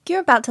You're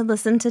about to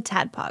listen to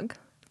Tadpog.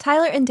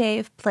 Tyler and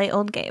Dave play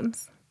old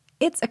games.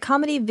 It's a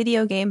comedy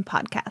video game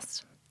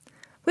podcast.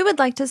 We would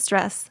like to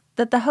stress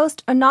that the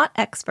hosts are not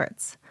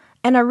experts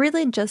and are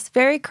really just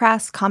very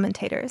crass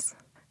commentators.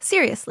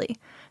 Seriously,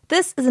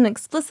 this is an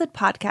explicit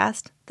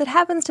podcast that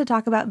happens to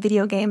talk about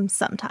video games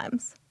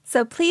sometimes.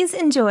 So please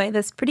enjoy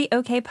this pretty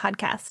okay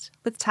podcast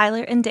with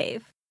Tyler and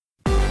Dave.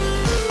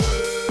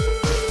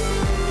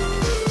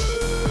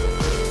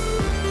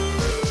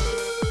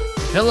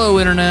 Hello,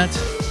 Internet,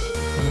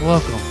 and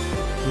welcome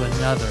to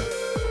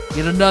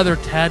yet another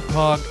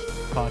Tadpog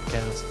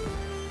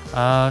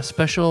podcast.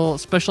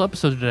 Special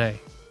episode today.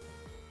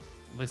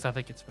 At least I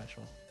think it's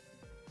special.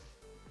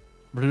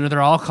 We're doing another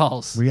all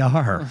calls. We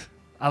are.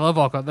 I love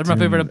all calls. They're my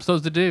favorite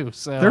episodes to do.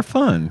 So they're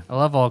fun. I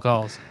love all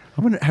calls.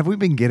 I wonder, have we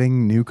been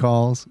getting new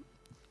calls?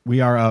 We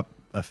are up.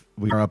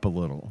 We are up a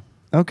little.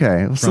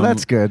 Okay, so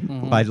that's good.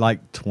 By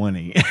like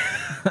 20.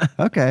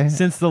 Okay.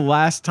 Since the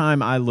last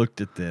time I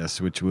looked at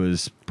this, which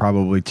was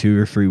probably 2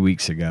 or 3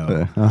 weeks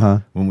ago,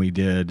 when we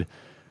did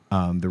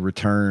the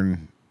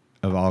return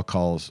of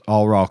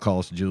all raw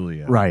calls,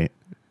 Julia. Right.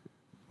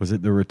 Was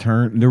it the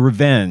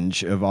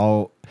revenge of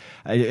all?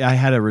 I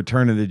had a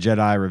Return of the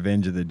Jedi,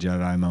 Revenge of the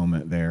Jedi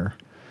moment there.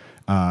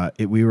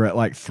 We were at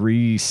like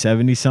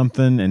 370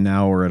 something, and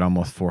now we're at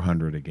almost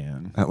 400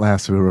 again. At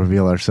last, we will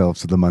reveal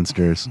ourselves to the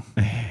monsters.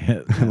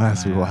 At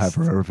last, we will have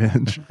our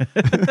revenge.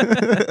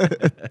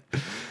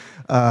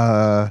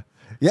 I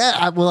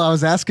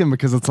was asking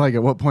because it's like,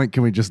 at what point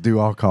can we just do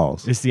all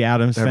calls? It's the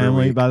Addams every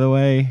family, week? by the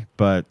way,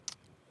 but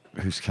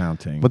who's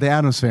counting? But the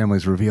Addams family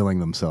is revealing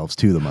themselves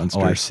to the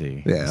monsters. Oh, I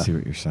see. Yeah. I see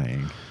what you're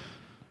saying.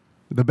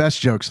 The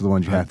best jokes are the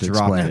ones you have to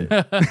explain.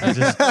 I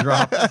just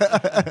dropped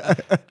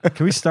it.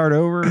 Can we start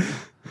over?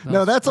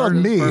 No, that's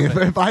on me.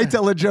 If I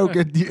tell a joke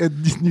and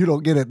you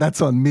don't get it,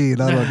 that's on me,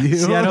 not on you.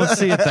 See, I don't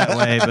see it that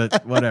way,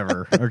 but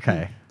whatever.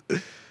 Okay. Well,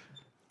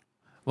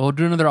 we'll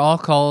do another all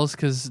calls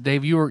because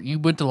Dave, you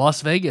went to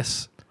Las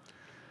Vegas.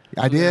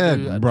 I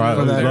did. Do a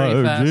For that-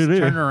 very fast did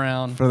it.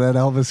 turnaround. For that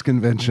Elvis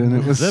convention.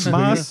 It was Zip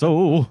my sweet.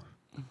 soul.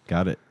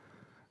 Got it.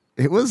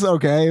 It was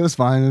okay. It was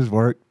fine. It was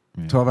work.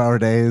 12-hour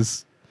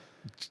days.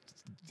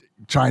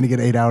 Trying to get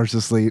 8 hours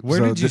of sleep.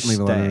 Where did you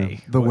stay?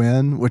 The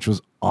Wynn, which was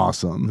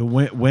awesome. The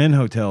Wynn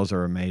hotels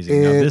are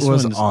amazing. It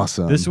was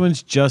awesome. This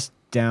one's just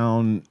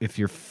down. If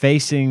you're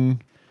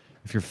facing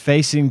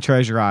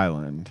Treasure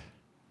Island,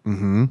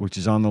 which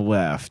is on the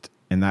left,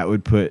 and that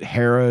would put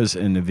Harrah's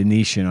and the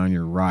Venetian on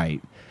your right.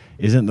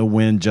 Isn't the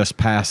Wynn just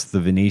past the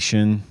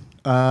Venetian?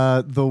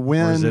 The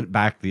Wynn. Or is it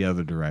back the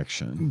other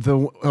direction?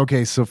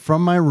 Okay, so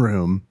from my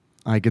room,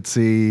 I could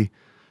see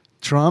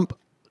Trump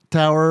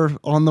Tower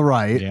on the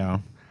right.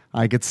 Yeah.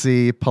 I could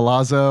see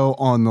Palazzo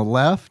on the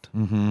left,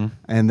 and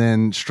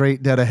then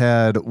straight dead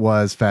ahead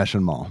was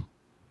Fashion Mall.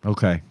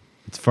 Okay.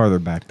 It's farther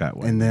back that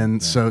way. And then,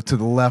 so to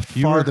the left,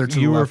 farther to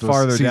the left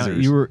was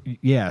Caesars.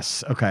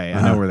 Yes. Okay.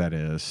 I know where that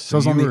is. So I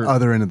was on the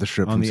other end of the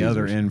strip on from the Caesars.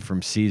 other end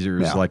from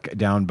Caesars, Yeah. like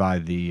down by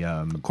the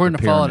According the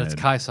to Fallout, it's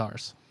pyramid.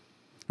 Kaisar's.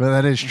 Well,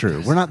 that is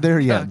true. We're not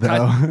there yet, though.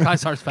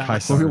 Kaisar's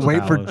fast. We'll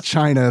wait for Palace.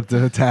 China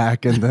to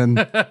attack, and then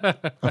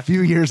a few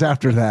years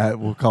after that,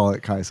 we'll call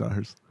it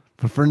Kaisar's.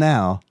 But for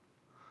now,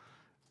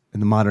 in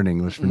the modern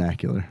English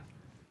vernacular,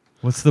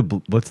 What's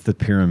the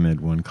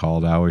pyramid one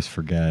called? I always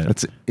forget.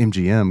 that's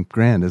MGM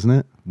Grand, isn't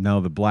it? No,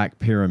 the Black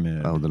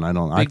Pyramid. Oh, then I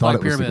don't. I Big thought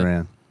Black it was the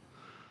Pyramid.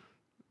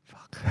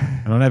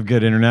 Grand. I don't have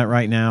good internet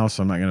right now,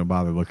 so I'm not going to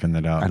bother looking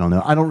that up. I don't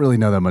know. I don't really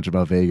know that much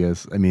about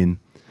Vegas. I mean,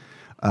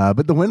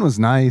 but the Wynn was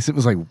nice. It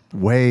was like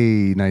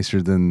way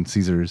nicer than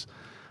Caesars.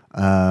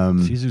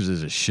 Caesars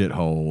is a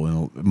shithole,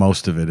 and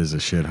most of it is a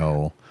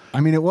shithole. I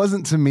mean, it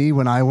wasn't to me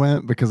when I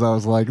went because I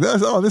was like,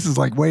 this is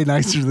like way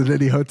nicer than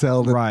any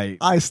hotel that Right.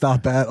 I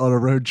stop at on a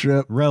road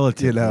trip.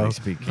 Relatively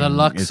speaking. The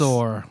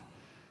Luxor.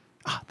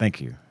 Thank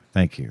you.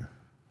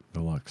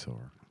 The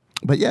Luxor.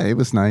 But yeah, it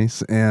was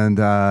nice. And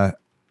I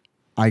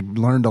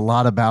learned a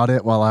lot about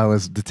it while I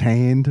was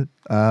detained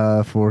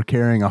for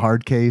carrying a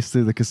hard case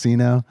through the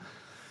casino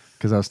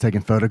because I was taking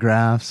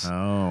photographs.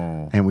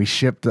 Oh. And we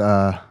shipped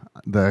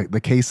the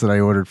case that I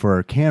ordered for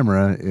our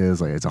camera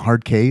is like, it's a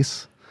hard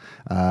case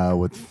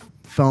with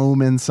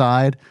foam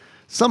inside.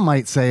 Some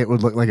might say it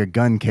would look like a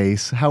gun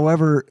case.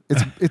 However,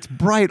 it's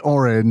bright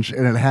orange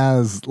and it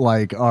has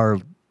like our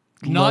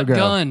Not logo.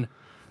 gun.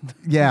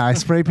 Yeah, I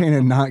spray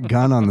painted "not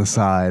gun" on the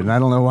side, and I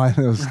don't know why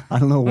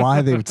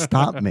they would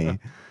stop me,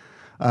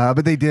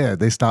 but they did.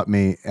 They stopped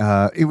me.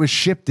 It was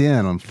shipped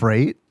in on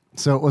freight,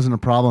 so it wasn't a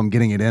problem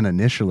getting it in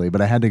initially. But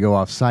I had to go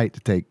off site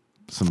to take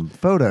some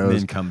photos, And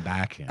then come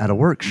back in. at a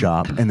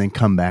workshop, and then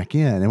come back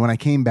in. And when I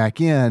came back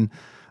in,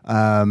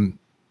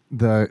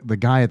 the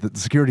guy at the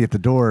security at the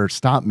door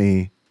stopped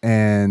me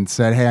and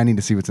said, "Hey, I need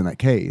to see what's in that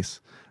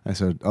case." I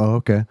said, "Oh,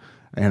 okay."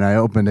 And I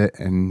opened it,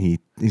 and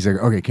he's like,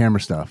 "Okay,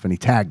 camera stuff," and he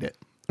tagged it.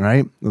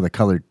 Right? With a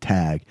colored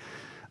tag.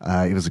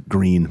 It was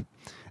green.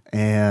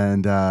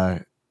 And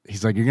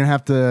he's like, you're going to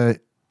have to,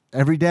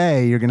 every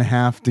day, you're going to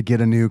have to get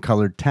a new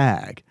colored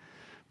tag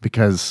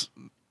because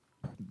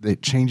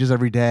it changes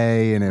every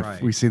day. And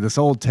if we see this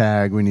old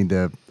tag, we need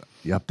to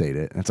you update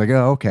it. And it's like,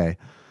 oh, okay.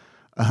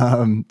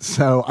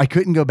 So I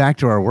couldn't go back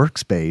to our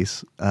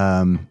workspace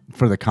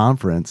for the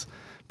conference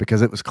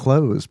because it was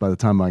closed by the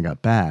time I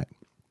got back.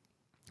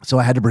 So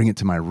I had to bring it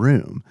to my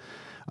room,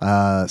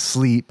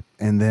 sleep,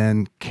 and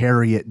then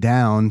carry it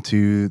down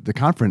to the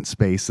conference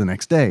space the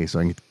next day so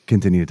I can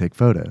continue to take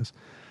photos.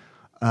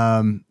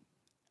 And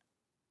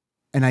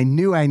I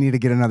knew I needed to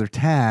get another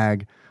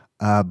tag,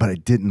 but I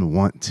didn't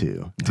want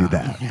to do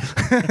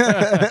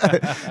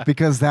that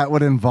because that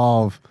would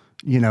involve,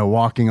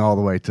 walking all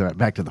the way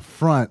back to the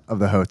front of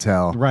the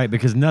hotel. Right,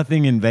 because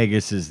nothing in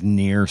Vegas is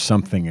near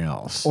something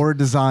else. Or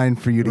designed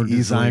for you to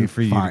easily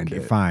find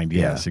it.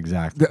 Yes,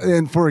 exactly.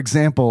 And for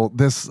example,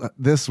 this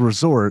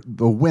resort,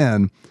 the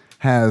Wynn,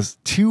 has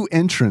 2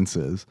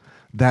 entrances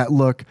that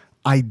look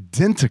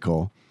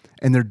identical,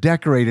 and they're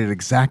decorated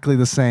exactly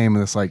the same.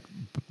 This like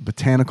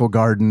botanical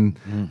garden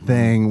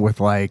thing with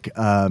like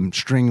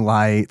string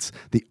lights.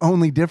 The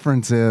only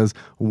difference is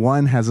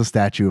one has a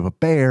statue of a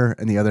bear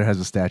and the other has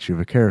a statue of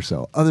a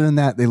carousel. Other than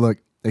that, they look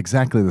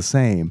exactly the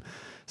same.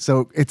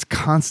 So it's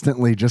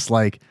constantly just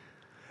like,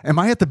 am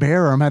I at the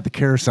bear or am I at the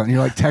carousel? And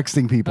you're like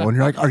texting people and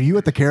you're like, are you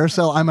at the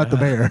carousel? I'm at the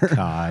bear.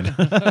 God.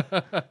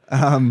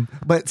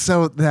 But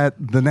so that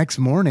the next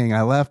morning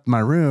I left my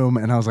room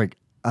and I was like,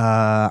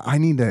 I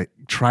need to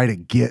try to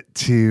get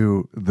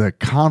to the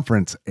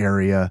conference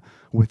area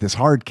with this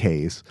hard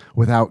case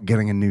without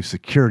getting a new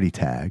security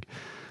tag.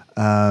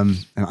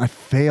 And I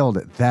failed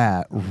at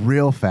that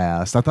real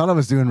fast. I thought I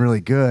was doing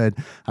really good.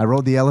 I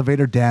rolled the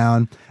elevator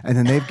down, and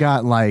then they've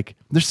got like,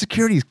 their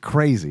security is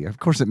crazy. Of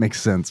course, it makes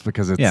sense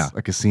because it's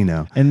a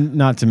casino. And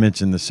not to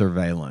mention the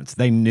surveillance.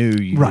 They knew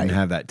you Right. didn't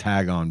have that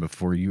tag on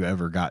before you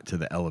ever got to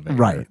the elevator.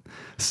 Right.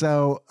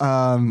 So,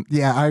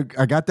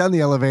 I got down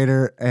the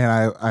elevator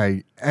and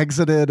I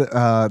exited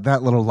that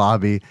little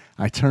lobby.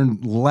 I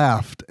turned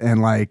left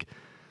and like,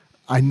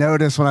 I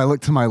noticed when I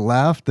looked to my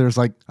left, there's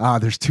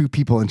 2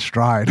 people in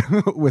stride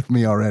with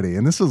me already.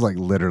 And this was like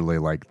literally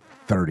like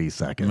 30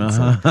 seconds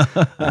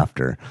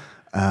after.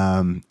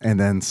 And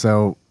then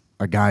so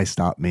a guy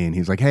stopped me and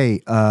he was like,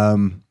 hey,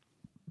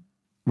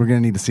 we're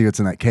going to need to see what's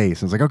in that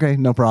case. I was like, okay,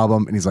 no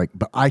problem. And he's like,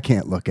 but I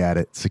can't look at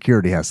it.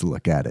 Security has to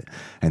look at it.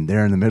 And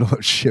they're in the middle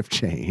of shift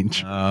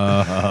change.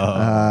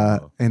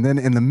 And then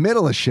in the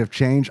middle of shift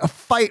change, a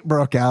fight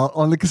broke out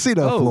on the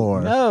casino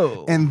floor.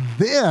 No. And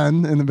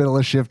then in the middle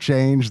of shift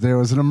change, there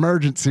was an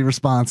emergency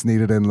response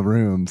needed in the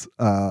rooms,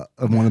 of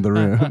one of the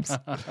rooms.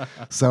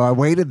 So I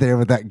waited there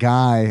with that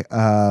guy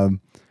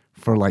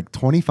for like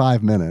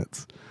 25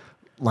 minutes.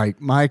 Like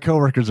my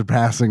coworkers are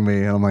passing me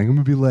and I'm like, I'm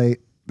going to be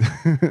late.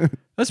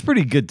 That's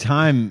pretty good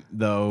time,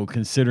 though,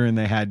 considering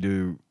they had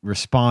to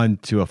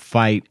respond to a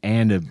fight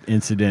and an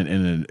incident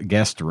in a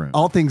guest room.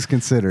 All things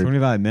considered.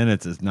 25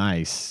 minutes is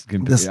nice.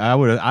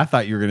 I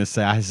thought you were going to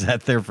say I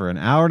sat there for an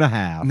hour and a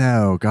half.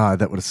 No, God,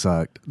 that would have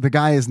sucked. The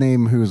guy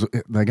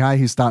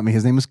who stopped me,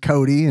 his name was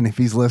Cody, and if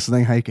he's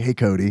listening, hey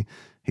Cody,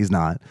 he's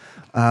not.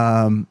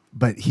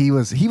 But he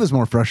was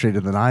more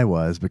frustrated than I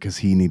was because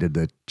he needed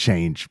to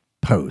change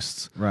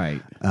posts.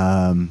 Right.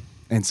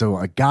 And so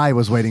a guy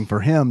was waiting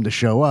for him to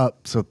show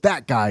up so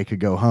that guy could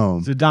go home.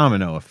 It's a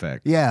domino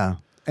effect. Yeah.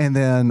 And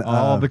then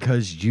all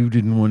because you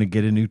didn't want to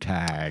get a new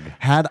tag.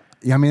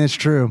 It's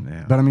true.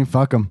 Yeah. But I mean,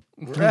 fuck them.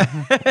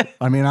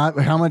 I mean,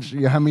 how much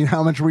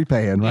are we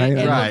paying,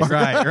 right?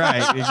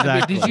 Right.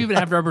 Exactly. Did you even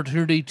have the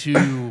opportunity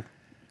to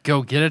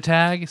go get a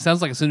tag? It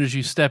sounds like as soon as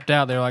you stepped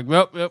out, they're like,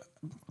 well.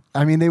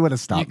 I mean, they would have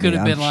stopped me. You could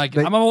have been like,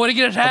 I'm on my way to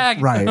get a tag.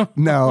 Right.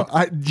 No,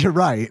 you're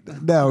right.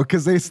 No,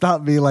 because they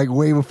stopped me like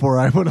way before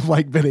I would have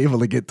like been able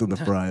to get to the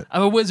front.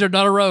 I'm a wizard,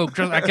 not a rogue.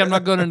 I'm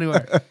not going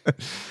anywhere.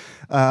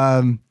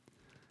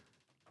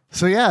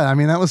 So yeah, I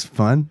mean, that was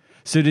fun.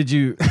 So did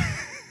you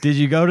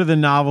go to the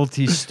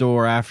novelty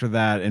store after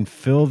that and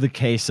fill the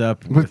case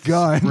up with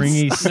guns?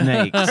 Springy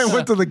snakes? I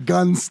went to the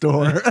gun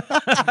store.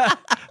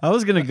 I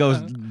was going to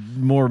go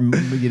more,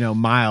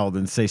 mild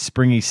and say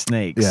springy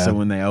snakes. Yeah. So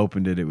when they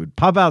opened it, it would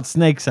pop out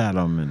snakes at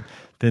them and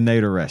then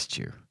they'd arrest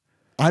you.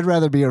 I'd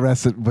rather be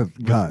arrested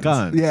with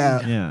guns.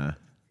 Yeah.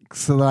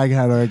 So that I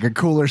had like a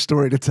cooler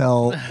story to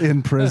tell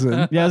in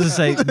prison. Yeah, I was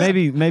going to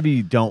say, maybe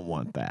you don't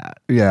want that.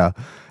 Yeah.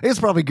 It's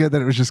probably good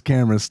that it was just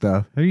camera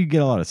stuff. Maybe you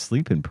get a lot of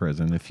sleep in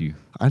prison if you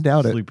I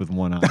doubt sleep with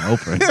one eye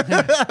open.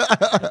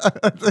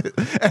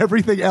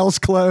 Everything else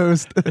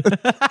closed.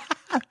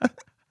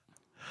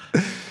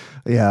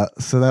 Yeah,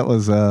 so that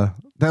was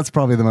that's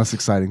probably the most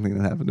exciting thing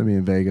that happened to me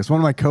in Vegas. One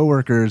of my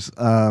coworkers,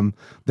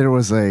 there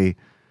was a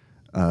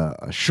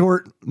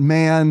short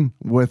man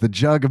with a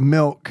jug of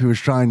milk who was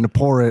trying to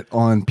pour it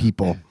on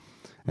people,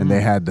 and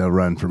they had to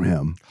run from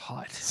him.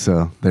 Hot.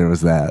 So there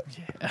was that.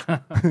 Yeah.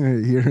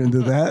 You're into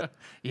that?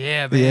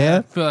 Yeah, man.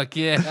 Yeah? Fuck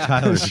yeah.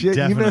 Tyler's Shit,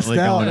 you missed definitely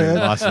out, going to man.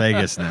 Las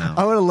Vegas now.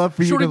 I would have loved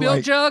for you Shorty to milk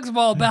like. jugs, I'm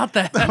all about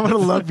that. I would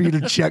have loved for you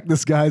to check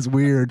this guy's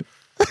weird.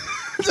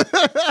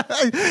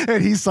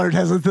 And he started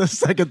having the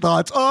second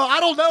thoughts. Oh, I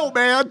don't know,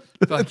 man.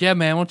 Fuck yeah,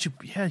 man. Won't you?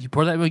 Yeah, you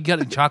pour that. You got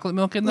any chocolate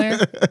milk in there?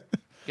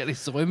 Got any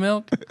soy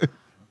milk?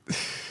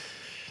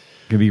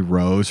 gonna be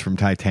Rose from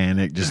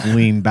Titanic. Just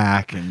lean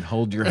back and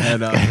hold your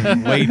head up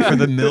and wait for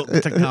the milk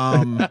to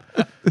come.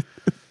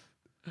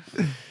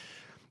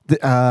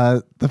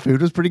 The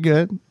food was pretty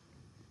good.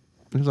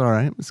 It was all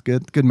right. It's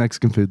good. Good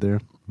Mexican food there.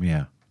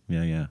 Yeah.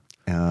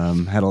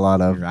 Had a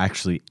lot of. You're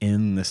actually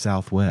in the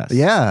Southwest.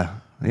 Yeah.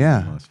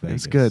 Las Vegas,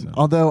 It's good. so.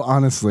 Although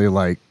honestly,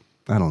 like,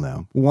 I don't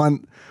know.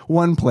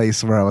 One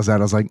place where I was at,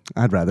 I was like,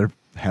 I'd rather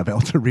have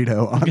El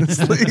Torito,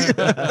 honestly.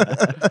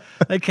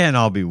 They can't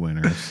all be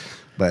winners.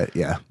 But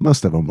yeah,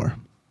 most of them were.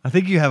 I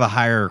think you have a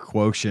higher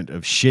quotient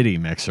of shitty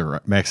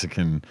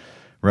Mexican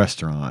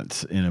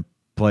restaurants in a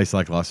place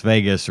like Las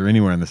Vegas or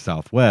anywhere in the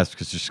Southwest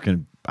because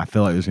I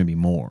feel like there's gonna be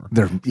more.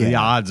 The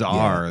odds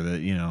are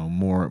that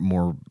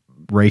more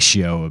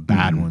ratio of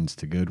bad ones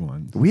to good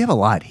ones. We have a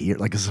lot here,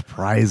 like a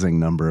surprising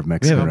number of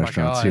Mexican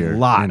restaurants here. A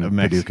lot in of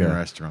Mexican Paducah.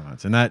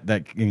 restaurants, and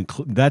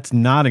that's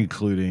not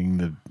including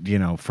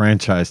the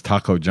franchise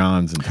Taco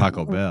John's and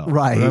Taco Bell.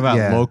 Right, What about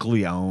yeah.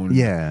 locally owned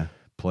Yeah.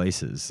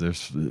 places?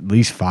 There's at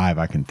least 5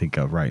 I can think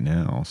of right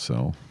now.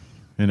 So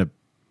in a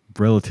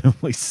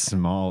relatively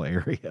small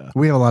area.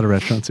 We have a lot of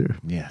restaurants here.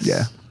 Yes.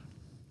 Yeah.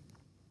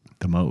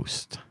 The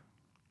most.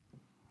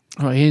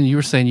 Oh, Ian, you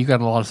were saying you got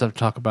a lot of stuff to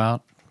talk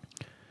about.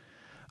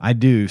 I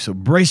do. So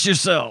brace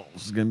yourselves.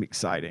 It's going to be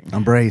exciting.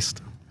 I'm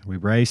braced. We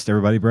braced.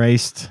 Everybody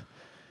braced.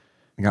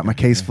 I got my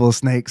case full of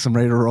snakes. I'm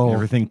ready to roll.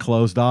 Everything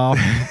closed off.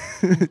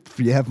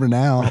 Yeah, for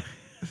now.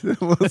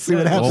 We'll see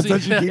what happens We'll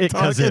as you keep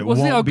Because talking. it We'll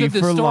see how won't be good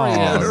this for story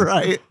long. is.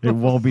 Right. It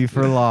won't be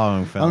for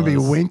long, I'm fellas. going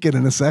to be winking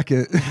in a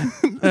second.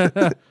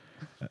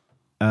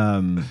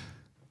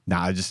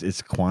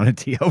 It's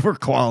quantity over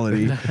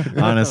quality,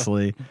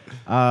 honestly.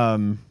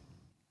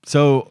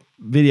 So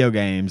video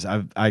games,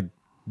 I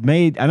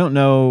don't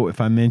know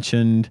if I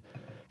mentioned,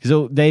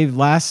 because Dave,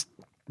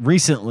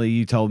 recently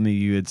you told me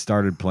you had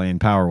started playing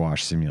Power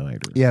Wash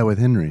Simulator. Yeah, with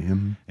Henry.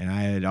 And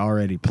I had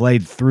already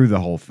played through the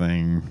whole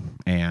thing,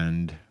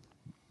 and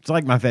it's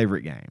like my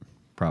favorite game,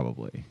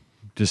 probably.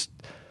 Just,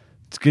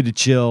 it's good to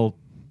chill,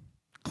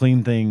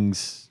 clean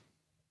things.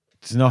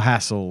 It's no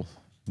hassle,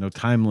 no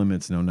time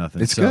limits, no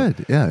nothing. It's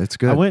good. Yeah, it's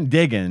good. I went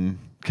digging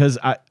because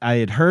I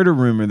had heard a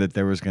rumor that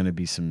there was going to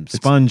be some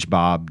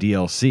SpongeBob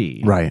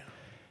DLC. Right.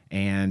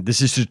 And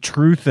this is a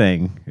true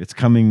thing. It's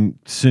coming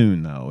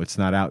soon, though. It's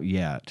not out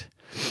yet.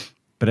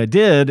 But I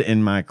did,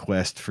 in my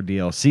quest for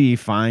DLC,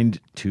 find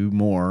 2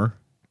 more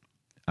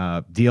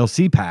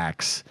DLC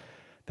packs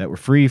that were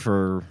free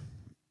for,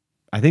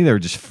 I think they were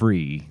just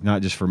free,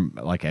 not just for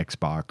like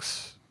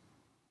Xbox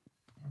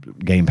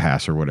Game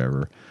Pass or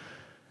whatever.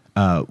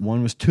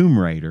 One was Tomb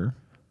Raider,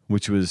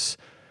 which was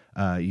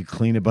you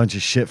clean a bunch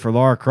of shit for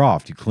Lara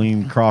Croft. You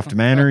clean Croft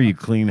Manor, you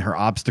clean her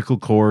obstacle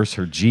course,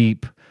 her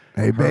Jeep.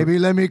 Hey, baby,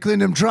 let me clean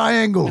them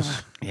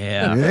triangles.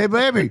 Yeah. Hey,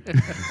 baby.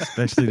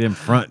 Especially them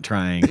front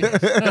triangles.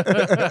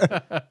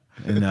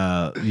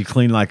 And you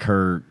clean like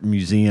her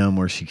museum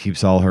where she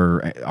keeps all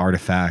her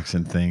artifacts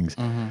and things.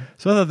 Mm-hmm.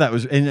 So I thought that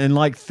was, and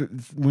like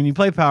when you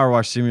play Power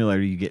Wash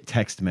Simulator, you get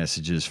text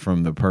messages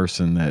from the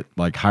person that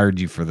like hired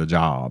you for the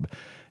job.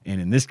 And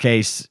in this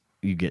case,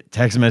 you get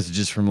text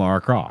messages from Lara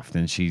Croft,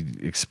 and she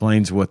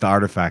explains what the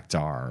artifacts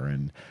are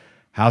and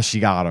how she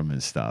got them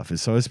and stuff. And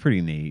so it's pretty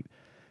neat.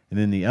 And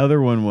then the other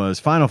one was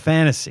Final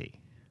Fantasy.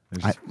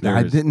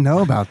 I didn't know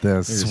about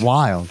this. It's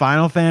wild.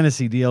 Final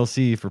Fantasy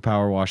DLC for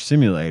Power Wash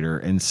Simulator.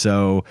 And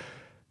so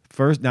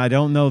now I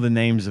don't know the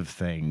names of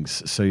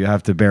things, so you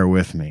have to bear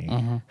with me.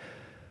 Mm-hmm.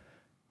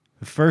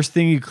 The first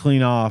thing you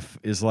clean off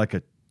is like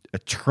a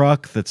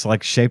truck that's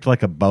like shaped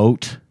like a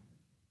boat.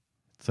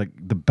 It's like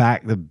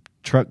the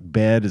truck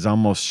bed is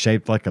almost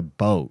shaped like a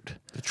boat.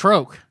 The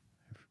Troke.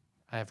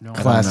 I have no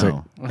Classic.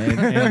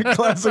 idea.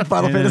 Classic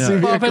Final Fantasy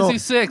vehicle. Final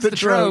Fantasy VI, the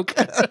Troke.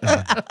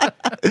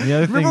 The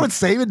other Remember when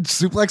Saban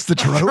suplexed the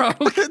Troke?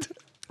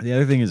 The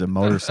other thing is a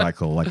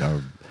motorcycle, like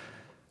a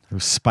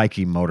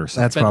spiky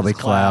motorcycle. That's probably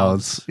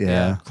Clouds.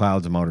 Yeah.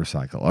 Cloud's a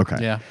motorcycle. Okay.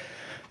 Yeah.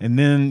 And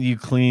then you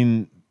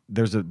clean.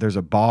 There's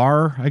a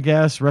bar, I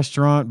guess,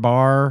 restaurant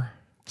bar.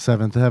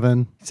 Seventh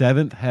Heaven.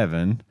 Seventh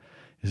Heaven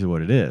is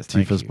what it is.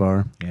 Thank Tifa's you.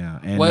 bar. Yeah.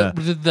 And What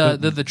did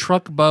the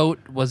truck boat?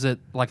 Was it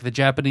like the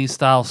Japanese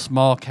style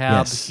small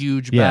cab, Yes.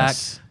 huge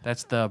Yes.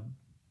 back?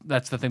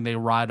 That's the thing they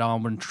ride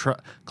on when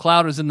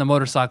Cloud is in the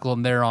motorcycle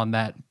and they're on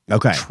that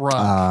Okay.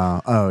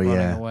 truck. Oh, running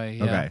yeah. away.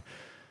 Yeah. Okay.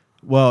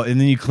 Well,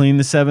 and then you clean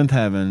the Seventh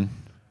Heaven,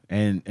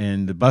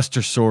 and the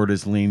Buster Sword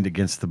is leaned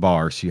against the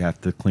bar, so you have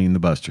to clean the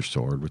Buster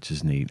Sword, which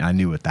is neat. I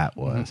knew what that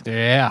was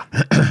Yeah.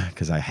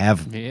 because I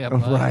have. Yeah.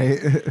 But Right.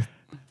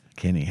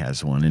 Kenny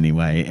has one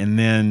anyway, and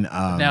then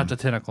now it's a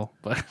tentacle,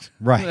 but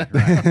right.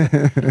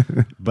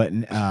 But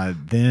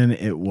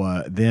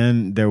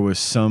then there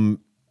was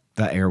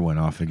the air went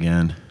off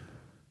again.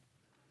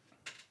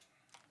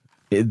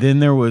 Then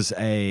there was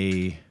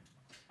a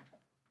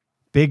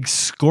big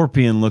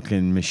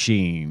scorpion-looking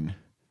machine,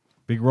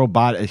 big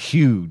robot, a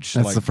huge.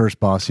 That's like the first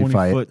boss you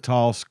fight. 20-foot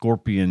tall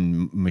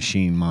scorpion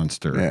machine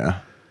monster. Yeah.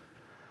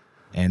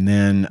 And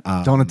then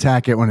Don't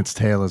attack it when its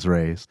tail is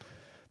raised.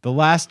 the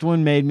last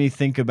one made me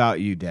think about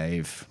you,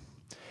 Dave.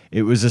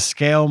 It was a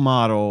scale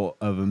model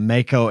of a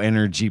Mako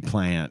energy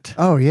plant.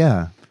 Oh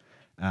yeah.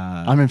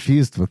 I'm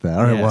infused with that.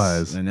 Or Yes, it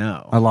was. I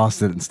know. I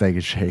lost it in Steak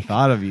and Shake.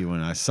 Thought of you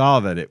when I saw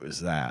that it was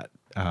that.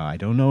 I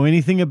don't know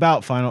anything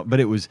about Final, but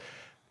it was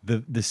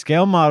the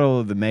scale model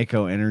of the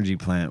Mako energy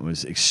plant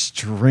was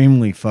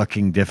extremely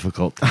fucking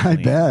difficult to I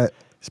clean. bet.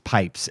 It's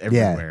pipes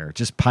everywhere,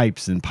 just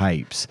pipes and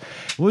pipes.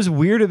 What was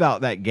weird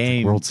about that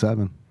game? World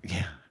 7.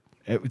 Yeah.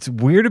 It's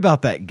weird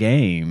about that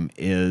game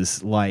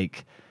is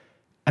like,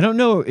 I don't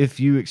know if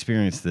you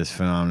experienced this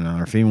phenomenon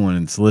or if anyone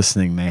that's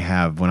listening may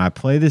have. When I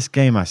play this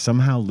game, I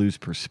somehow lose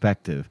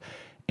perspective.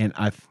 And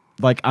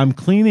I'm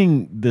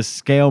cleaning the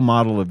scale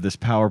model of this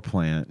power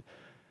plant,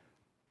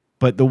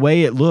 but the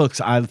way it looks,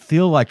 I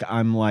feel like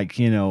I'm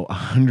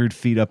 100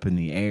 feet up in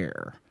the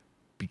air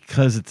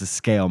because it's a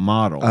scale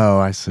model. Oh,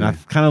 I see. And I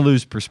kind of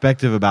lose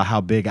perspective about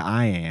how big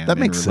I am That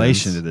makes in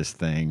relation sense. to this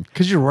thing.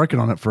 Because you're working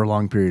on it for a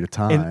long period of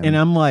time. And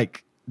I'm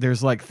like,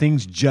 there's like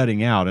things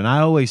jutting out. And I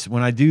always,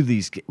 when I do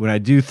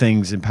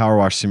things in Power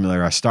Wash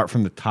Simulator, I start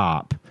from the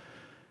top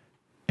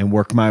and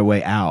work my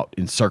way out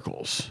in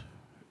circles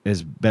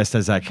as best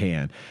as I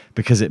can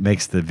because it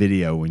makes the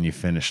video when you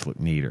finish look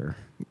neater.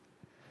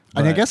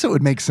 and I But- guess it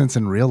would make sense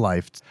in real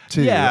life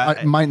too. Yeah.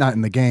 It might not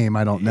in the game.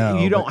 I don't know.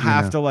 You don't but,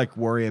 have know. to like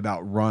worry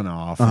about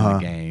runoff in the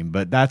game,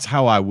 but that's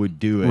how I would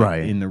do it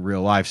Right. in the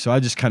real life. So I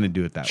just kind of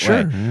do it that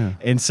Sure, way. yeah.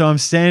 And so I'm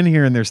standing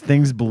here and there's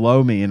things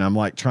below me and I'm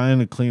like trying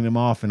to clean them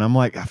off. And I'm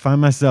like, I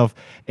find myself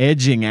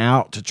edging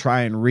out to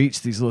try and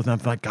reach these little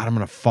things. I'm like, God, I'm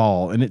going to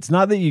fall. And it's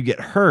not that you get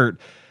hurt,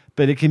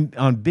 but it can,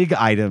 on big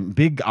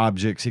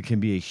objects, it can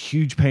be a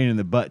huge pain in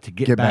the butt to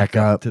get back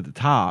up to the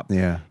top.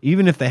 Yeah.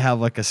 Even if they have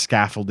like a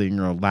scaffolding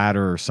or a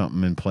ladder or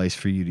something in place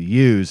for you to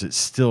use, it's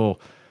still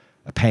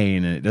a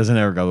pain and it doesn't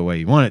ever go the way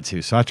you want it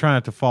to. So I try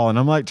not to fall. And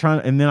I'm like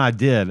and then I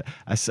did.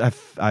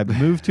 I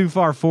moved too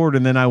far forward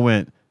and then I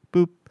went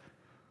boop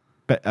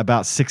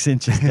about 6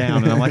 inches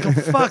down. And I'm like, oh,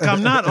 fuck,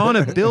 I'm not on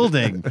a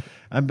building.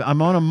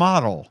 I'm on a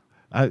model.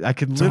 I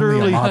could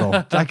literally,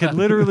 model. I could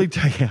literally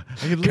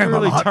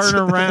turn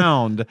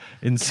around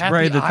and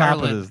spray the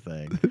top of this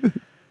thing.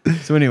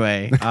 So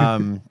anyway,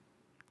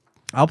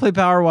 I'll play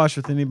Power Wash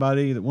with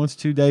anybody that wants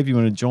to. Dave, you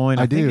want to join?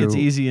 I think do. it's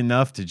easy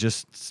enough to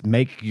just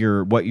make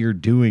what you're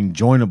doing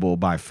joinable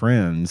by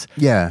friends.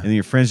 Yeah. And then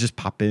your friends just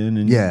pop in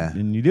and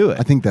and you do it.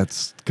 I think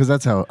that's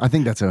how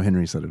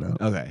Henry set it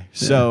up. Okay,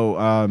 so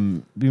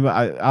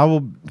I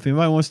will. If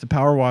anybody wants to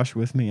Power Wash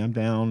with me, I'm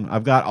down.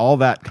 I've got all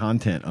that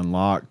content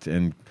unlocked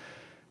and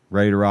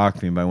ready to rock.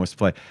 If anybody wants to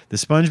play, the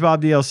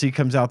SpongeBob DLC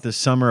comes out this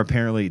summer.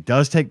 Apparently, it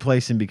does take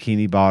place in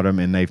Bikini Bottom,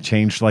 and they've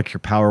changed like your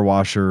power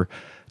washer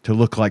to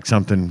look like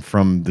something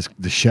from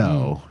the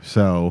show.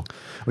 So,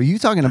 Well, you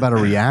talking about a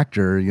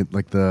reactor,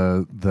 like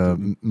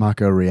the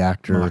Mako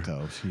reactor?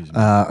 Mako, excuse me.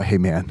 Hey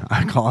man,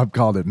 I've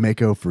called it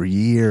Mako for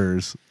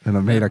years, and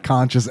I've made a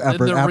conscious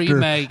effort the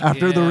remake,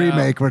 after the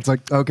remake, where it's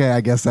like, okay,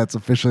 I guess that's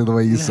officially the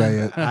way you say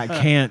it. I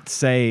can't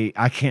say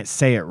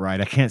it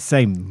right. I can't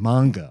say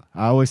manga.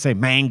 I always say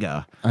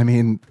manga. I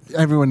mean,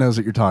 everyone knows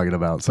what you're talking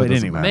about, so But it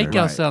doesn't anyway. matter.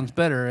 Mako Right. sounds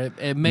better.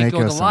 It Mako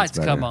Mako the sounds lights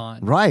better. come on.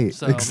 Right,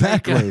 So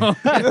exactly.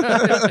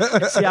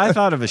 Mako- See, I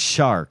thought of a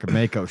shark, a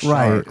Mako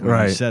shark, when you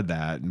right. said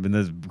that. And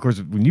of course,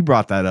 when you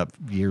brought that up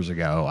years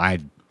ago, I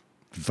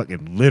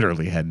fucking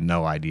literally had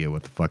no idea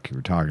what the fuck you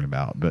were talking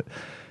about. But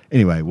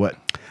anyway, what?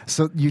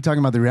 So you talking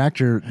about the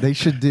reactor? They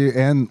should do,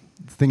 and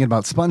thinking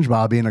about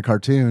SpongeBob being a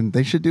cartoon,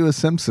 they should do a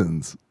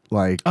Simpsons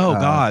Oh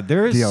God,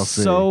 there is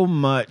DLC. so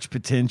much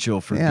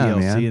potential for Yeah, DLC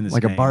man. in this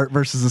like game. a Bart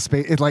versus the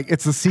space.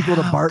 It's the sequel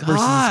to Bart versus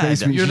the God.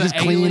 Space Marine. You You're just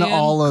the clean alien,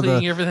 all of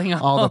cleaning everything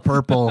all the off.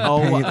 purple Oh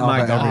paint off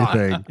my of God,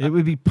 everything. it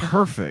would be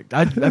perfect.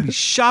 I'd be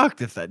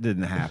shocked if that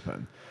didn't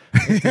happen.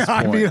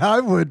 I mean, I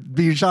would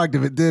be shocked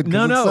if it did.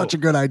 'Cause it's such a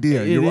good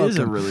idea. It You're is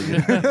a welcome. really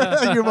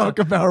good. You're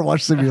welcome, Power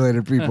Wash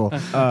Simulator people.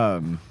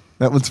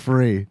 That one's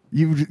free.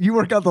 You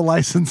work out the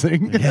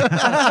licensing. We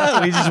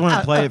just want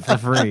to play it for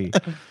free.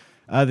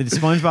 The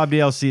SpongeBob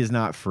DLC is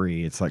not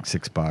free. It's like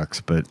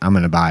 $6, but I'm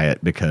going to buy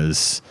it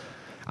because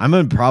I'm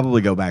going to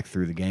probably go back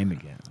through the game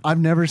again. I've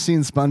never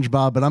seen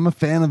SpongeBob, but I'm a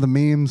fan of the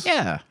memes.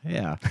 Yeah.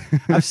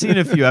 I've seen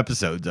a few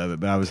episodes of it,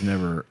 but I was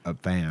never a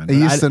fan. It But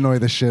used to annoy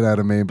the shit out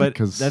of me but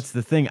because that's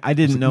the thing. I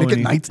didn't know Nick at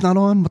anything. Night's not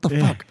on. What the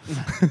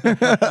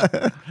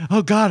fuck?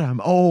 Oh God,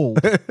 I'm old.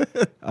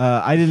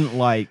 I didn't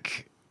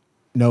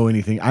know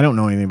anything. I don't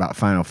know anything about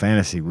Final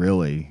Fantasy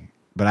really,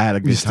 but I had a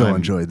good still time.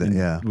 enjoyed that,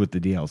 yeah. with the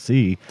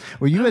DLC.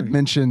 Well, you had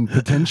mentioned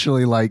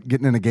potentially like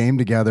getting in a game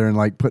together and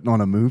like putting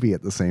on a movie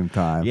at the same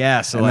time.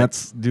 Yeah, so And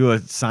let's do a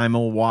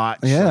simul watch,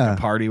 Yeah. like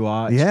a party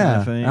watch, yeah. kind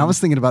of thing. And I was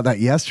thinking about that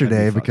yesterday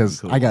That'd be fucking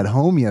because cool. I got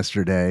home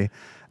yesterday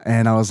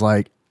and I was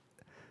like,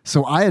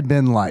 so I had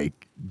been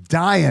like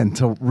dying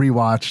to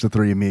rewatch the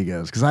Three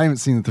Amigos because I haven't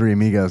seen the Three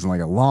Amigos in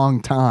like a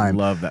long time.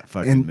 Love that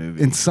fucking and,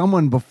 movie. And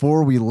someone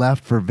before we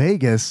left for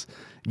Vegas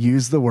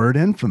used the word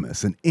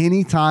infamous. And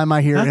anytime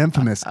I hear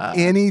infamous,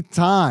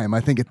 anytime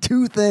I think of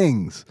two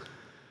things.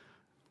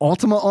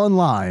 Ultima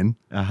Online,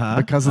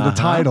 because of the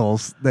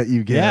titles that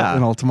you get Yeah.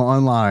 in Ultima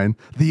Online,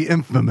 the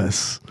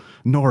infamous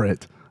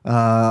Norrit,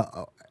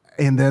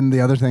 And then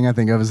the other thing I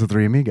think of is the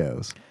Three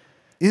Amigos.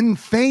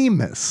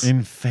 Infamous.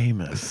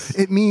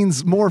 It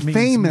means more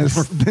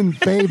famous than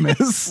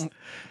famous.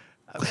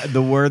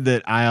 The word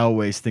that I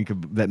always think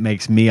of, that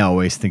makes me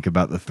always think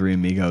about the Three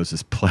Amigos,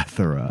 is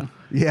plethora.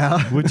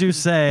 Yeah. Would you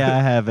say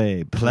I have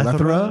a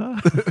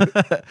plethora?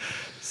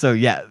 So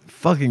yeah,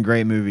 fucking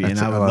great movie, and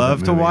I would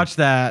love to watch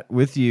that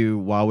with you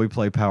while we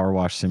play Power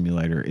Wash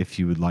Simulator. If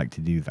you would like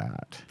to do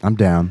that, I'm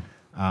down.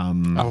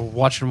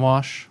 Watch and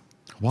wash.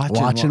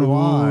 Watch and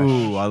wash.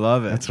 Ooh, I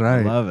love it. That's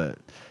right. I love it.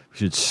 We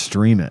should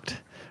stream it.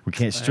 We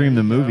can't stream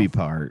the movie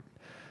part,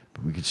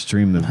 but we could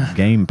stream the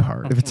game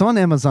part. If it's on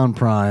Amazon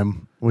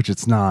Prime, which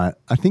it's not,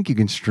 I think you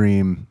can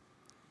stream.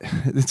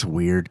 It's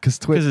weird because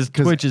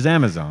Twitch is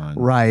Amazon,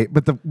 right?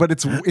 But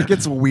it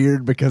gets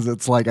weird because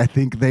it's like I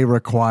think they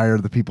require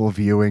the people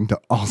viewing to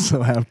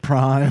also have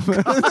Prime,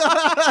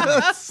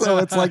 so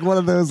it's like one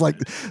of those like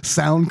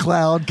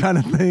SoundCloud kind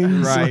of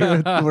things,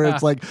 right? Where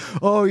it's like,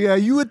 oh yeah,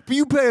 you pay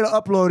to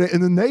upload it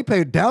and then they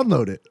pay to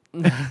download it.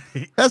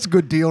 That's a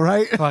good deal,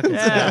 right? Fucking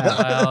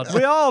yeah.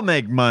 We all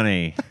make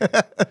money.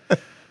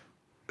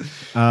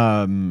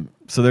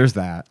 So there's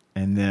that,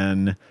 and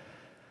then,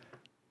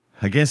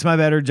 against my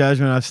better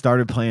judgment, I've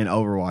started playing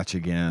Overwatch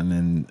again,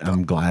 and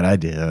I'm glad I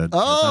did.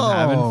 I'm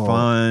having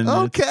fun.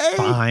 Okay. It's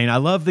fine. I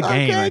love the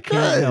game. Okay, I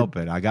can't good. help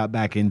it. I got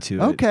back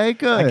into it. Okay,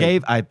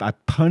 good. I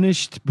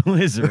punished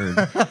Blizzard.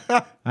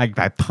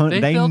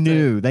 They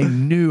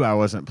knew I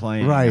wasn't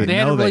playing. Right. They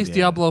had to release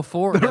Diablo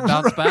 4 and it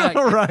bounced back.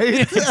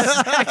 Right.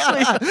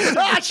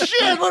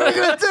 Shit, what are we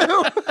going to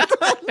do?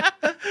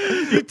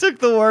 You took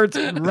the words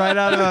right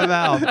out of my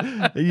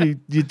mouth.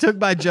 You took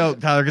my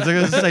joke, Tyler, because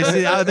I was going to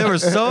say, they were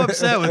so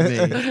upset with me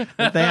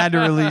that they had to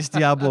release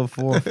Diablo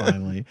 4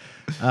 finally.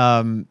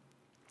 I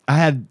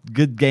had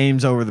good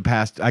games over the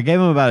past. I gave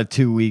it about a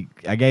 2 week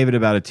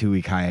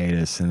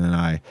hiatus, and then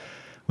I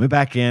went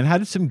back in,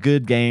 had some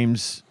good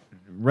games,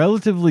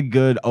 relatively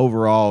good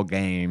overall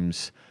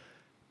games.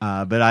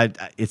 But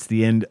it's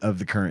the end of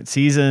the current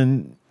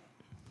season.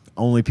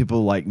 Only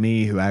people like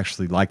me who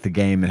actually like the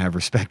game and have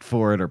respect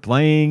for it are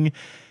playing.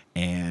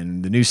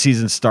 And the new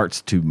season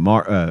starts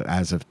tomorrow,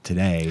 as of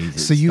today. It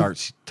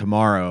starts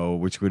tomorrow,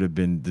 which would have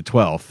been the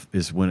 12th,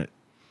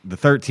 the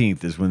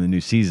 13th is when the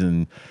new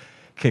season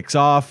kicks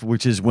off,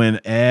 which is when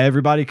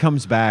everybody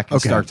comes back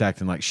and starts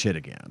acting like shit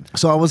again.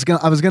 So I was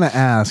gonna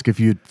ask if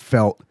you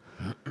felt.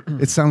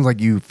 It sounds like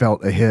you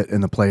felt a hit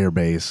in the player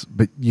base,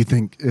 but you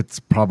think it's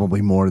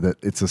probably more that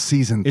it's a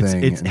season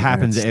thing. It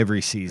happens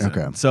every season.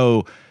 Okay.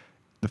 So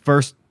the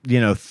first,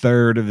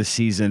 third of the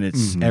season,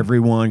 it's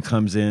everyone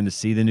comes in to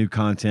see the new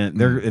content.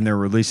 They're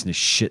releasing a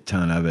shit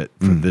ton of it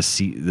for the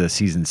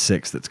season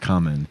 6 that's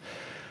coming.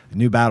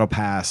 New battle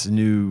pass,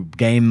 new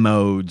game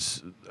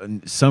modes.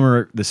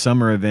 The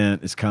summer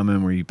event is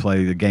coming where you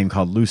play the game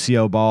called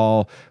Lucio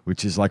Ball,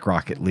 which is like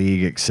Rocket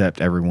League,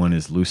 except everyone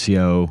is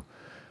Lucio.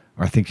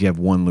 Or I think you have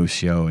one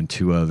Lucio and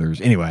 2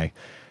 others. Anyway,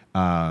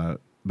 but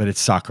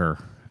it's soccer.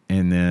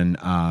 And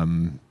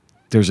then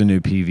there's a new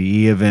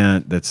PvE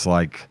event that's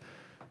like...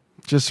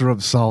 Just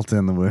rub salt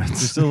in the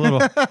wounds. Just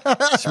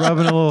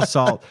rubbing a little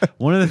salt.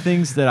 One of the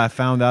things that I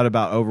found out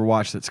about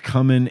Overwatch that's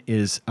coming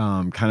is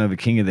kind of a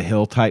King of the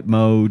Hill type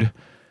mode,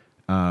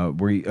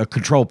 where a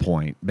control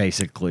point,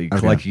 basically,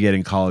 like you get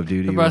in Call of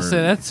Duty. I'm about to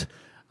say that's...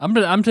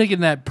 I'm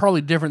taking that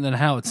probably different than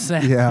how it's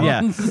said.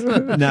 Yeah.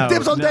 No,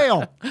 Dibs on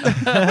Dale.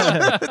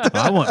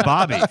 I want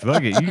Bobby.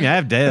 Fuck it. You can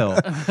have Dale.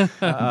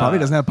 Bobby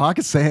doesn't have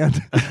pocket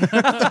sand.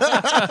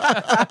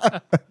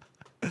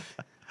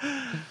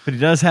 But he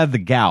does have the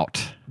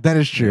gout. That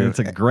is true. It's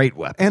a great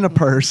weapon. And a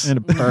purse.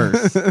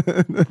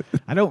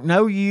 I don't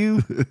know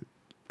you.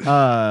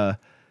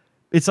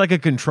 It's like a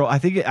control.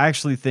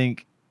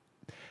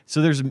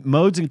 So there's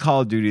modes in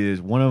Call of Duty.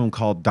 There's one of them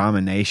called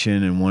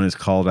Domination, and one is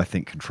called, I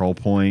think, Control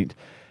Point.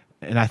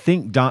 And I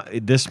think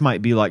this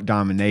might be like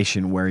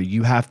Domination, where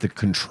you have to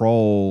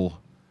control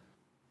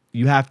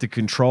 2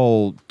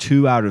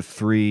 out of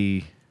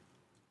 3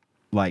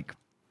 like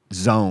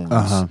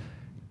zones.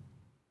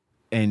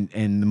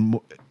 And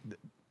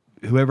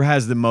whoever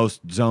has the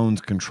most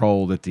zones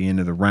controlled at the end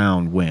of the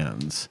round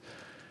wins.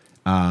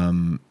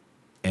 And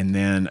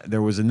then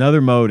there was another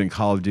mode in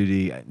Call of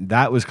Duty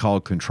that was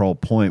called Control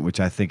Point, which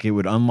I think it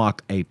would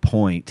unlock a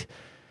point.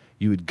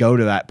 You would go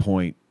to that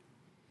point,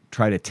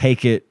 try to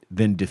take it,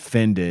 then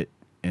defend it.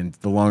 And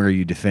the longer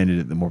you defended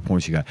it, the more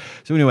points you got.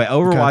 So anyway,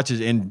 Overwatch is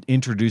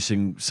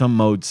introducing some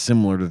modes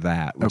similar to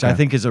that, which I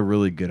think is a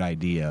really good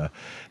idea.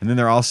 And then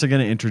they're also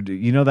going to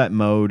introduce, that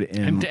mode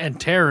in... And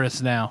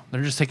terrorists now.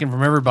 They're just taking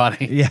from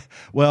everybody. Yeah.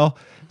 Well,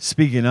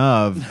 speaking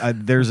of,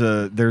 there's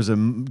a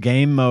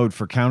game mode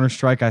for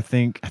Counter-Strike, I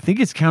think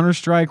it's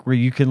Counter-Strike, where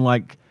you can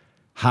like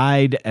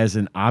hide as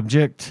an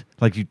object.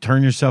 Like you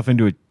turn yourself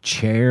into a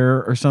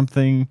chair or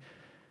something.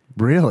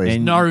 Really?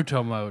 And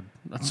Naruto mode.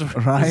 That's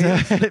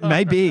right. It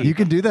may be. You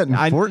can do that in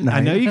Fortnite.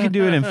 I know you can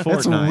do it in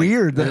Fortnite. It's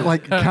weird that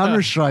like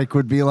Counter-Strike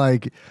would be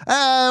like,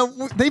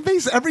 they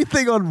base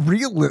everything on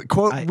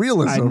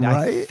realism, right?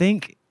 I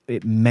think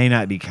it may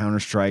not be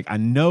Counter-Strike. I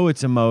know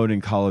it's a mode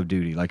in Call of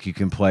Duty, like you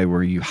can play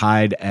where you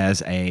hide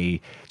as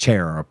a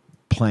chair or a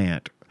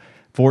plant.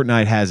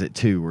 Fortnite has it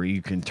too, where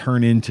you can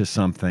turn into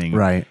something,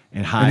 Right.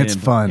 and hide. And it's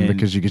fun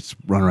because you just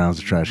run around as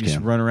a trash you just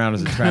can. run around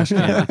as a trash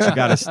can, but you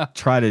got to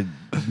try to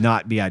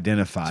not be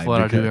identified. That's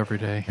what I do because every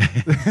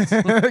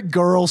day.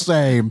 Girl,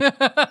 same.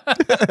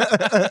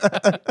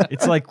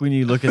 it's like when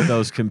you look at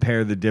those,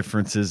 compare the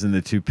differences in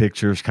the two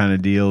pictures kind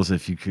of deals.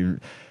 If you can,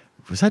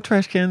 was that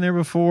trash can there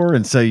before?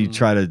 And so you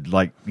try to,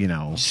 like,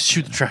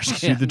 Shoot the trash can.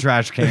 shoot the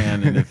trash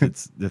can, and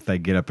if they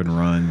get up and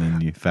run, then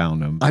you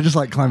found them. I just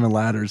like climbing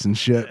ladders and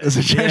shit as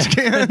a trash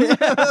can.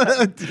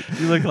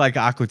 You look like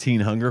Aqua Teen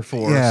Hunger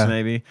Force,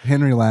 maybe.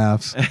 Henry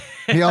laughs.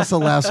 He also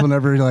laughs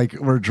whenever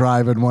we're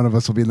driving. One of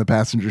us will be in the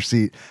passenger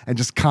seat and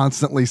just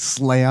constantly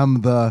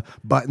slam the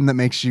button that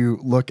makes you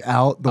look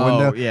out the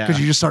window because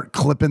you just start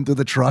clipping through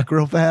the truck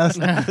real fast.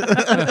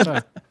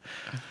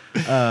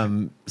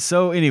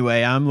 So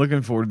anyway, I'm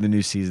looking forward to the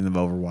new season of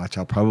Overwatch.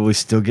 I'll probably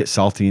still get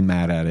salty and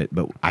mad at it,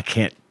 but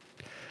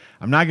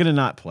I'm not going to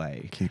not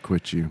play. Can't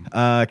quit you.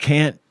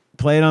 Can't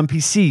play it on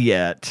PC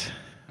yet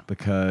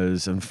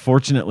because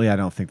unfortunately I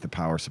don't think the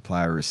power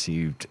supply I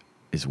received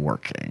is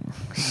working.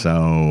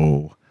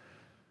 So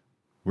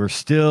we're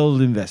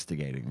still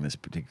investigating this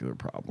particular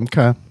problem.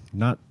 Okay.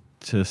 Not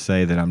to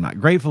say that I'm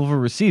not grateful for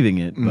receiving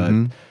it, but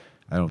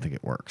I don't think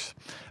it works.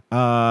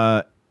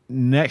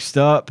 Next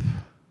up,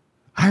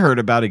 I heard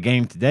about a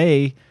game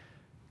today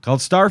called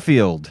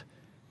Starfield.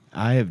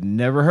 I have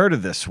never heard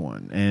of this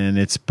one, and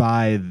it's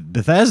by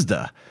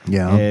Bethesda.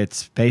 Yeah.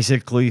 It's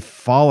basically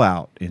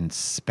Fallout in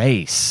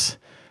space.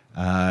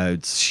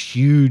 It's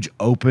huge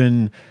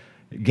open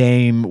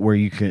game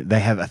where they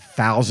have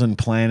 1,000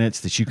 planets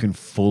that you can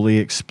fully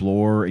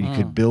explore. You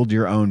could build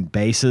your own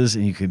bases,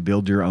 and you can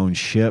build your own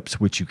ships,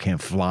 which you can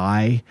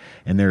fly,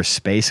 and there's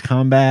space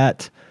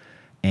combat,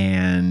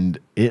 and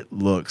it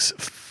looks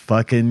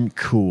fucking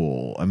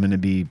cool. I'm going to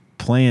be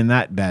playing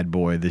that bad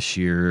boy this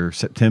year.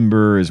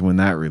 September is when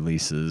that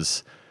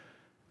releases.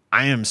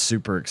 I am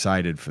super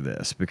excited for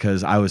this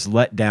because I was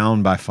let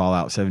down by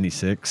Fallout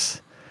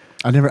 76.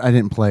 I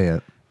didn't play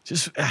it.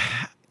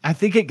 I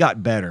think it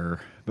got better,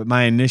 but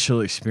my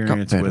initial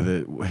experience with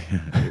it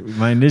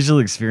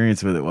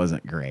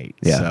wasn't great.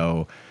 Yeah.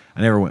 So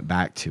I never went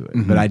back to it.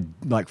 But I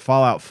like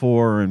Fallout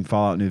 4 and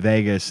Fallout New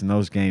Vegas and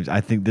those games. I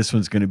think this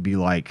one's going to be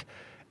like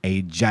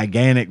a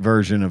gigantic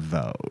version of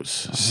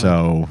those.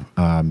 So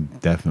I'm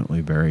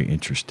definitely very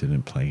interested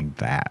in playing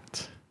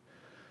that.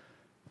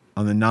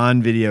 On the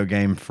non-video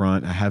game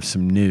front, I have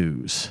some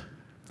news.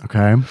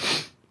 Okay.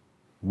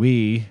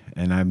 We,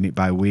 and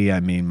by we,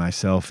 I mean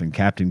myself and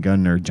Captain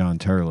Gunner John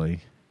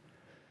Turley,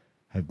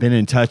 have been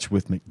in touch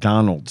with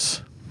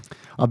McDonald's.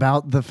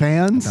 About the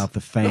fans? About the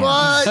fans.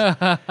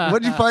 What?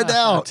 What'd you find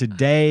out?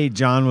 Today,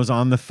 John was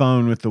on the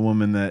phone with the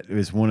woman that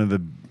is one of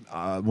the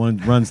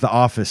runs the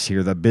office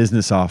here, the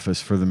business office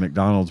for the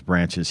McDonald's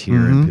branches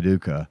here in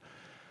Paducah.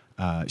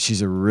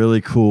 She's a really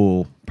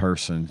cool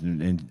person,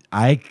 and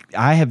I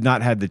have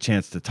not had the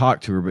chance to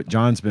talk to her, but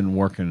John's been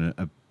working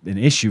an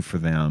issue for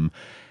them,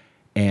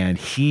 and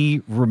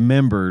he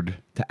remembered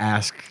to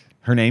ask.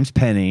 Her name's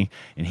Penny,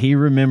 and he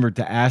remembered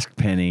to ask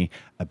Penny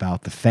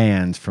about the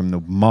fans from the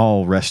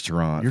mall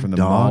restaurant. Your from the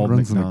dog mall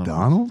runs the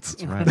McDonald's?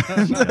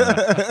 That's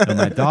right. So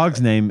my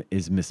dog's name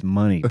is Miss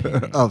Money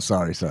Penny. Oh,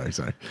 sorry.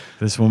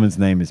 This woman's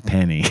name is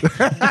Penny.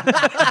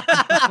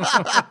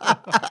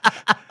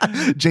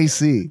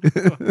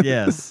 JC.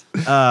 Yes.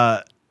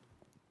 I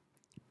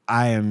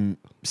am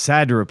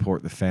sad to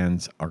report the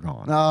fans are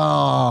gone.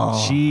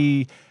 Oh.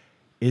 She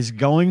is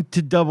going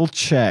to double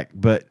check,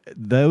 but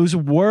those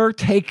were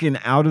taken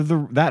out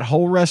of that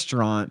whole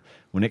restaurant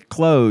when it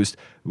closed.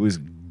 It was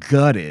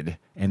gutted,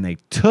 and they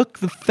took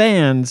the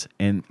fans,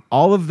 and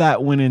all of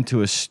that went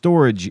into a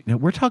storage. Now,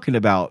 we're talking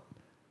about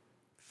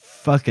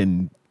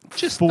fucking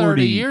just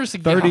 30 years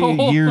ago.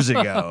 30 years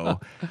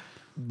ago.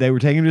 They were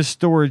taken to a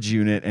storage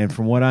unit, and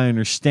from what I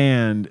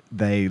understand,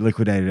 they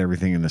liquidated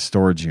everything in the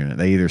storage unit.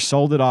 They either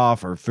sold it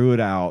off or threw it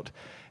out,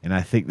 and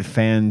I think the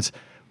fans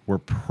were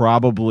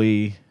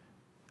probably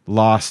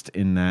lost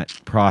in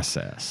that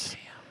process.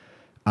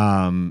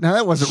 Now,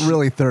 that wasn't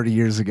really 30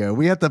 years ago.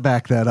 We have to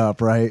back that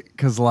up, right?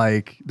 Because,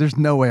 there's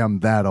no way I'm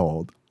that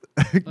old.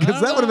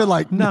 Because that would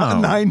have been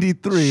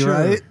 93, Sure.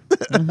 Right?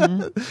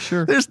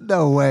 Sure. There's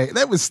no way.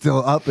 That was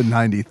still up in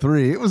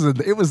 93. It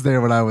was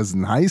there when I was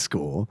in high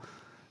school,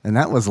 and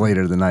that was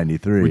later than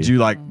 93. Would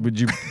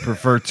you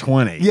prefer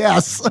 20?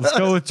 Yes. Let's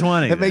go with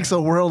 20. It makes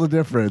a world of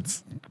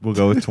difference. We'll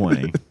go with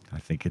 20. I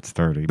think it's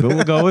 30, but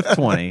we'll go with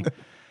 20.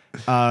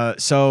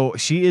 So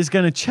she is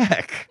going to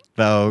check,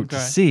 though, to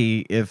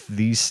see if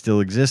these still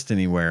exist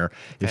anywhere.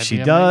 If she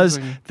does,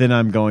 then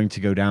I'm going to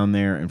go down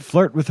there and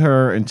flirt with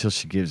her until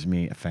she gives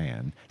me a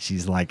fan.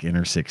 She's in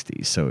her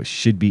 60s, so it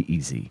should be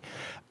easy.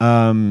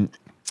 I'm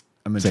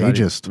going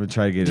to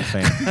try to get a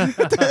fan.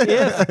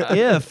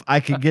 if I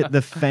could get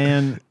the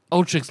fan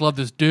Old chicks love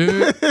this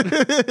dude.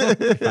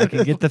 If I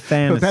can get the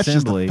fan That's just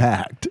assembly, a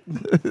fact.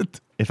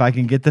 if I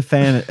can get the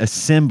fan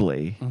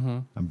assembly,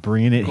 I'm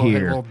bringing it Go ahead,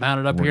 here. we'll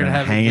mount it up We're here to gonna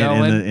have hang it it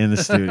going. in the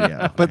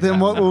studio. But then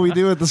what will we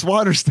do with this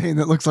water stain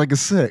that looks like a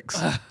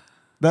 6?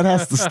 That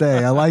has to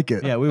stay. I like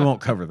it. Yeah, we won't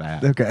cover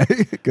that. Okay.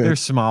 Good. They're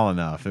small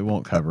enough. It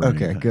won't cover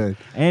Okay, anything. good.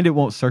 And it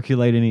won't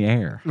circulate any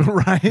air.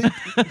 Right?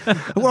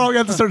 We're all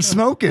going to start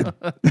smoking to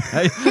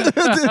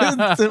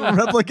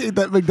replicate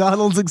that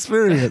McDonald's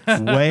experience.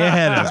 Way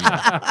ahead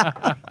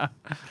of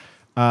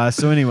you.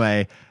 So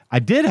anyway, I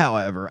did,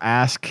 however,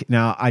 ask.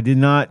 Now, I did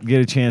not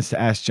get a chance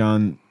to ask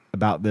John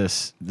about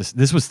this.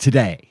 This was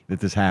today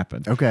that this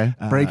happened. Okay.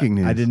 Breaking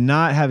news. I did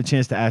not have a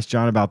chance to ask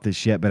John about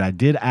this yet, but I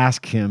did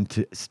ask him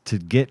to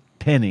get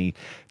Penny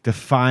to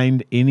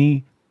find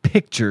any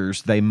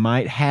pictures they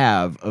might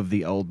have of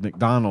the old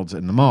McDonald's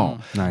in the mall.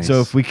 Nice. So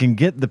if we can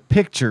get the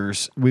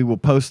pictures, we will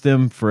post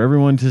them for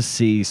everyone to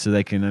see so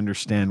they can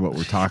understand what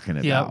we're talking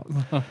about.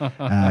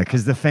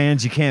 Because the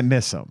fans, you can't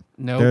miss them.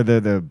 Nope.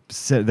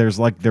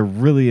 They're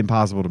really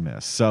impossible to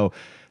miss. So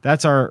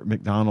that's our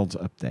McDonald's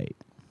update.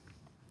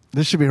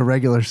 This should be a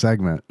regular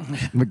segment.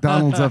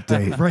 McDonald's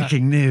update.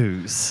 Breaking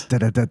news.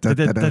 But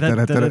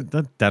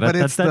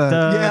it's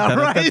the yeah,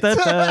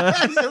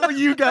 right.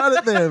 You got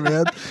it there,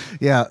 man.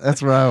 Yeah, that's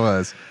where I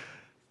was.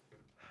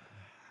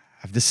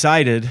 I've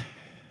decided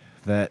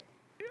that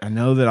I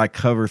know that I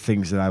cover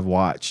things that I've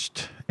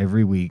watched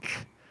every week,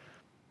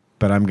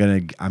 but I'm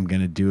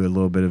gonna do a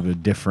little bit of a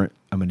different.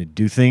 I'm gonna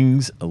do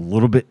things a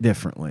little bit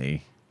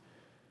differently.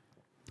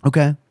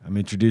 Okay. I'm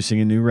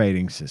introducing a new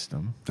rating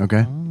system,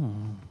 Okay.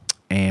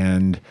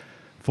 and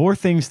for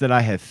things that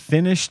I have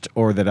finished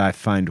or that I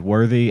find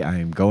worthy, I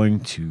am going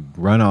to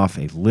run off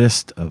a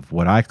list of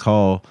what I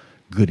call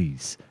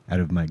goodies out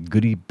of my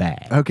goodie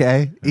bag.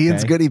 Okay.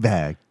 Ian's goodie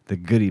bag. The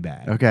goodie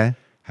bag. Okay.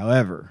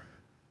 However,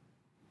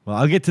 well,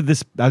 I'll get to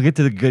this. I'll get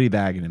to the goodie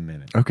bag in a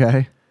minute.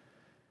 Okay.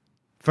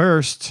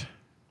 First,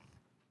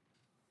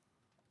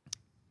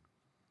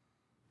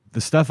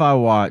 the stuff I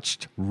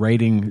watched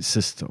rating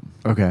system.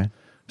 Okay. I'm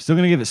still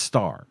going to give it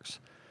stars,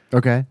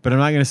 Okay. but I'm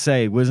not going to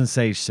say Wiz and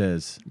Sage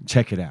says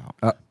check it out.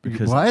 What?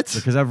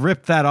 Because I've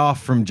ripped that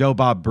off from Joe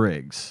Bob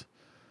Briggs.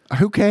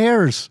 Who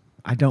cares?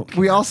 I don't care.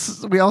 We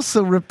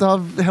also ripped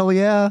off Hell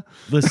Yeah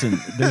Listen,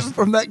 there's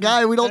from that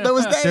guy. We don't know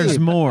his name. there's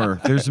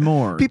more. There's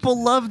more.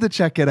 People love to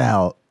check it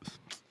out.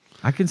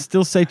 I can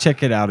still say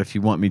check it out if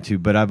you want me to,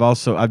 but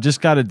I've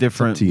just got a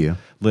different to you.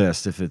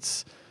 list if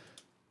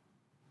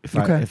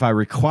I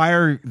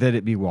require that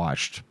it be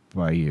watched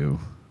by you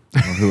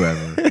or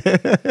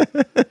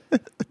whoever.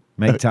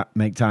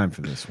 Make time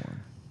for this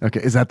one.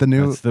 Okay. Is that the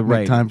new That's the make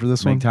rating. time for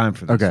this one? Make time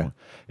for this Okay. one.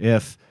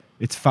 If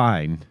it's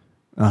fine,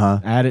 Uh-huh.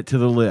 add it to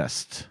the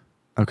list.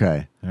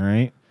 Okay. All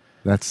right.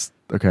 That's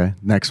okay.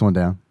 Next one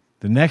down.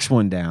 The next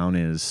one down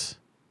is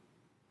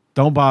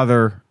don't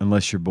bother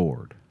unless you're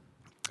bored.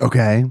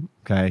 Okay.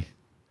 Okay.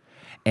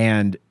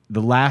 And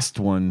the last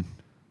one,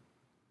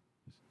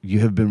 you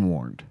have been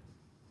warned.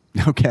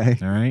 Okay.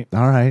 All right.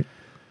 All right.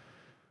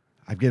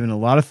 I've given a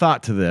lot of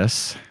thought to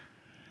this.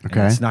 and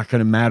Okay. it's not going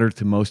to matter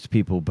to most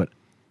people, but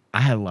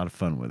I had a lot of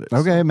fun with it.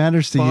 Okay. It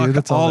matters to you. Fuck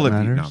That's all that of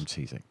you. matters. No, I'm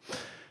teasing.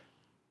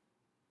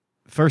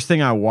 First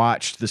thing I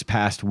watched this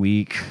past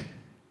week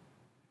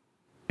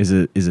is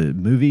a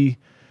movie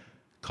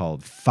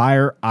called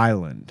Fire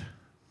Island.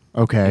 It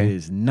Okay.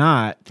 is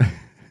not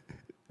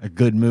a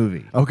good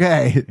movie.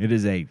 Okay. It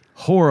is a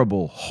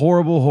horrible,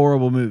 horrible,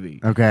 horrible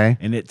movie. Okay.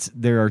 And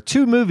there are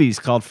two movies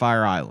called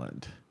Fire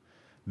Island.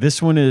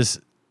 This one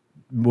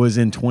was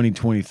in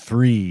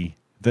 2023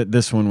 that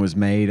this one was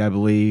made, I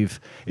believe.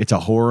 It's a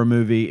horror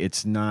movie.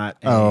 It's not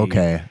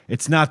okay.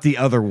 It's not the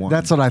other one.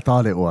 That's what I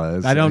thought it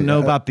was. I don't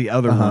know about the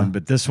other one,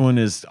 but this one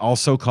is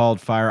also called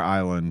Fire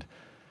Island.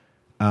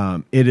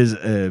 It is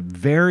a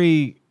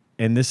very,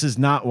 and this is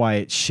not why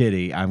it's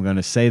shitty. I'm going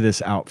to say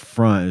this out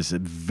front. It's a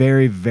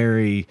very,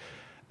 very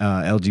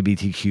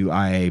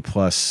LGBTQIA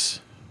plus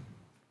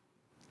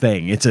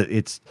thing.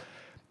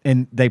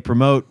 And they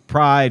promote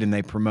pride and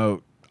they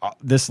promote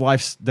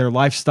their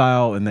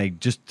lifestyle, and they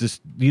just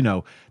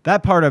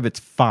that part of it's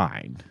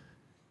fine.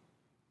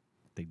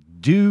 They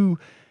do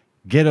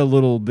get a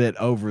little bit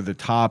over the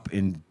top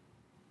in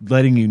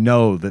letting you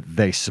know that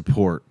they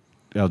support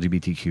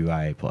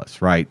LGBTQIA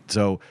plus, right?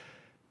 So,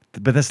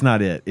 but that's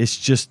not it. It's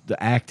just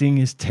the acting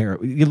is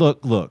terrible. You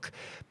look,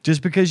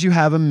 just because you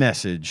have a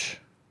message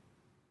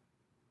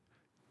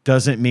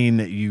doesn't mean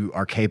that you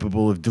are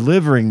capable of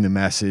delivering the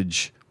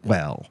message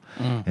well.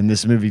 And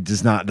this movie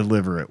does not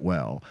deliver it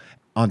well,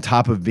 on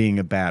top of being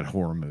a bad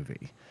horror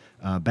movie.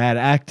 Bad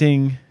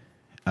acting.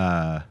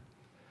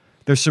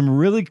 There's some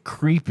really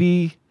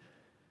creepy,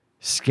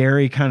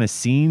 scary kind of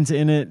scenes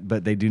in it,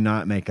 but they do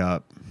not make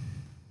up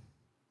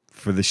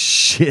for the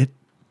shit,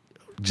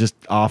 just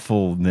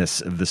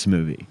awfulness of this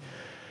movie.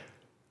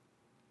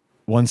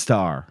 1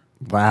 star.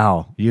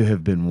 Wow. You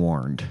have been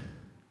warned.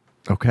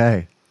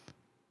 Okay.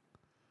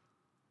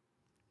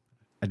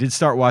 I did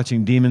start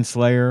watching Demon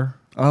Slayer.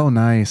 Oh,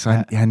 nice.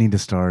 I need to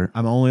start.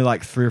 I'm only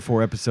like 3 or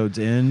 4 episodes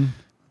in.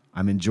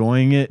 I'm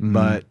enjoying it,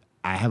 but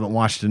I haven't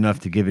watched enough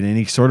to give it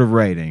any sort of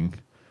rating.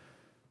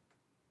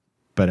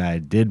 But I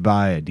did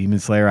buy a Demon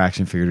Slayer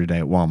action figure today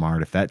at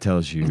Walmart. If that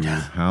tells you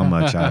how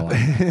much I like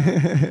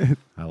it.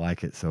 I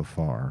like it so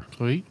far.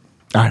 Sweet.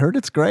 I heard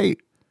it's great.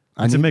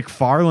 It's a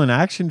McFarlane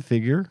action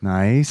figure.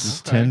 Nice.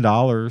 It's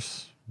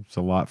 $10. It's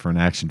a lot for an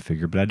action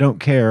figure, but I don't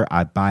care.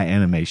 I buy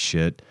anime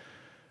shit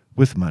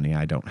with money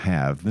I don't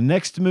have. The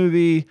next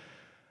movie...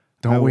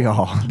 Don't we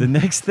all? The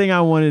next thing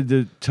I wanted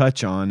to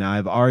touch on,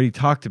 I've already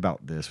talked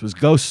about this, was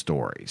Ghost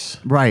Stories.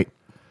 Right.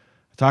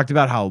 I talked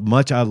about how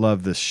much I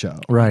love this show.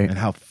 Right. And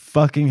how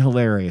fucking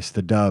hilarious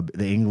the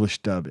English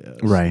dub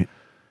is. Right.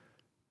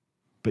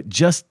 But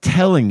just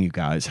telling you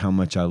guys how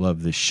much I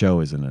love this show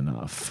isn't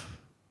enough.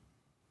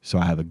 So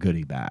I have a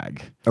goodie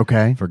bag.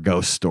 Okay. For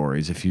Ghost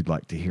Stories, if you'd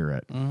like to hear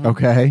it. Mm-hmm.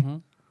 Okay. Mm-hmm.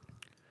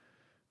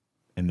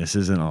 And this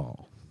isn't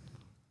all.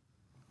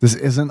 This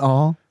isn't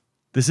all?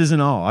 This isn't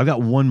all. I've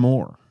got one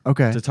more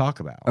Okay. to talk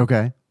about.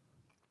 Okay.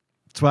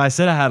 That's why I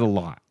said I had a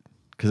lot.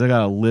 Because I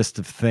got a list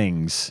of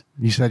things.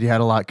 You said you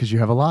had a lot because you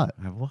have a lot.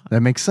 I have a lot.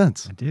 That makes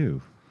sense. I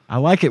do. I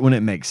like it when it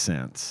makes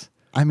sense.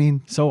 I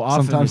mean, So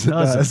often sometimes it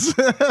doesn't.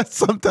 does.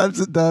 Sometimes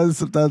it does.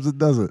 Sometimes it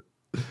doesn't.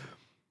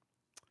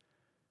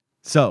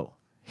 So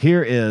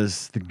here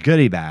is the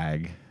goodie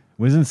bag.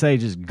 Wiz and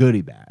Sage's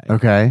goodie bag.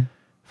 Okay.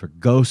 For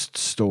Ghost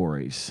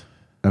Stories.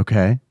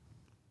 Okay.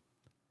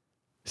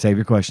 Save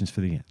your questions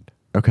for the end.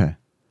 Okay.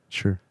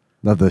 Sure.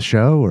 Love the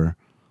show or?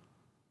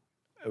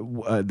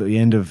 The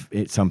end of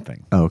it,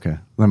 something. Oh, okay.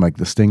 I'm like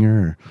the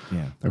stinger or?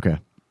 Yeah. Okay.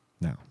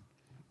 No.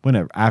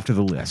 Whenever. After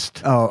the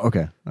list. Oh,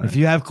 okay. All If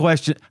you have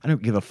questions, I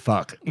don't give a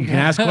fuck. You can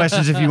ask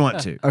questions if you want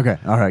to. Okay.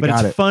 All right. But Got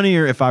it's it.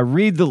 funnier if I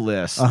read the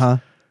list. Uh-huh.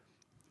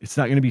 It's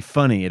not going to be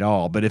funny at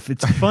all. But if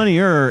it's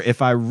funnier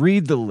if I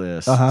read the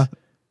list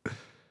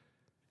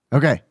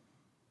Okay.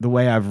 the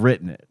way I've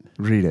written it.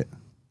 Read it.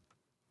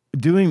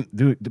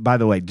 By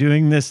the way,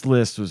 doing this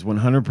list was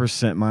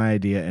 100% my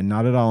idea and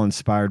not at all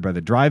inspired by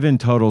the drive-in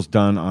totals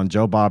done on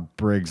Joe Bob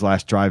Briggs'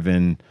 last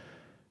drive-in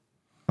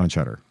on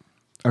Shudder.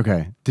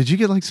 Okay. Did you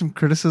get like some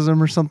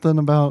criticism or something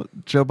about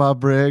Joe Bob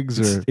Briggs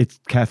or? It's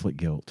Catholic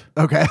guilt.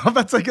 Okay. I'm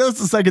about to say that's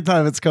the second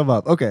time it's come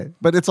up. Okay.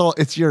 But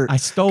it's your. I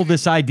stole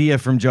this idea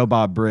from Joe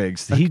Bob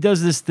Briggs. He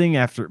does this thing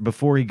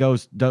before he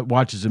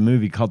watches a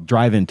movie called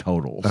Drive-In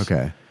Totals.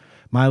 Okay.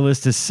 My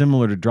list is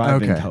similar to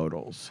Drive-In Okay.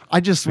 Totals. I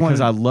just because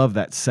wanted. I love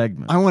that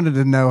segment. I wanted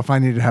to know if I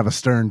needed to have a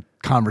stern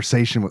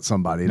conversation with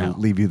somebody No. to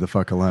leave you the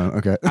fuck alone.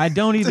 Okay. I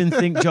don't even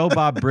think Joe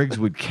Bob Briggs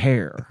would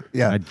care.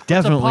 Yeah. I It's a It's a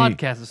definitely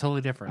podcast. It's totally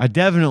different. I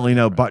definitely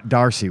know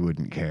Darcy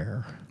wouldn't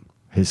care.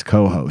 His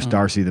co-host,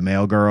 Darcy the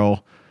Mail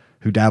Girl,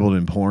 who dabbled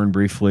in porn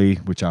briefly,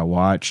 which I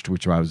watched,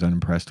 which I was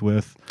unimpressed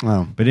with.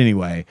 Oh. But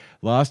anyway,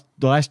 last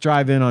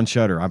drive-in on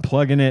Shudder. I'm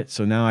plugging it,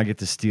 so now I get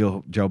to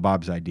steal Joe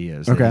Bob's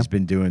ideas that Okay. he's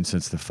been doing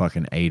since the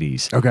fucking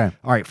 80s. Okay.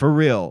 All right, for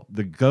real,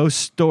 the Ghost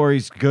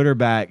Stories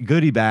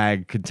goodie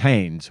bag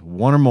contains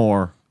one or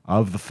more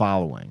of the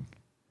following.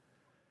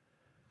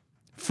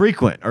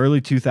 Frequent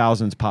early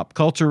 2000s pop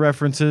culture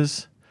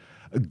references,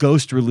 a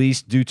ghost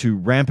release due to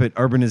rampant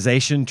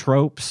urbanization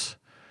tropes,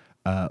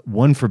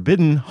 one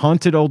forbidden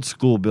haunted old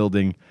school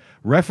building,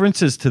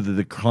 references to the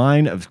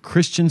decline of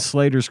Christian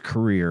Slater's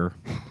career,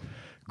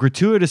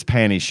 gratuitous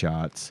panty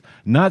shots,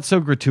 not so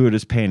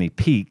gratuitous panty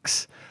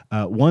peeks,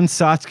 one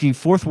Satsuki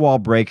fourth wall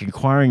break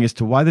inquiring as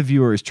to why the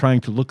viewer is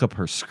trying to look up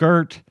her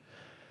skirt,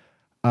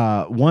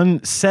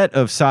 one set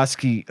of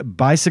Satsuki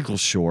bicycle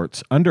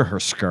shorts under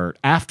her skirt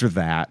after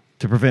that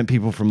to prevent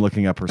people from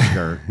looking up her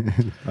skirt,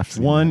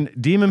 one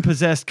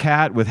demon-possessed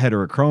cat with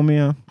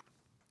heterochromia,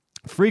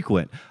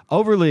 frequent,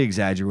 overly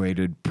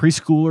exaggerated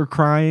preschooler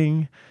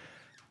crying,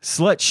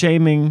 slut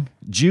shaming,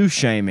 Jew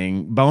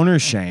shaming, boner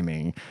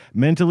shaming,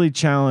 mentally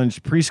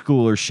challenged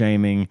preschooler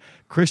shaming,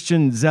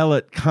 Christian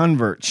zealot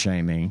convert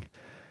shaming,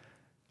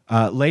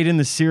 late in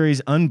the series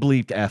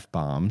unbleeped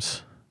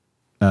F-bombs,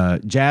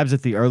 jabs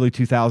at the early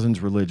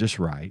 2000s religious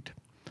right,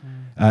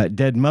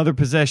 dead mother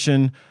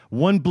possession,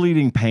 one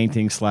bleeding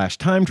painting /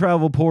 time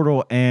travel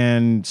portal,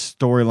 and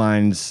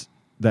storylines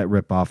that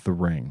rip off The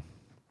Ring.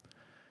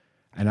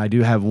 And I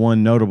do have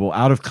one notable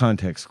out of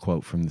context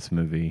quote from this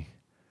movie.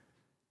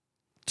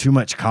 Too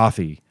much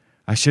coffee.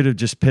 I should have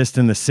just pissed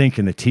in the sink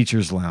in the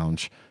teacher's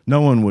lounge. No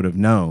one would have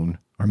known,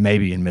 or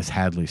maybe in Miss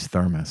Hadley's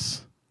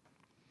thermos.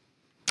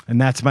 And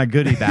that's my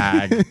goodie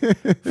bag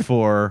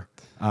for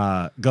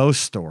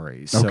Ghost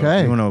Stories. So Okay.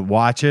 if you want to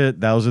watch it,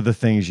 those are the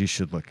things you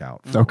should look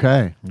out for.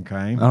 Okay.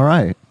 Okay. All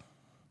right.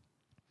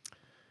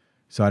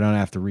 So I don't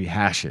have to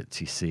rehash it,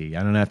 you see.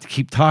 I don't have to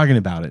keep talking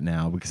about it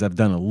now because I've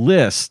done a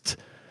list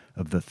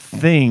of the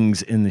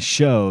things in the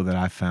show that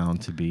I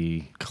found to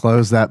be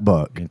Close that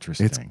book.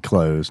 Interesting. It's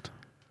closed.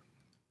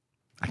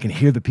 I can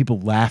hear the people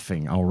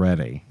laughing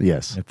already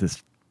Yes. at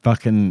this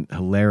fucking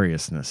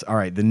hilariousness. All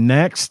right, the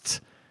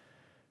next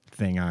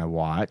thing I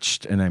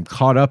watched and I'm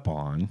caught up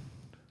on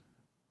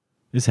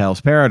is Hell's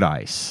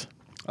Paradise.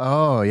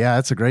 Oh, yeah.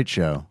 That's a great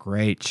show.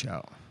 Great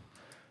show.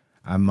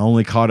 I'm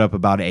only caught up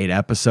about 8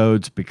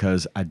 episodes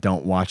because I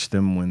don't watch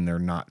them when they're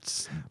not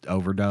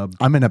overdubbed.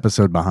 I'm an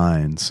episode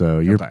behind, so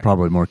you're Okay.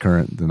 probably more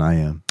current than I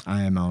am.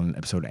 I am on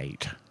episode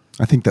 8.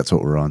 I think that's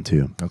what we're on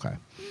too. Okay.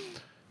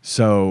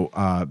 So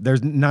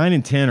there's 9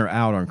 and 10 are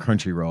out on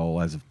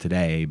Crunchyroll as of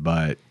today,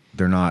 but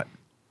they're not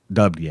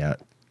dubbed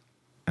yet.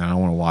 And I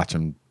don't want to watch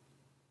them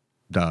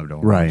dubbed.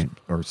 Right.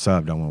 Or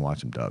subbed. I don't want to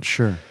watch them dubbed.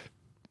 Sure.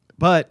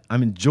 But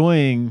I'm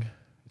enjoying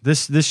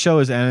this. This show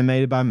is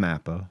animated by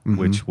Mappa,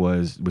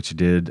 which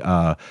did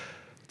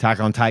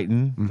Attack on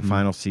Titan, the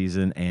final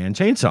season, and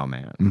Chainsaw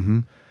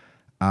Man.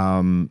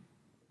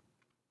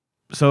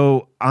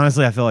 So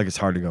honestly, I feel like it's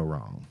hard to go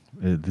wrong.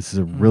 This is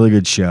a really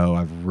good show.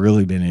 I've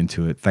really been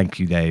into it. Thank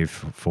you, Dave,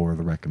 for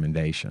the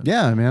recommendation.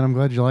 Yeah, man. I'm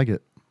glad you like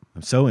it.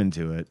 I'm so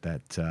into it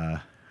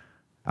that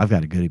I've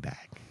got a goodie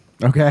bag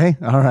Okay.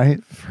 All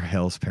right. for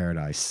Hell's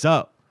Paradise.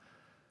 So,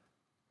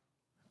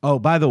 oh,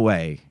 by the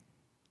way,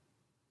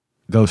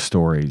 Ghost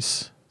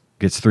Stories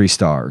gets 3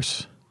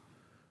 stars.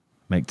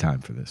 Make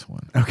time for this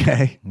one.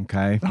 Okay.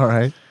 Okay. All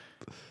right.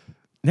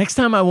 Next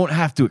time I won't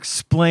have to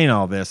explain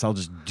all this. I'll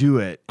just do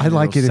it. I'd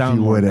like it if sound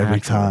you more would every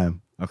natural.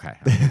 time.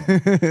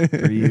 Okay.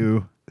 For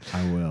you,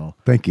 I will.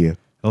 Thank you.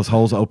 Those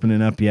holes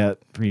opening up yet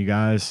for you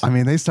guys? I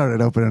mean, they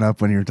started opening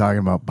up when you were talking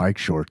about bike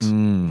shorts.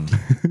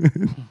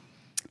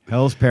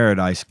 Hell's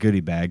Paradise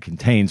goodie bag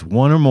contains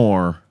one or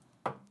more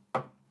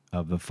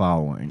of the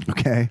following.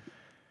 Okay.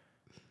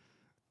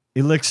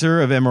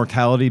 Elixir of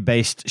Immortality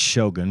based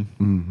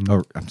Shogun.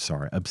 Or, I'm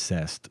sorry,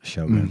 Obsessed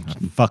Shogun. I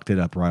fucked it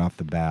up right off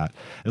the bat.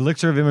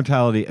 Elixir of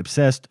Immortality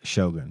Obsessed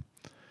Shogun.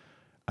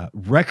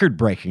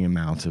 Record-breaking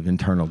amounts of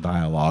internal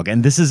dialogue.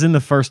 And this is in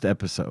the first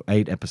episode,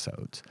 8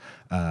 episodes.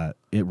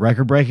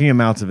 Record-breaking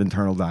amounts of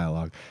internal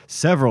dialogue.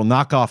 Several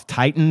knockoff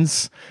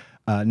Titans.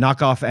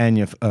 Knockoff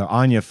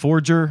Anya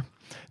Forger.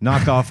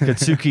 Knockoff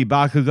Katsuki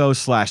Bakugo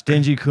 /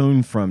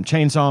 Denji-kun from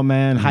Chainsaw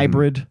Man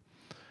Hybrid.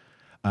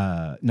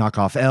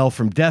 Knockoff L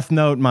from Death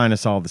Note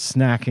minus all the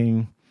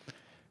snacking.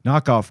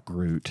 Knockoff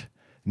Groot.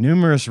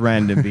 Numerous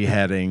random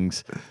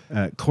beheadings.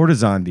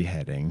 Courtesan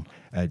beheading.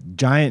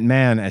 Giant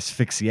man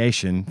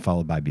asphyxiation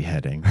followed by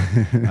beheading.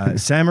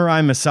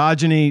 Samurai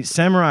misogyny.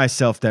 Samurai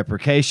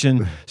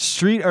self-deprecation.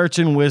 Street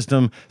urchin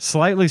wisdom.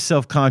 Slightly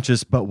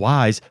self-conscious but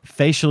wise.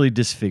 Facially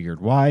disfigured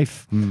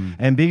wife.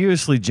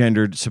 Ambiguously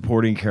gendered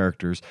supporting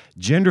characters.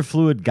 Gender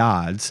fluid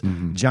gods.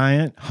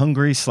 Giant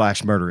hungry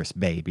 / murderous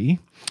baby.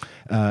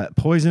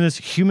 Poisonous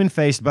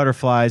human-faced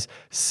butterflies,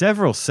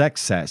 several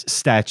sex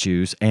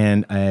statues,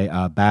 and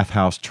a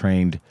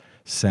bathhouse-trained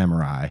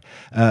samurai.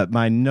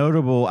 My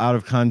notable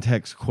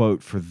out-of-context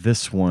quote for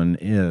this one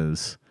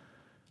is,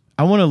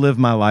 I want to live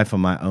my life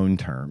on my own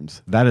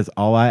terms. That is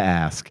all I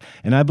ask,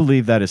 and I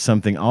believe that is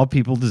something all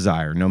people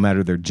desire, no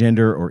matter their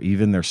gender or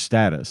even their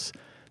status.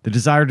 The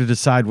desire to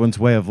decide one's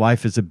way of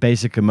life is a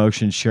basic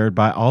emotion shared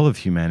by all of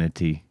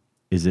humanity,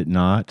 is it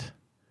not?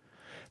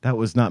 That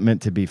was not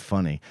meant to be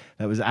funny.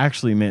 That was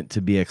actually meant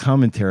to be a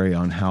commentary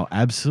on how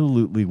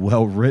absolutely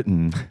well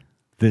written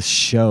this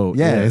show is.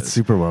 Yeah, it's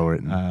super well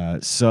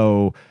written.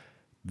 So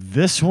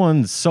this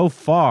one so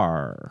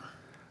far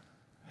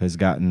has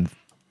gotten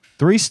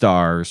 3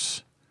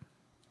 stars.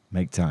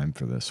 Make time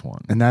for this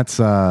one. And that's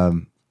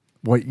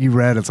what you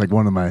read. It's like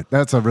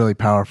that's a really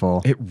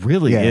powerful. It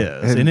really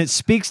is. And it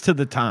speaks to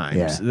the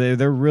times. Yeah.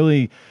 They're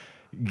really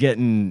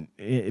getting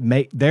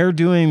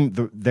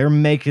they're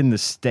making the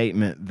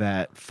statement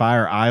that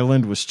Fire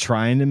Island was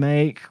trying to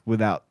make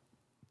without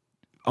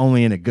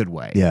only in a good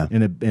way. Yeah.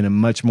 In a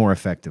much more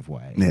effective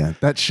way. Yeah.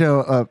 That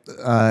show,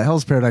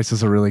 Hell's Paradise,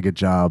 does a really good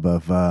job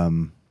of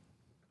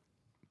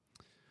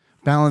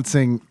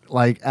balancing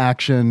like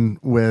action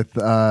with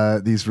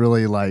these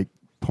really like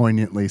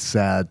poignantly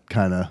sad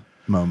kind of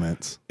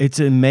moments. It's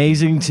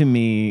amazing to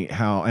me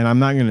how, and I'm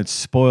not going to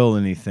spoil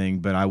anything,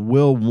 but I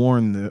will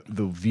warn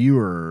the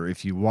viewer,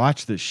 if you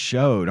watch the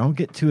show, don't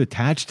get too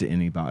attached to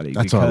anybody.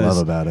 That's what I love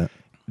about it.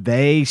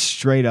 They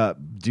straight up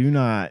do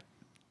not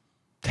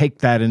take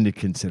that into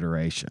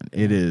consideration.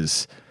 It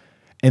is,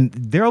 and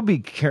there'll be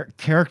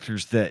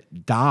characters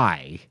that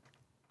die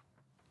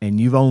and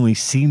you've only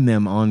seen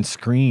them on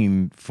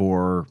screen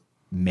for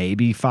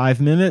maybe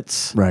 5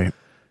 minutes. Right.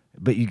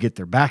 But you get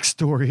their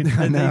backstory,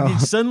 and know. then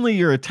suddenly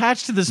you're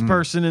attached to this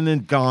person, and then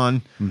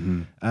gone.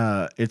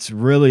 It's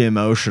really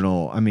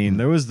emotional. I mean,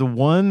 there was the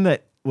one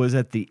that was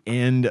at the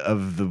end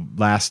of the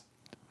last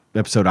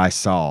episode I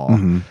saw,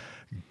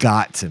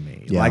 got to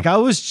me. Yeah. Like I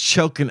was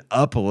choking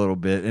up a little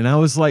bit, and I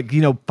was like,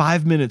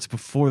 5 minutes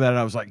before that,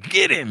 I was like,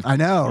 get him. I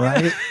know,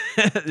 right?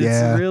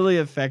 It's really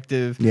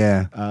effective.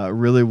 Yeah.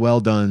 Really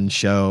well done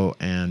show.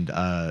 And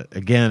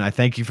again, I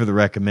thank you for the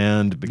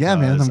recommend. Because Yeah,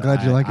 man, I'm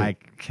glad you like it. I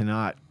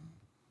cannot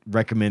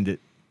recommend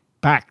it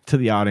back to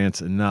the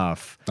audience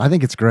enough. I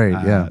think it's great.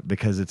 Yeah.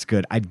 Because it's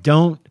good. I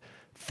don't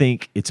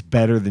think it's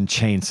better than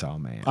Chainsaw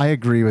Man. I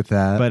agree with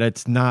that. But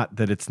it's not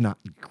that it's not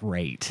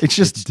great. It's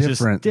just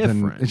different.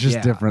 It's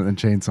just different than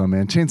Chainsaw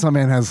Man. Chainsaw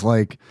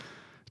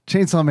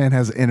Man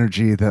has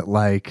energy that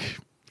like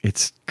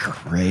It's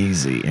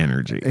crazy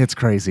energy. It's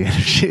crazy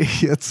energy.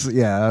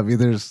 I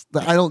mean,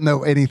 I don't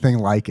know anything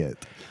like it.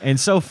 And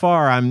so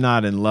far, I'm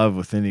not in love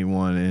with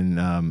anyone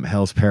in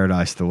Hell's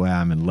Paradise the way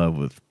I'm in love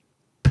with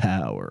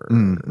Power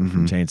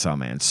from Chainsaw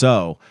Man.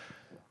 So,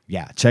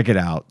 yeah, check it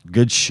out.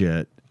 Good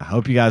shit. I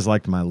hope you guys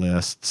liked my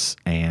lists,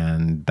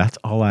 and that's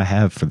all I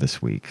have for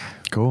this week.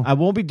 Cool. I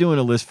won't be doing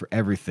a list for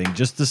everything,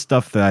 just the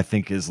stuff that I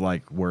think is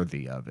like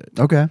worthy of it.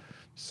 Okay.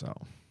 So,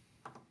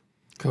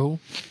 Cool.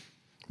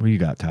 what do you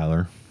got,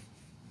 Tyler?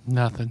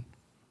 Nothing.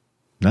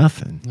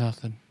 Nothing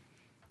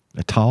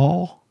at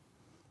all.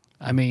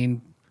 I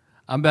mean,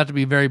 I'm about to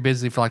be very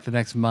busy for like the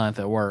next month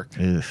at work.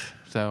 Ugh.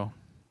 So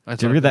that's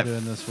Did you what get I'm that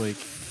doing this week.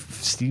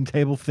 Steam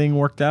table thing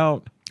worked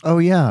out? Oh,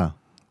 yeah.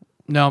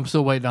 No, I'm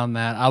still waiting on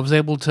that. I was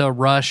able to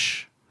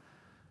rush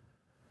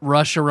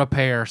a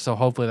repair, so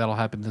hopefully that'll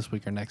happen this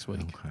week or next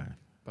week. Okay.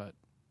 But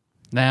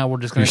now we're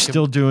just going You're to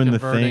still doing the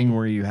thing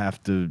where you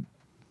have to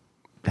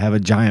have a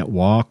giant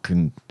walk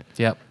and.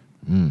 Yep.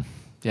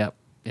 Yep.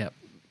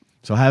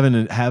 So having a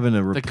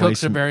replacement. The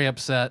cooks are very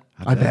upset.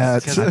 I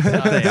bet. Because it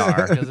sucks. They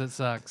are. Because it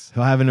sucks.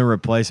 So having a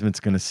replacement's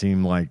going to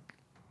seem like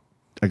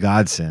a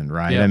godsend,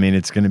 right? Yep. I mean,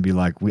 it's going to be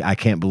like I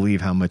can't believe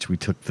how much we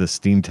took the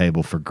Steam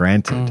table for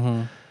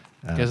granted.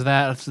 Because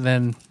that's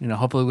then,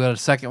 hopefully we'll get a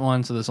second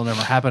one, so this will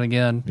never happen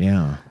again.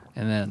 Yeah.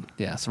 And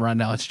then, so right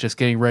now it's just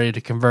getting ready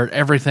to convert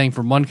everything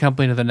from one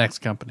company to the next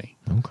company.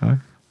 Okay.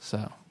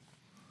 So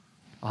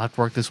I'll have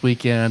to work this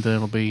weekend, and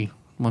it'll be,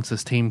 once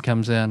this team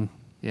comes in,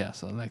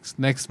 so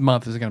next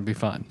month is going to be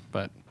fun.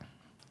 But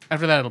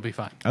after that, it'll be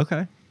fine.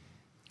 Okay.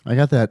 I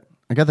got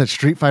that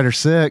Street Fighter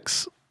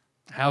 6.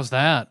 How's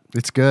that?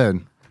 It's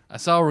good. I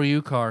saw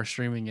Ryu Car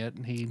streaming it,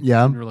 and he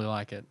Yeah. didn't really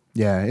like it.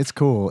 Yeah, it's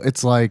cool.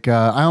 It's like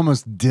I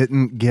almost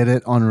didn't get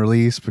it on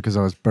release because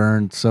I was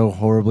burned so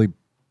horribly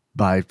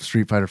by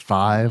Street Fighter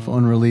 5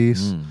 on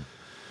release.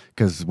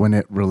 Because when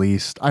it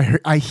released,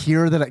 I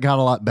hear that it got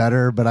a lot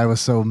better, but I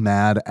was so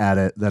mad at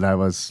it that I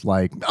was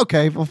like,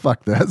 okay, well,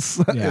 fuck this.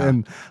 Yeah.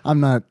 And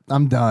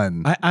I'm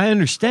done. I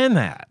understand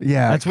that.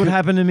 Yeah, That's what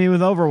happened to me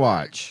with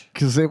Overwatch.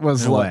 Because it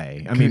was In a like,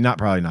 way. I mean,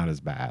 probably not as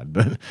bad,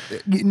 but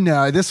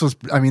no, this was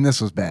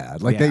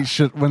bad. Like they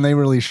should, when they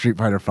released Street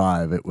Fighter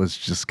 5, it was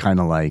just kind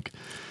of like,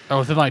 Oh,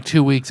 within like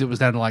 2 weeks, it was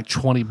down to like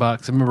 $20. I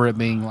remember it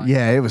being like,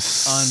 yeah, it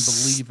was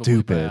unbelievably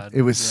stupid. bad.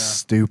 It was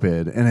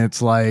stupid. And it's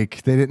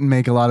like they didn't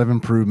make a lot of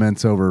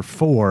improvements over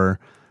 4,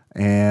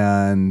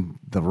 and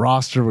the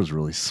roster was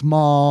really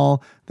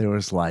small. There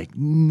was like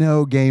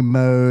no game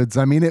modes.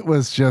 I mean, it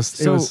was just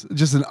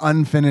an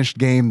unfinished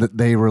game that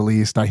they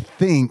released. I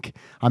think,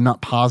 I'm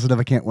not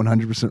positive, I can't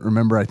 100%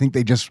 remember. I think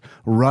they just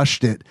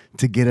rushed it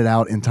to get it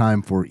out in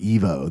time for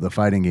EVO, the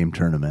fighting game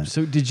tournament.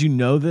 So did you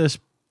know this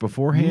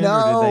beforehand, No.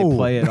 or did they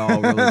play it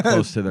all really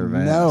close to their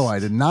vest? No, I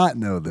did not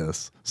know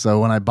this.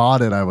 So when I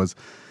bought it, I was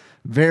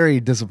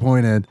very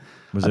disappointed.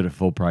 Was it a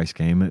full price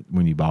game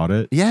when you bought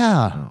it?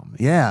 Yeah,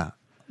 yeah.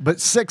 But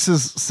 6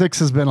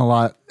 has been a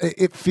lot.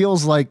 It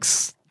feels like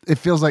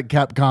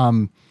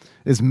Capcom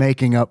is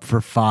making up for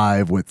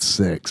 5 with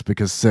 6,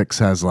 because 6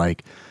 has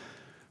like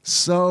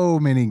so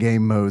many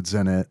game modes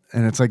in it,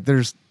 and it's like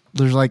there's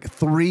like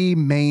 3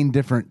 main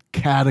different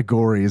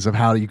categories of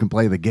how you can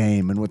play the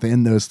game, and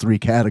within those 3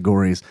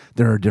 categories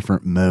there are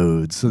different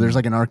modes. So there's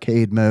like an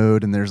arcade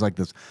mode, and there's like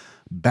this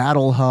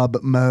battle hub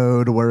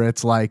mode where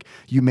it's like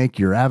you make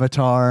your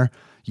avatar,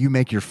 you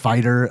make your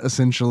fighter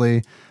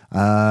essentially,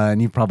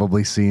 and you've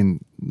probably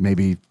seen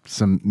maybe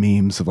some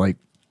memes of like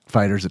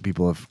fighters that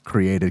people have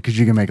created, because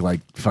you can make like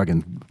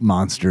fucking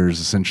monsters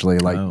essentially,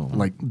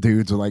 like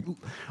dudes with like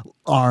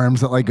arms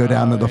that like go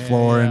down to the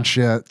floor and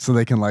shit, so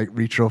they can like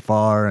reach real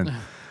far. And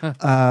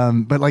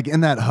but like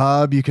in that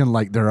hub, you can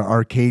like, there are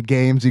arcade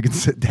games you can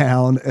sit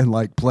down and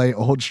like play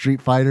old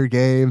Street Fighter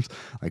games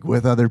like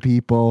with other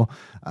people.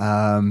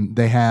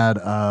 They had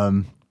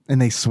and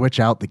they switch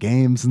out the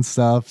games and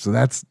stuff, so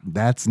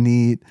that's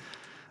neat.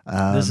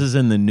 This is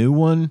in the new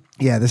one?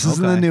 Yeah, this is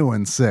in the new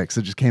one, 6.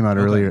 It just came out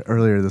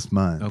earlier this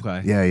month.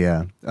 Okay.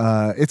 Yeah.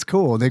 It's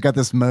cool. They've got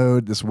this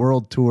mode, this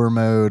world tour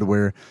mode,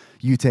 where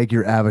you take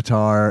your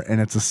avatar,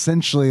 and it's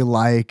essentially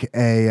like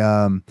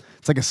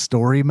it's like a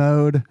story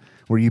mode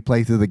where you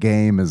play through the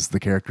game as the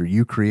character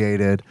you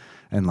created,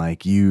 and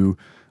like you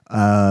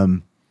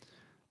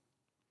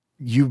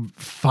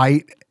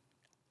fight.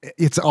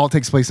 It's all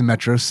takes place in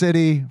Metro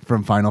City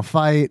from Final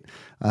Fight.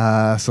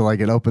 So like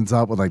it opens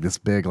up with like this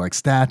big like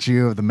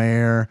statue of the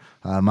mayor,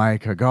 Maya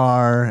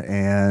Kagar,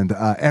 and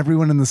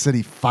everyone in the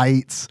city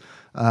fights.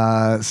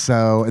 And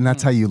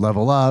that's how you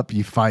level up.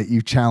 You fight,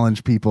 you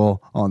challenge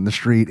people on the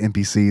street,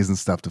 NPCs and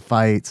stuff, to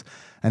fights.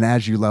 And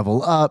as you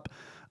level up,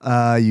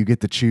 you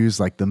get to choose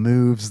like the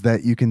moves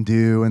that you can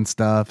do and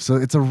stuff. So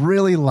it's a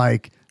really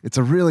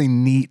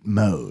neat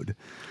mode.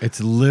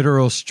 It's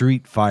literal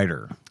Street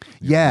Fighter.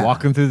 Yeah.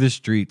 Walking through the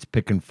streets,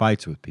 picking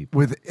fights with people.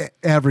 With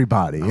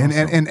everybody. Awesome.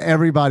 And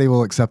everybody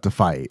will accept a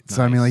fight. Nice.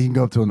 So, I mean, like you can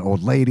go up to an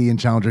old lady and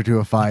challenge her to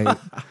a fight.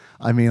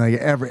 I mean, like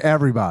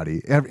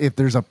everybody. If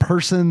there's a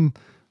person,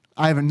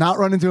 I have not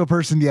run into a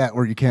person yet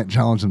where you can't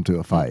challenge them to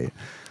a fight.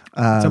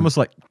 It's almost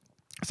like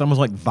It's almost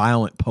like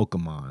violent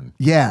Pokemon.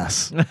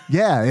 Yes.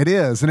 Yeah, it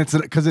is. And it's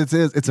because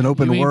it's an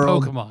open You mean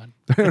world. Pokemon.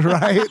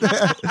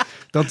 Right?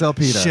 Don't tell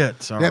PETA.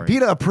 Shit, sorry. Yeah,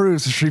 PETA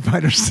approves of Street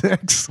Fighter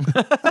 6.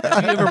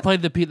 Have you ever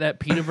played that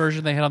PETA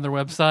version they had on their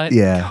website?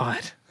 Yeah.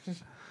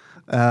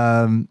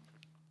 God.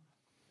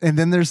 And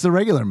then there's the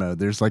regular mode.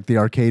 There's like the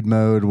arcade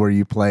mode where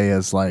you play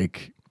as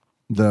like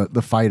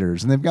the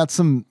fighters. And they've got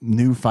some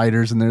new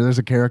fighters in there. There's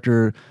a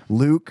character,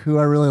 Luke, who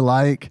I really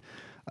like.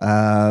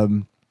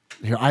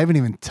 Here, I haven't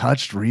even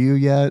touched Ryu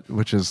yet,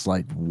 which is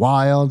like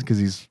wild because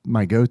he's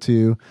my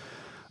go-to.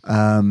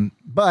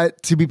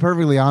 But to be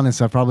perfectly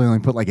honest, I've probably only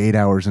put like 8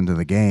 hours into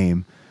the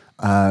game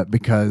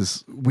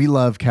because We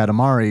Love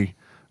Katamari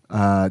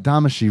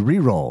Damacy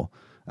Reroll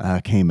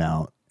came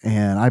out,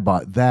 and I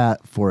bought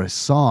that for a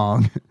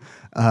song.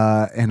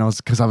 And I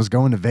was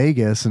going to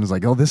Vegas and was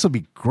like, oh, this will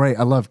be great.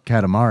 I love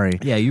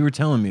Katamari. Yeah, you were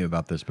telling me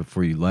about this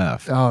before you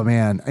left. Oh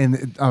man.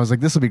 And I was like,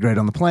 this will be great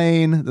on the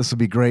plane. This will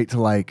be great to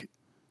like,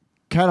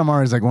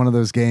 Katamari is like one of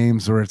those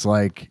games where it's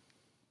like,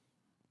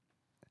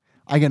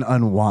 I can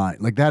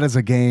unwind. Like that is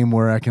a game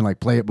where I can like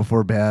play it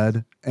before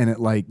bed and it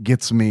like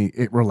gets me,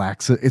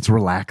 it's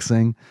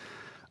relaxing.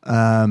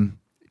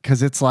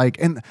 Cause it's like,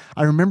 and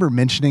I remember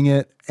mentioning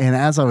it, and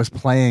as I was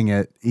playing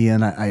it,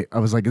 Ian, I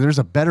was like, there's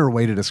a better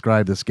way to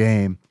describe this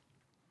game.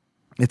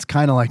 It's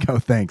kind of like, oh,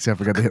 thanks, I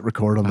forgot to hit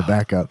record on the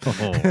backup.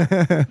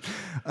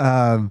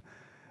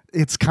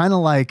 It's kind of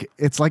like,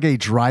 it's like a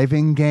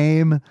driving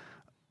game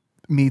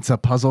meets a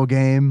puzzle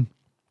game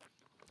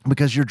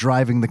because you're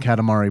driving the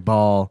Katamari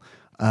ball.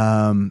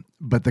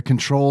 But the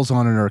controls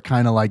on it are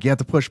kind of like you have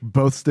to push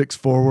both sticks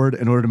forward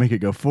in order to make it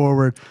go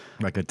forward.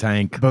 Like a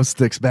tank. Both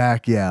sticks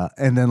back, yeah.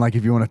 And then like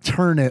if you want to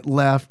turn it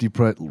left, you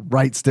put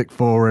right stick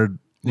forward,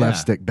 left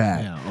stick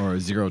back. Yeah, or a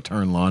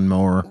zero-turn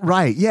lawnmower.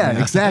 Right,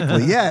 yeah,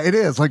 exactly. Yeah, it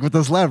is, like with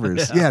those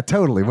levers. Yeah,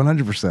 totally,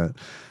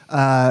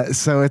 100%.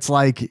 So it's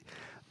like,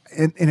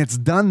 and it's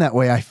done that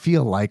way, I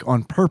feel like,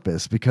 on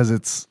purpose because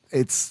it's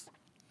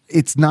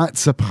not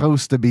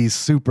supposed to be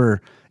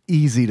super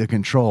easy to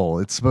control.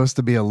 It's supposed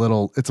to be a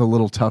little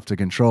tough to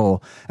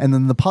control. And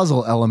then the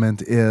puzzle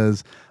element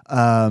is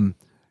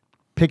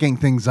picking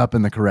things up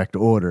in the correct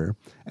order.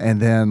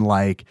 And then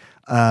like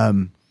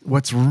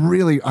what's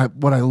really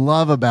what I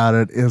love about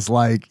it is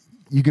like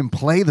you can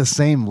play the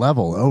same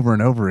level over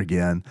and over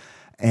again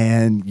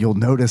and you'll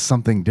notice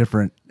something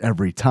different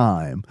every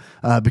time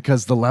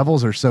because the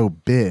levels are so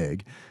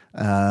big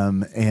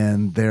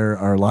and there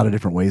are a lot of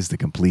different ways to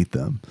complete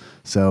them.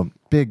 So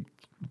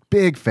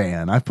big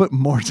fan. I've put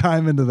more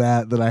time into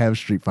that than I have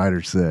Street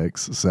Fighter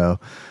 6. So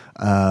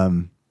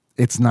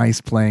it's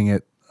nice playing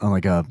it on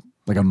like a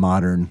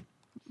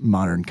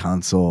modern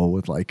console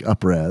with like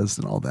up-res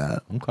and all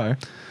that. Okay.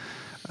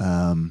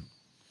 I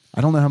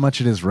don't know how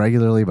much it is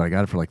regularly, but I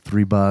got it for like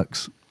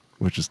 $3,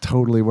 which is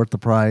totally worth the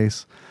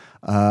price.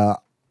 I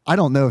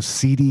don't know if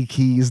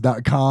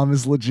cdkeys.com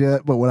is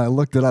legit, but when I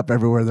looked it up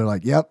everywhere, they're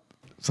like, yep.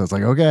 So it's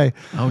like, okay.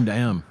 Oh,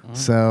 damn.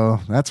 So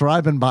that's where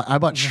I've been. I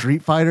bought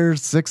Street Fighter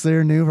 6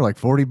 there new for like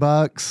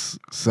 $40.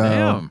 So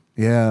Damn.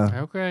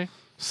 yeah. Okay.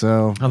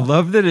 So I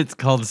love that it's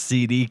called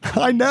CD.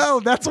 I know.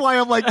 That's why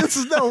I'm like, this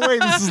is no way.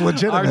 This is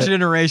legitimate. Our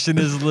generation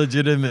is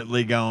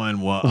legitimately going,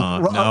 no,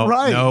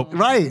 right. nope,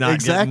 Right. not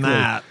Exactly.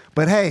 getting that.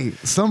 But hey,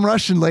 some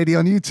Russian lady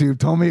on YouTube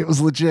told me it was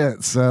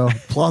legit. So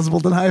plausible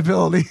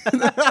deniability.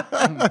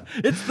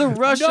 It's the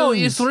Russians. No,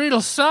 it's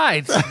real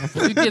sites.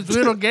 You get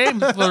real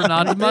games for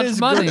not much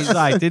money.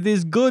 Site. It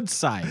is good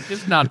site.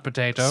 It's not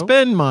potato.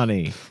 Spend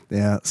money.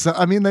 Yeah. So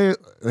I mean,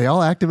 they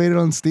all activated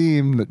on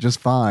Steam just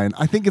fine.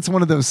 I think it's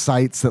one of those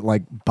sites that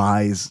like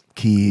buys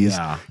keys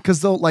Yeah.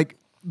 because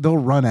they'll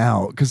run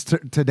out. Because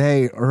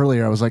today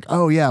earlier I was like,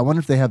 oh yeah, I wonder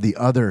if they have the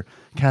other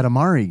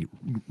Katamari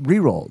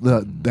reroll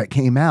that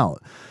came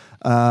out,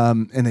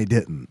 and they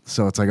didn't.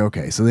 So it's like,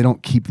 okay, so they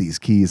don't keep these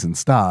keys in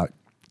stock.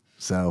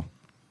 So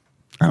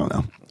I don't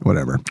know.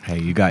 Whatever. Hey,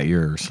 you got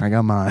yours. I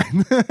got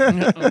mine.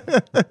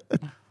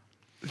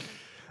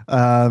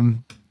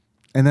 And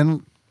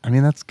then, I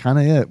mean, that's kind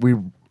of it. We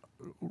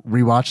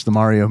rewatched the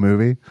Mario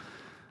movie,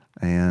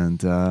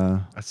 and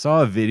I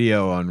saw a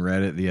video on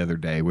Reddit the other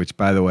day, which,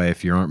 by the way,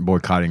 if you aren't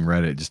boycotting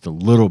Reddit just a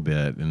little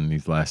bit in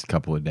these last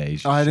couple of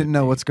days, I didn't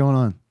know what's going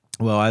on.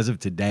 Well, as of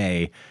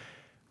today,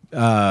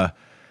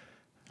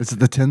 Is it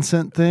the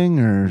 10-cent thing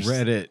or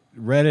Reddit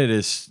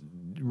has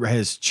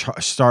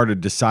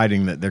started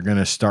deciding that they're going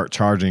to start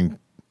charging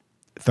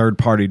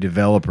third-party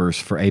developers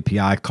for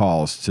API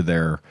calls to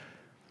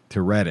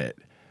Reddit.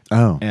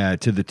 Oh,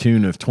 To the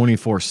tune of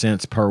 24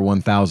 cents per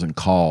 1,000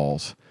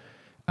 calls,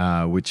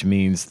 which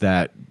means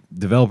that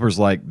developers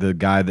like the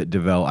guy that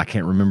I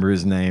can't remember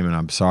his name, and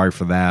I'm sorry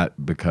for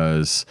that,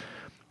 because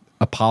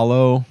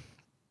Apollo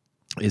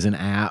is an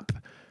app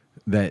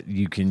that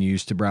you can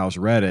use to browse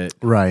Reddit.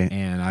 Right.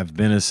 And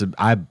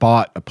I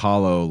bought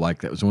Apollo,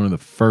 like that was one of the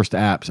first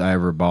apps I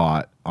ever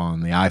bought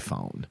on the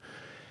iPhone.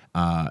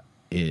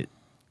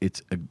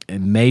 It's an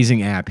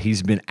amazing app.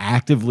 He's been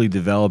actively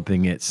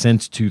developing it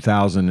since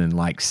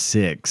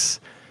 2006.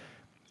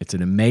 It's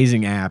an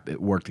amazing app.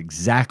 It worked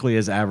exactly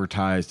as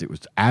advertised. It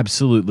was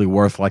absolutely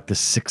worth like the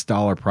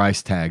 $6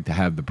 price tag to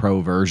have the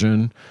pro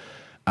version.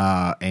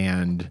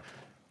 And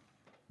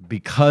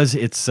because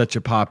it's such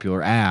a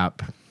popular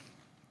app,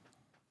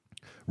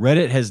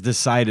 Reddit has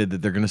decided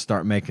that they're going to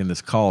start making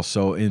this call.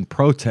 So in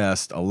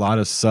protest, a lot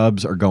of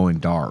subs are going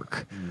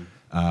dark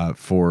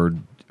for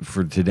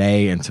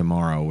today and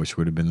tomorrow, which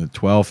would have been the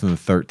 12th and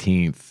the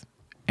 13th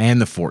and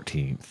the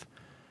 14th,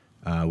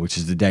 which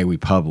is the day we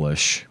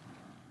publish.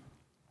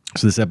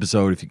 So this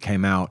episode, if it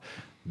came out,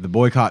 the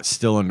boycott's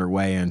still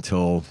underway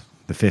until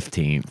the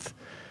 15th.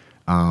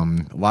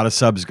 A lot of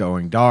subs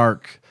going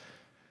dark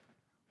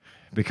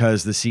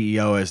because the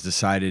CEO has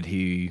decided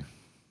he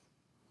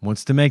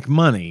wants to make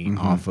money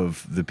off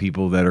of the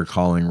people that are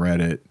calling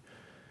Reddit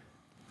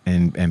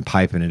and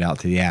piping it out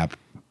to the app,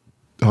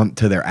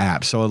 to their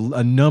app. So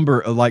a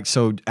number of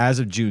so as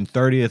of June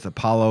 30th,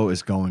 Apollo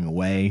is going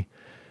away,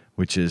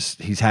 which is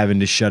he's having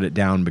to shut it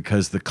down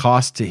because the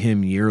cost to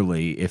him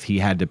yearly, if he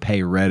had to pay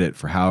Reddit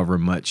for however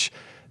much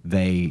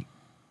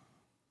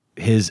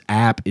his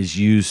app is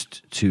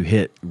used to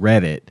hit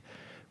Reddit,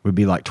 would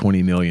be like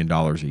 $20 million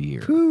a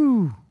year.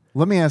 Ooh.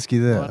 Let me ask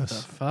you this. What the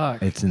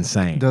fuck? It's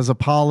insane. Does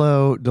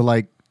Apollo, do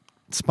like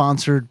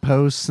sponsored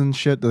posts and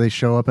shit, do they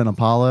show up in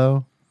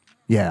Apollo?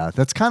 Yeah,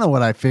 that's kind of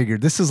what I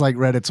figured. This is like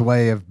Reddit's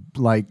way of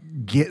like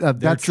they're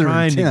that's their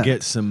trying to intent.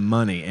 get some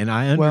money, and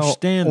I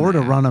understand or to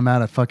that. run them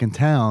out of fucking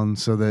town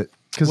so that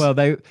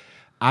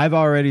I've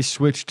already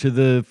switched to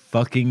the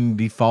fucking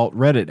default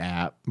Reddit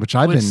app. which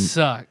I've Which been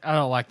suck. I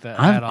don't like that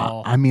at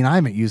all. I mean, I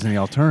haven't used any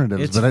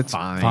alternatives, but it's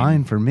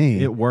fine for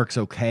me. It works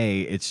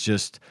okay. It's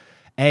just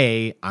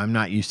I'm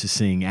not used to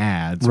seeing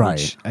ads. Right.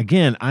 Which,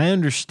 again, I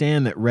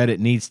understand that Reddit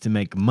needs to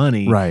make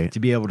money Right. to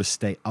be able to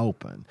stay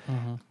open.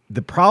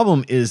 The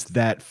problem is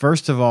that,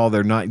 first of all,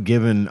 they're not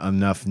given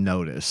enough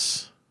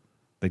notice.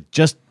 They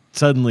just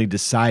suddenly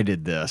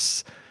decided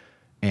this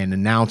and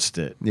announced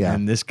it. Yeah.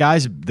 And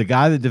the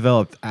guy that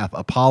developed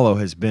Apollo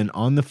has been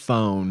on the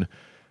phone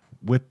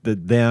with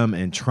them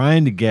and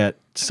trying to get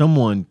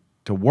someone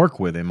to work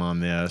with him on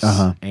this.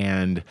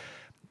 And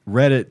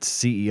Reddit's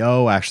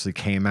CEO actually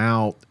came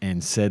out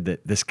and said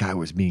that this guy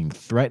was being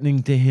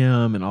threatening to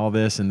him and all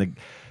this. And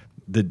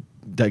the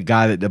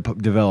guy that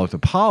developed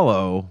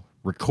Apollo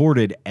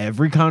recorded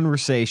every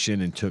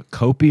conversation and took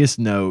copious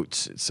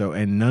notes.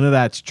 And none of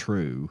that's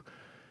true.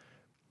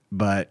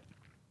 But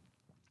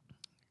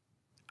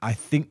I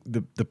think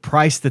the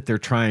price that they're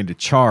trying to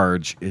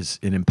charge is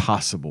an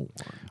impossible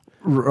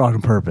one.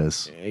 On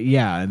purpose.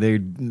 Yeah,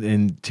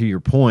 and to your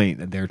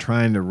point, they're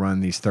trying to run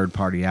these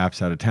third-party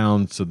apps out of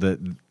town so that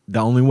the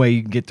only way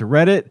you can get to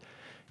Reddit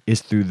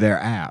is through their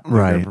app,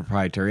 right? Their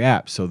proprietary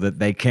app, so that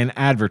they can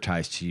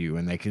advertise to you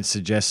and they can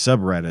suggest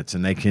subreddits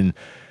and they can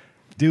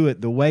do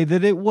it the way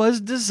that it was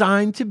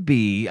designed to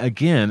be.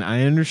 Again,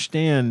 I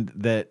understand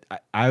that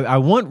I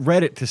want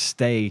Reddit to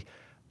stay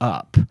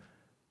up.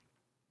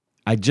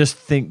 I just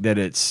think that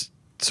it's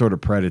sort of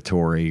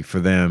predatory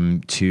for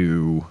them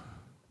to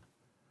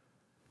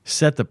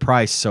set the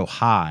price so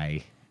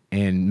high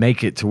and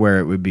make it to where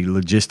it would be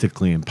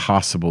logistically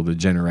impossible to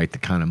generate the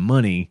kind of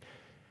money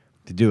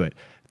to do it.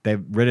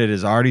 Reddit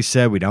has already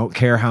said, we don't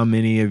care how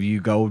many of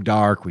you go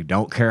dark. We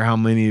don't care how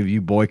many of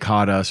you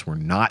boycott us. We're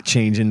not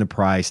changing the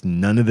price.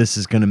 None of this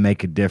is going to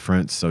make a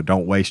difference, so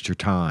don't waste your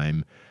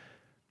time.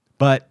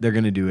 But they're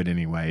going to do it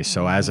anyway.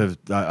 So as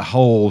a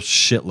whole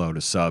shitload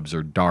of subs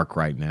are dark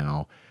right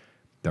now,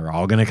 they're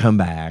all going to come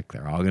back.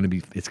 They're all going to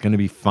be, it's going to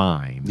be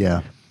fine.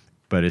 Yeah.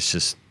 But it's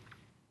just,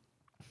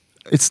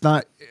 it's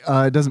not,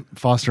 it doesn't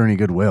foster any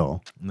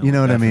goodwill. no, you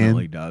know what I it mean?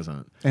 definitely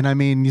doesn't. And I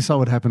mean, you saw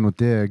what happened with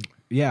Dig.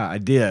 Yeah, I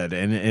did.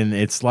 And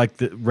it's like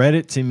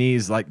Reddit to me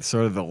is like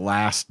sort of the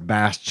last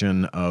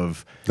bastion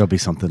of There'll be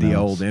something the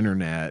else. old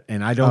internet.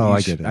 And I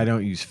don't I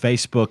don't use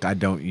Facebook, I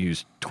don't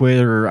use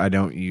Twitter, I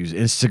don't use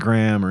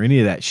Instagram or any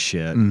of that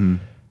shit.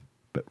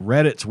 But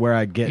Reddit's where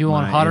I get You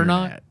want my Hot or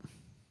internet. Not?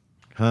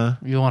 Huh?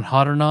 You want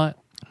Hot or Not?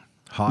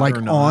 Hot Like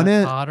or not? on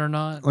it? Hot or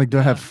Not? Like, do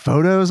I have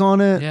photos on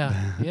it?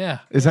 Yeah, yeah.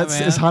 Is yeah,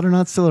 is Hot or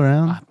Not still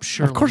around? I'm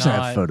sure Of course I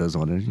not. have photos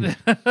on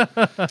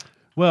it.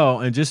 Well,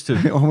 and just to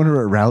I wonder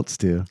what routes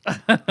to.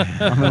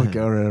 I'm going to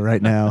go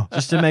right now.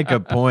 just to make a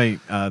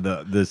point,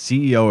 the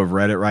CEO of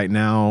Reddit right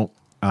now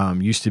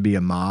used to be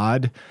a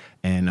mod,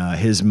 and the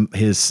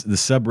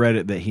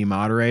subreddit that he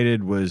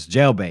moderated was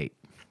Jailbait.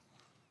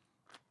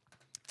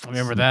 I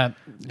remember that.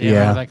 Yeah.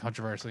 Remember that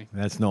controversy.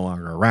 That's no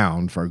longer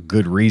around for a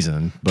good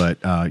reason. But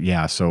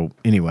yeah, so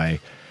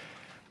anyway,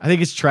 I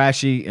think it's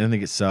trashy and I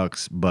think it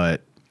sucks,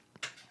 but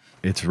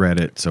it's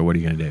Reddit. So what are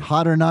you going to do?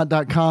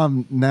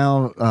 Hotornot.com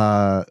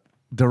now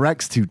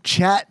directs to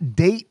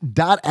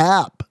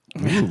chatdate.app.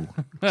 Ooh.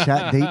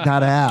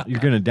 Chatdate.app. You're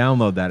going to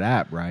download that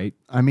app, right?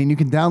 I mean, you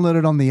can download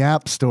it on the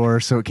App Store,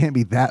 so it can't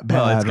be that bad.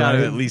 Well, it's got to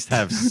right? at least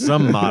have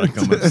some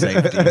modicum of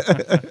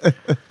safety.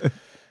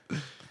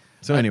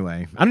 So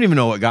anyway, I don't even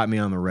know what got me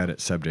on the Reddit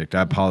subject.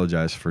 I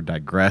apologize for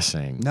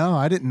digressing. No,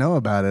 I didn't know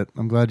about it.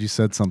 I'm glad you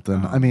said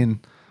something. I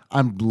mean,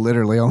 I'm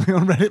literally only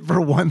on Reddit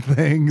for one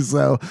thing.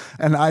 So,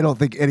 and I don't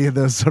think any of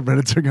those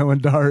subreddits are going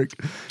dark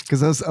because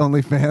those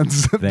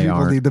OnlyFans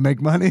people need to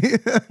make money.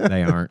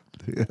 They aren't.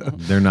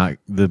 They're not.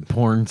 The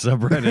porn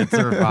subreddits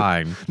are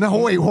fine. No,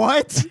 wait,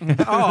 what?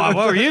 Oh,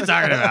 what were you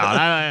talking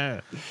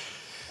about?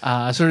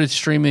 I started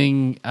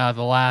streaming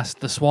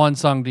the Swan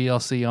Song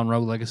DLC on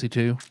Rogue Legacy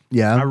 2.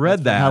 Yeah, I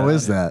read that. How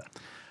is that?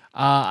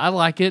 I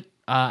like it.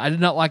 I did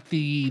not like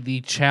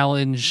the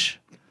challenge,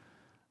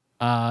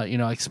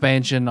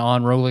 expansion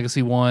on Rogue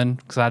Legacy 1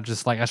 because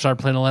I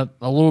started playing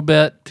a little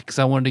bit because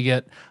I wanted to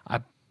get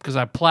because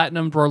I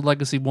platinumed Rogue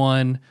Legacy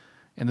 1,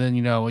 and then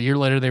a year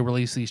later they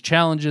released these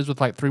challenges with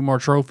like 3 more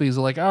trophies.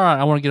 They're like, all right,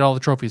 I want to get all the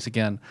trophies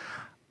again.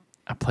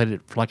 I played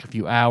it for like a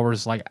few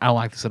hours. Like, I don't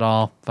like this at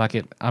all. Fuck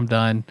it, I'm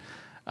done.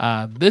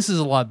 This is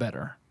a lot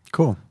better.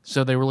 Cool.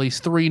 So they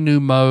released 3 new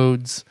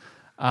modes.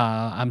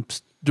 I'm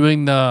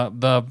doing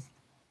the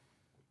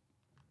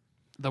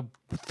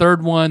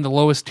third one, the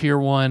lowest tier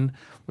one,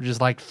 which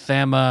is like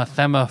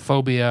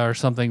Thamophobia or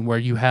something, where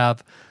you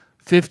have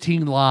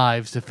 15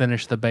 lives to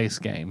finish the base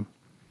game.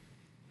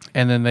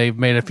 And then they've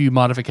made a few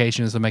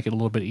modifications to make it a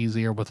little bit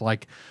easier with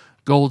like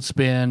gold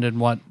spend and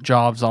what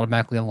jobs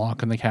automatically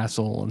unlock in the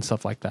castle and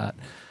stuff like that.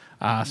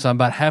 So I'm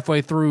about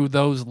halfway through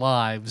those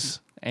lives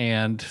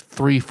and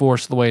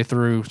 3/4 of the way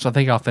through. So I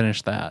think I'll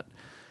finish that.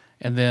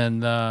 And then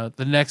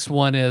the next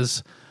one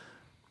is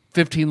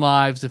 15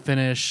 lives to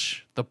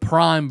finish the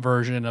prime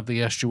version of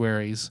the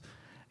estuaries.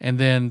 And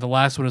then the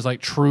last one is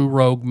like true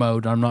rogue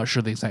mode. I'm not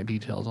sure the exact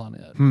details on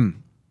it.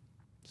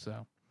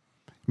 So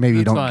maybe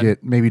you that's don't fun.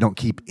 maybe you don't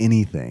keep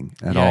anything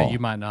at all. Yeah, you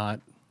might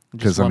not.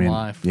 Just one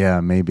life. Yeah,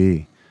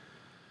 maybe.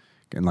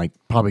 And like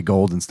probably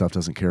gold and stuff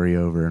doesn't carry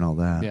over and all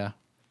that. Yeah.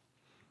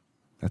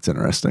 That's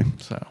interesting.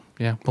 So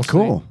yeah, we'll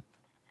Cool. see.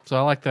 So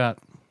I like that.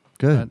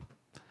 Good.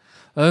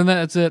 Other than that,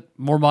 that's it.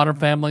 More Modern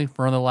Family.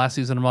 We're on the last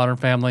season of Modern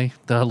Family,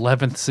 the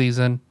 11th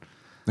season.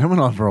 That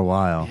went on for a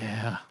while.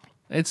 Yeah.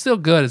 It's still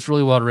good. It's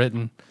really well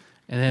written.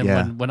 And then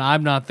Yeah. when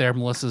I'm not there,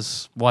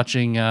 Melissa's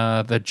watching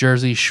the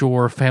Jersey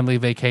Shore Family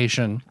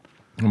Vacation.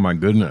 Oh my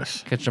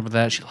goodness. Catching up with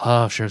that. She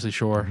loves Jersey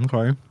Shore.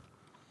 Okay.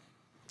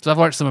 So I've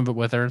watched some of it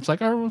with her. It's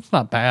like, oh, it's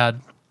not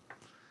bad.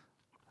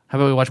 How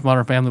about we watch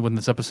Modern Family when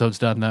this episode's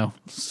done, though?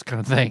 This kind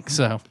of thing.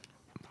 So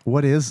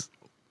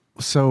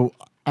So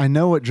I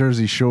know what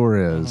Jersey Shore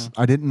is.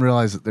 I didn't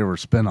realize that there were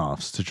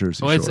spinoffs to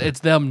Jersey well, Shore. it's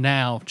them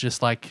now,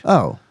 just like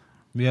Oh,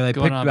 Yeah, they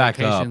going picked on back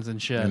up. vacations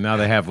and shit. And now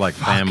they have like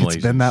families.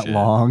 it's been and that shit.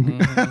 long.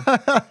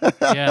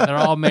 Yeah, they're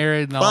all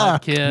married and all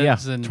have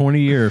kids. Yeah, And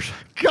 20 years.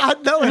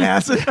 God, no, it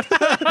hasn't.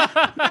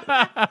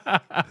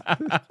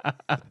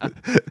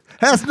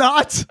 Has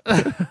not.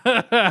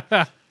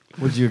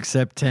 Would you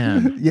accept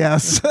 10?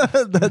 Yes,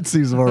 that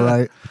seems all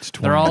right. It's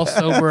 20. they're all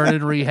sober and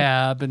in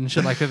rehab and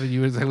shit like that.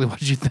 You exactly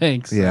what you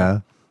think. So, Yeah.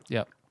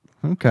 Yep.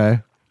 Okay.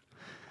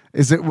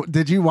 Is it?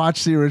 Did you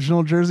watch the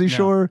original Jersey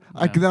Shore?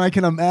 no. Then I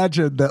can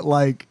imagine that.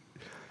 Like,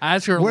 I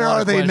ask her a where lot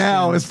are of they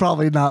now? questions. Is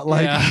probably not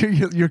like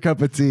Yeah. your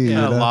cup of tea.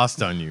 Yeah, you know?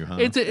 lost on you, huh? I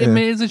mean,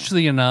 it's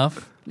interesting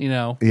enough.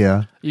 Yeah.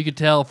 You could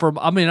tell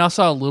I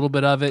saw a little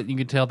bit of it. You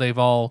could tell they've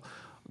all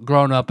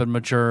grown up and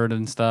matured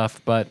and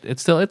stuff, but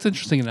it's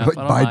interesting enough. But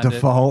I don't by mind it.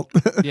 default,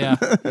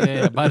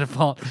 Yeah, by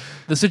default.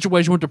 The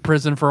situation went to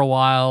prison for a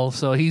while,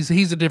 so he's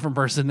a different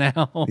person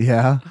now.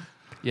 yeah.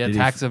 Yeah, Did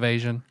he tax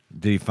evasion.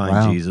 Did he find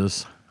Wow.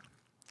 Jesus?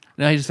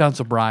 No, he just found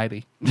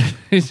sobriety.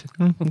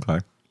 Okay.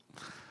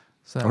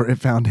 So, Or it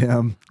found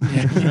him.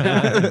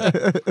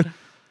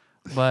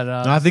 but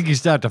No, I think you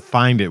still have to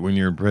find it when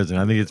you're in prison.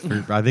 I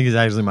think it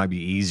actually might be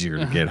easier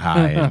to get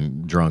high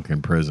and drunk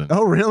in prison.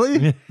 Oh,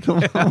 really?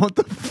 What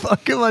the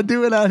fuck am I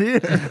doing out here?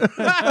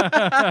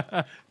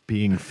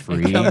 Being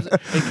free.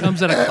 it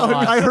comes at a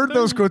cost. I heard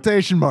those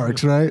quotation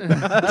marks, right?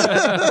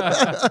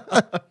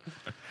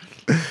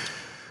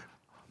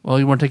 Well,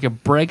 you want to take a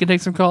break and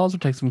take some calls, or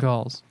take some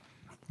calls?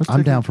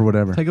 I'm down for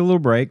whatever. Take a little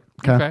break.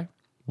 Okay,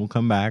 We'll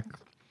come back.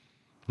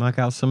 Knock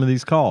out some of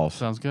these calls.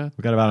 sounds good.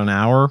 We got about an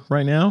hour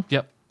right now.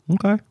 Yep.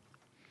 Okay.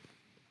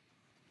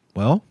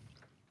 Well,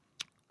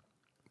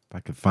 if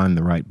I could find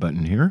the right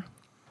button here.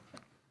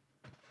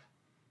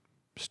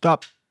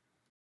 Stop.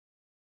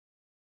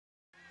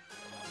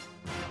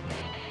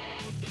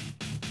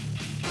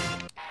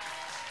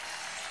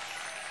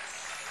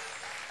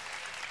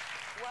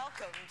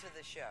 Welcome to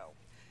the show.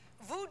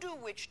 Voodoo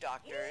witch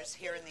doctors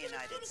here in the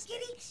United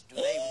States. Do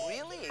they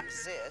really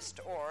exist,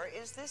 or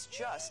is this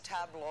just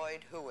tabloid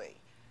hooey?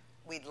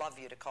 We'd love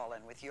you to call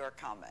in with your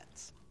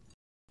comments.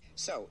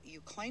 So,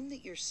 you claim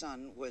that your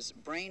son was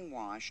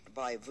brainwashed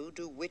by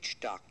voodoo witch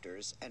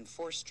doctors and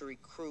forced to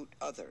recruit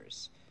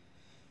others.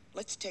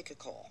 Let's take a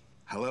call.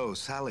 Hello,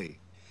 Sally.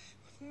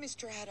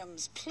 Mr.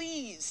 Adams,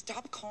 please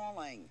stop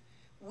calling.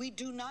 We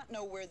do not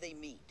know where they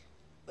meet.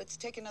 Let's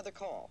take another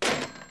call.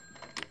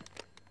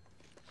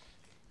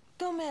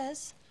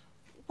 Gomez,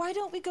 why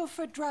don't we go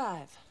for a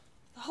drive?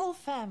 The whole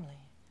family.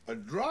 A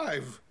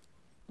drive?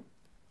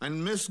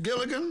 And Miss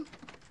Gilligan?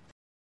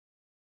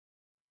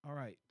 All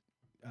right.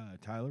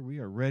 Tyler, we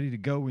are ready to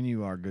go when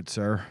you are, good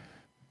sir.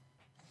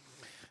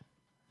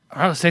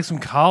 All right, let's take some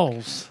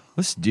calls.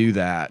 Let's do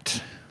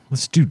that.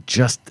 Let's do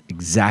just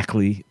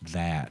exactly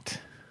that.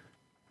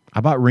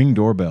 I bought Ring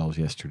doorbells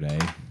yesterday.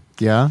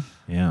 Yeah.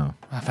 Yeah.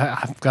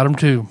 I've got them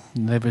too.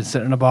 They've been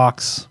sitting in a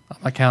box on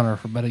my counter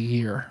for about a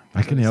year.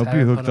 I can help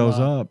you hook those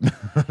up.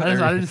 They're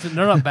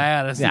not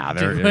bad. Yeah,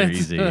 they're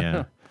easy.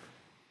 Yeah.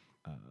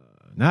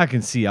 Now I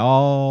can see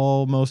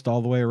almost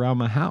all the way around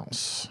my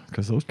house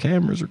because those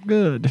cameras are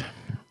good.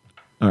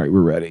 All right,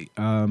 we're ready.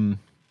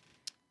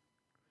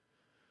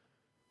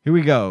 Here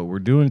we go. We're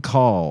doing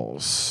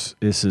calls.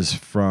 This is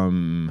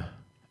from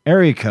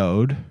area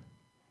code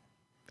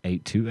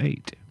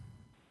 828.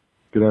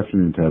 Good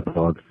afternoon, Ted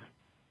Pog.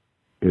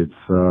 It's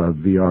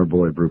VR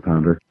Boy Brew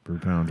Pounder. Brew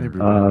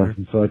Pounder.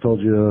 So I told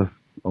you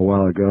a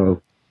while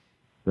ago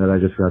that I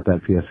just got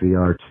that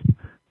PSVR,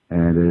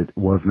 and it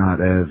was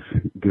not as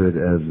good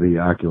as the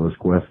Oculus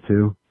Quest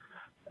 2.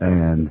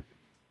 And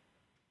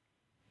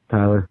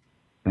Tyler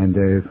and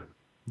Dave,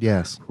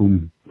 Yes.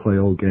 who play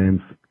old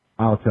games,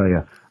 I'll tell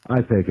you,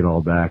 I take it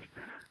all back.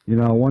 You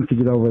know, once you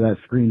get over that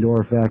screen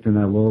door effect and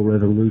that low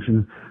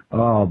resolution,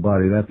 oh,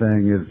 buddy, that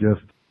thing is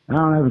just... I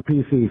don't have a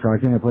PC, so I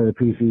can't play the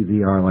PC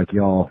VR like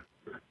y'all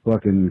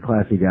fucking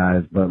classy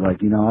guys. But,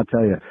 like, you know, I'll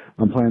tell you,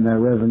 I'm playing that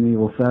Resident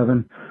Evil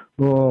 7.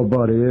 Oh,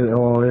 buddy,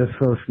 it's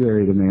so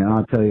scary to me.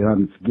 I'll tell you,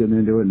 I'm getting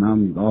into it, and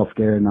I'm all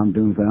scared, and I'm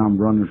doing things, I'm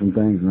running from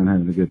things, and I'm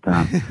having a good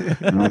time.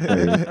 And I'll tell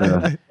you,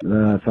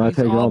 so I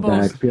take it all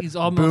back. He's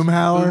almost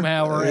Boomhauer? and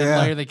Yeah.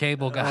 Larry the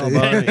Cable Guy.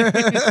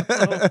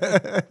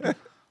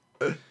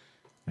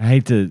 I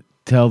hate to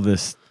tell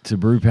this to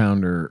Brew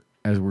Pounder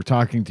as we're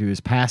talking to his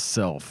past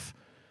self.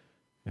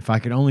 If I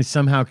could only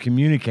somehow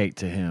communicate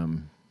to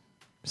him,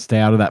 stay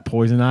out of that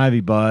poison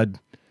ivy, bud.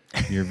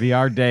 Your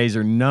VR days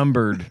are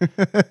numbered.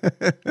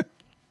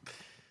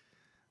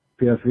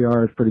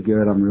 PSVR is pretty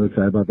good. I'm really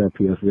excited about that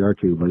PSVR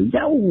too. But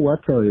yo, I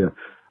tell you.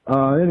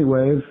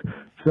 Anyways,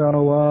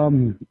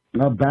 so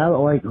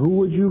about like who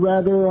would you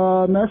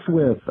rather mess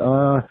with?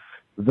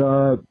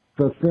 The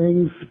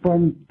things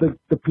from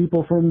the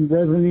people from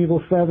Resident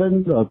Evil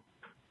 7, the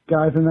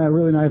guys in that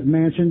really nice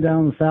mansion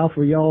down in the south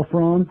where y'all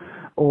from,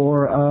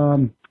 or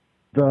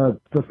the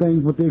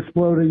things with the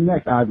exploding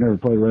neck. I've never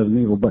played Resident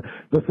Evil, but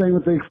the thing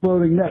with the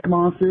exploding neck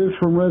monsters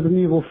from Resident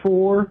Evil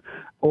 4,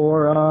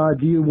 or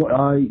do you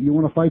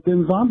want to fight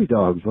them zombie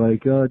dogs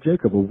like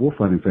Jacob, a wolf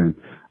hunting fan?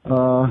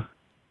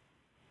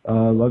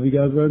 Love you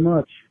guys very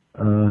much.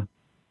 And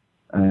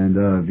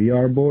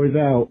VR boys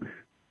out.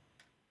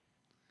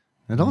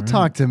 Now don't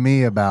talk to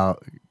me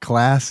about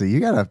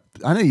classy.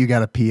 I know you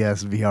got a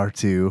PSVR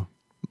 2.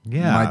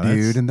 Yeah, my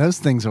dude, and those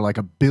things are like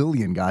 $1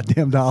 billion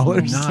goddamn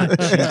dollars. Not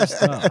cheap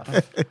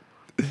stuff.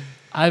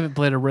 I haven't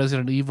played a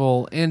Resident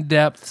Evil in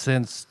depth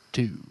since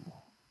 2.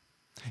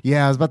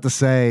 Yeah, I was about to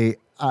say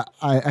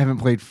I haven't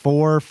played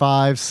 4,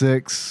 5,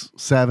 6,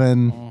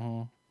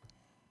 7.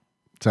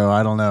 So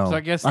I don't know. So I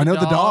guess I know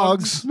the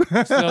dogs. Still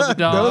the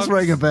dogs. Those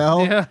ring a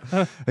bell.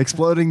 Yeah.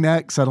 Exploding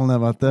necks. I don't know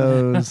about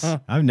those.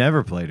 I've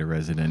never played a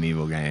Resident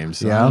Evil game,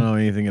 so Yeah? I don't know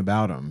anything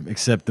about them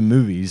except the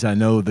movies. I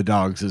know the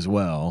dogs as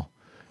well.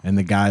 And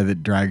the guy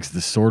that drags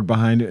the sword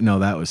behind it. No,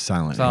 that was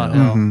Silent Hill.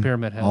 Hill,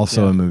 Pyramid Head.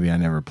 Also a movie I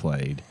never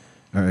played.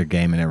 Or a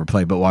game I never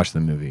played, but watched the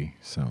movie.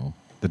 So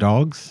the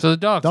dogs? So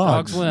the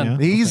dogs win.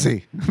 Yeah.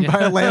 Easy. By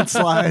a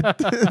landslide.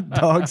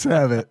 Dogs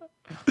have it.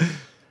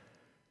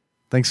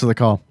 Thanks for the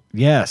call.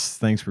 Yes,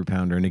 thanks for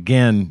Pounder. And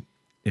again,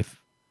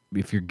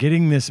 if you're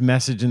getting this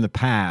message in the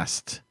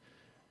past,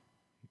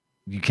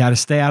 you got to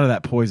stay out of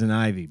that poison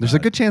ivy. There's a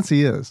good chance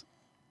he is.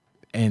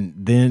 And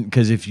then,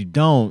 because if you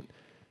don't,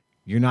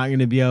 you're not going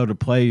to be able to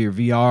play your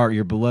VR,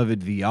 your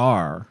beloved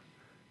VR,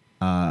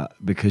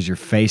 because your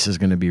face is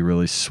going to be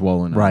really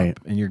swollen Right.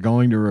 up. And you're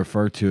going to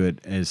refer to it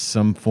as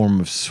some form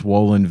of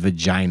swollen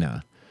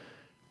vagina.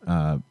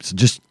 So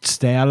just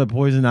stay out of the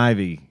poison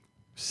ivy,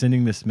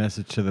 sending this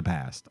message to the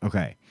past.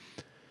 Okay.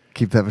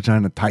 Keep that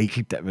vagina tight.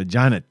 Keep that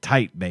vagina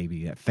tight,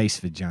 baby. That face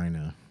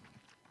vagina.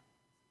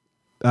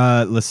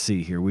 Let's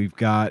see here. We've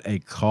got a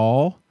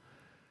call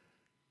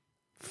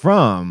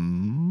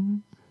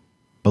from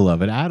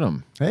beloved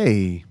Adam.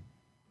 Hey. Here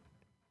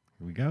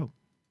we go.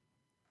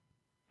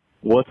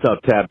 What's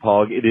up,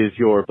 Tadpog? It is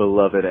your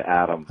beloved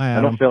Adam. Hi, I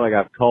Adam. don't feel like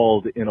I've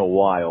called in a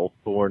while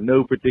for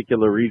no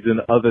particular reason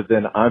other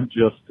than I'm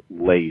just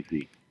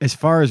lazy. As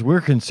far as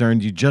we're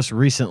concerned, you just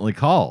recently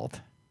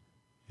called.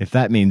 If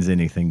that means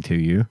anything to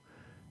you.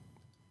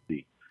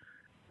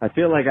 I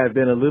feel like I've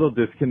been a little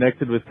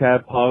disconnected with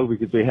Tadpog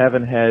because we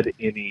haven't had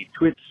any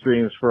Twitch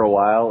streams for a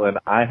while, and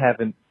I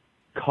haven't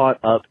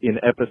caught up in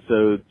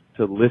episodes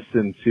to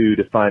listen to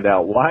find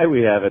out why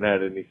we haven't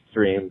had any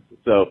streams.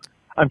 So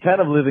I'm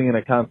kind of living in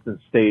a constant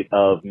state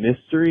of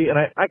mystery, and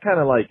I kind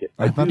of like it.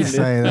 I was about to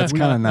say, that's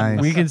kind of nice.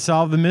 We can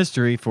solve the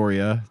mystery for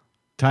you.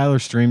 Tyler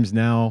streams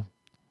now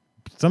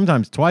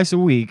sometimes twice a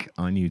week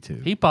on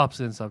YouTube. He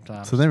pops in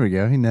sometimes. So there we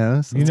go. He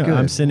knows. You That's know, good.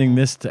 I'm sending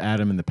this to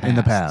Adam in the past. In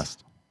the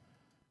past.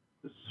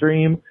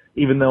 Stream,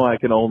 even though I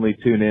can only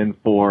tune in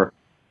for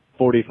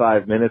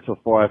 45 minutes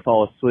before I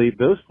fall asleep.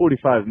 Those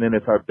 45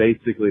 minutes are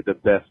basically the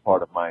best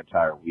part of my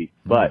entire week.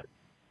 But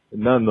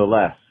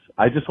nonetheless,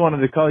 I just wanted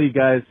to call you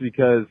guys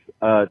because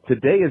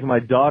today is my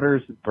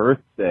daughter's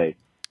birthday.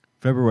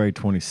 February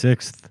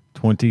 26th,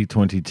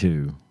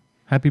 2022.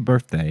 Happy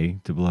birthday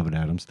to beloved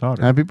Adam's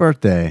daughter. Happy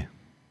birthday.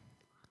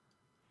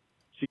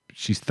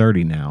 She's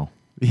 30 now.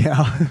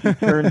 Yeah. She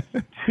turns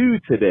 2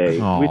 today,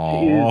 which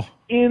is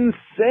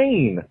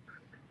insane.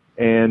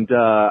 And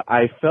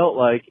I felt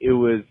like it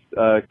was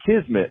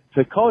kismet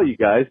to call you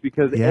guys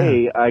because,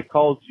 I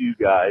called you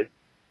guys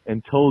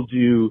and told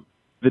you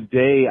the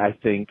day I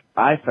think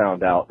I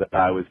found out that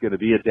I was going to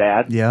be a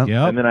dad. Yeah.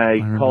 Yep. And then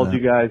I called you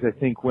guys, I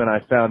think, when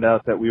I found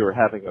out that we were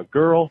having a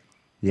girl.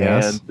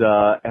 Yes.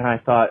 And I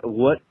thought,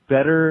 what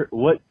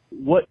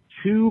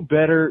 2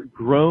 better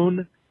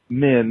grown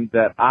men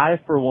that I,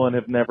 for one,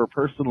 have never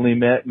personally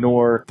met,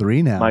 nor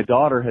 3 now. my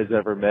daughter has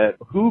ever met,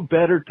 who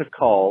better to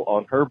call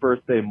on her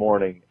birthday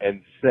morning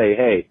and say,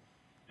 hey,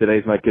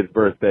 today's my kid's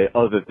birthday,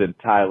 other than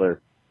Tyler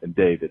and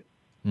David.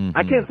 Mm-hmm.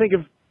 I can't think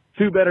of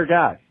 2 better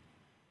guys.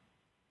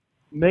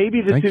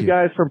 Maybe the Thank 2 you.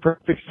 guys from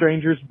Perfect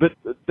Strangers, but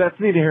that's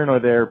neither here nor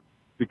there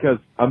because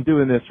I'm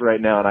doing this right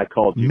now and I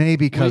called you.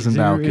 Maybe Cousin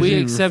Balky. We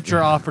accept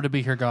your offer to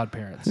be her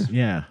godparents.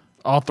 Yeah.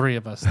 All 3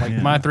 of us.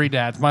 Like my 3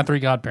 dads, my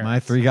 3 godparents. My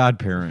 3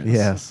 godparents.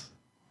 Yes.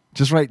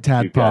 Just write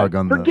Tadpog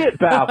on Forget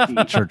Balky.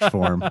 the church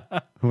form.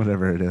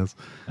 Whatever it is.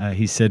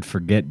 He said,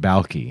 forget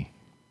Balky.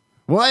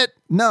 What?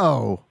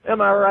 No.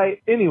 Am I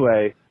right?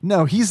 Anyway.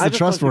 No, he's the I just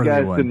trustworthy want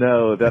you guys one. to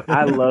know that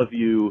I love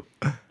you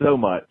so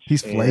much.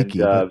 He's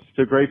flaky, And, but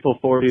so grateful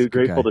for you, he's a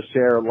good grateful guy. to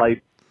share life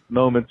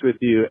moments with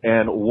you.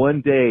 And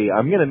one day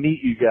I'm going to meet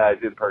you guys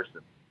in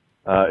person.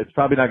 It's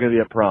probably not going to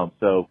be at prom,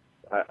 so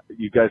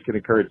you guys can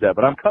encourage that.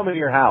 But I'm coming to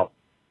your house.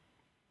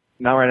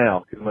 Not right now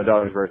because it's my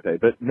daughter's birthday,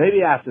 but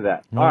maybe after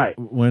that. Well, All right.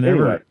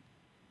 whenever- Anyway,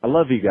 I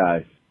love you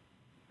guys.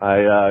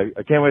 I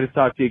can't wait to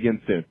talk to you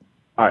again soon.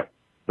 All right.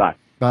 Bye.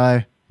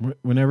 Bye.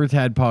 Whenever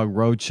Tadpog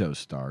Roadshow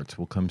starts,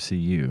 we'll come see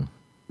you.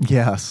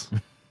 Yes.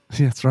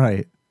 That's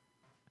right.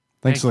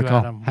 Thanks for the you, call.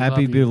 Adam. We Happy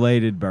love you.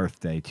 belated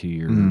birthday to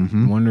your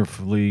Mhm.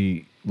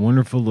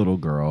 wonderful little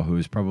girl who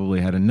has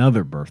probably had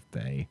another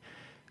birthday.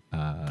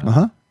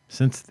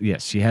 Since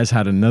she has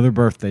had another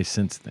birthday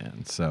since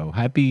then. So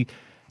happy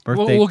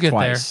birthday We'll get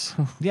twice.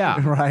 Yeah.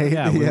 Right,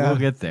 Yeah, we yeah. will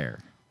get there.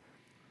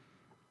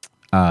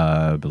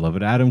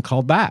 Beloved Adam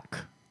called back.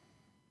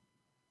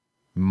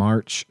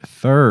 March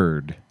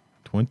 3rd,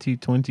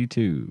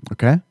 2022.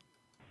 Okay.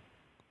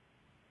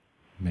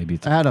 Maybe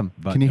it's Adam,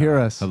 but can you hear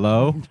us?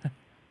 Hello?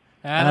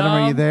 Adam,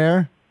 are you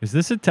there? Is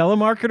this a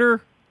telemarketer?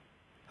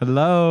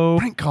 Hello?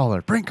 Prank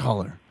caller. Prank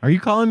caller. Are you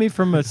calling me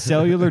from a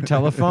cellular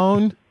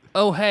telephone?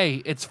 Oh,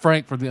 hey, it's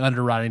Frank from the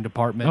underwriting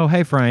department. Oh,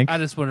 hey, Frank. I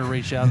just want to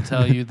reach out and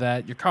tell you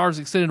that your car's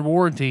extended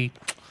warranty,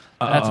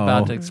 that's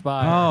about to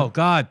expire. Oh,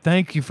 God,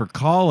 thank you for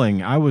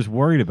calling. I was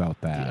worried about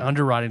that. The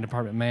underwriting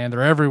department, man,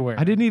 they're everywhere.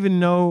 I didn't even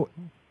know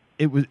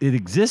it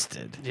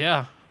existed.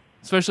 Yeah.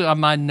 Especially on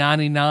my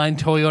 99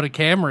 Toyota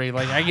Camry.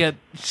 Like, I get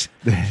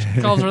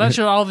calls for that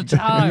shit all the You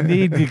time.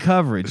 need the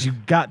coverage. You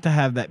got to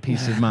have that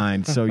peace of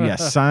mind. So,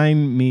 yes,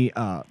 sign me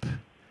up.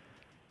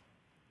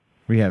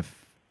 We have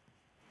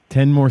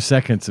 10 more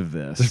seconds of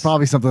this. There's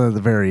probably something at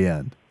the very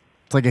end.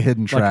 It's like a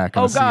hidden track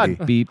on oh, a God.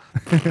 CD. Beep.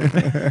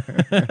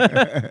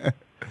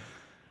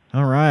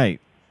 All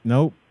right.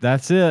 Nope.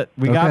 That's it.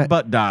 We Okay. got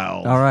butt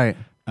dialed. All right.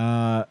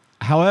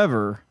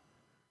 However,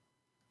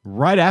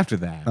 right after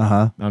that,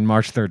 on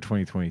March 3rd,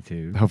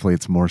 2022, Hopefully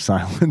it's more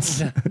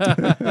silence.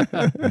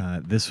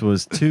 this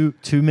was two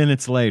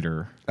minutes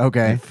later.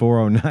 Okay. At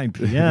 4:09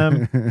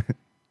 p.m.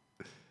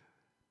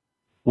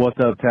 What's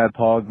up,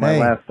 Tadpog? My Hey.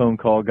 last phone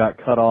call got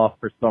cut off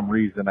for some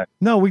reason.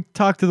 No, we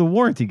talked to the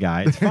warranty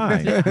guy. It's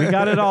fine. We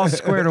got it all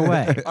squared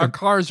away. Our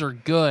cars are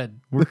good.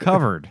 We're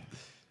covered.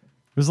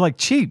 It was like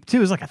cheap too. It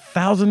was like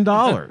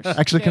 $1,000.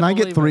 Actually, can I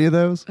get believe 3 of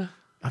those?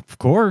 Of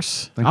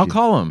course. Thank I'll you.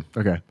 call him.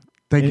 Okay.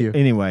 Thank you.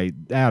 Anyway,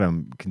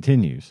 Adam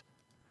continues.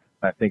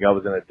 I think I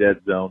was in a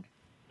dead zone,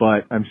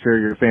 but I'm sure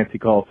your fancy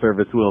call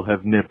service will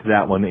have nipped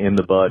that one in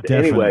the bud.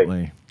 Definitely.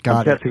 Anyway,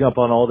 Got I'm it. catching up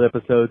on all the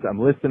episodes. I'm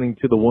listening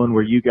to the one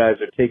where you guys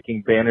are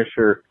taking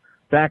Banisher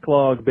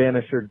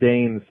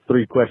Dane's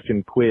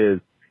 3-question quiz,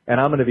 and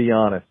I'm going to be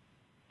honest.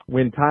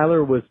 When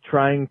Tyler was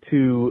trying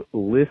to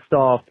list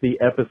off the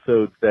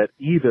episodes that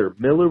either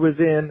Miller was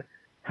in,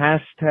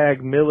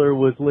 hashtag Miller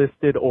was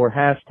listed, or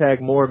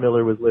hashtag more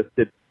Miller was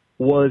listed,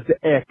 was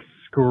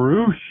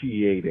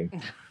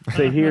excruciating.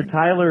 So here,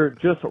 Tyler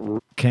just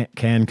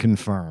Can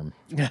confirm.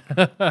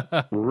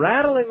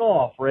 rattling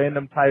off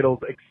random titles,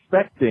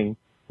 expecting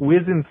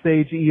Wiz and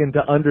Sage Ian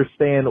to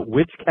understand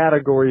which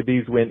category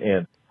these went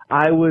in.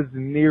 I was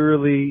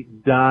nearly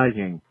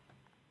dying.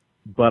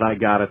 But I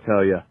gotta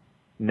tell you,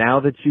 now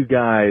that you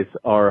guys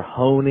are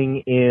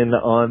honing in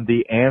on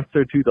the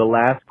answer to the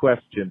last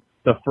question,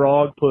 the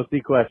frog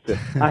pussy question,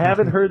 I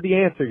haven't heard the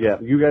answer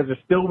yet. You guys are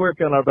still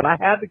working on it, but I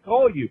had to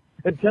call you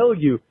and tell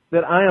you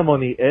that I am on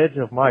the edge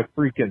of my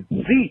freaking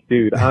seat,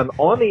 dude. I'm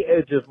on the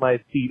edge of my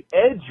seat,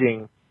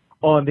 edging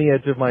on the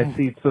edge of my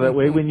seat, so that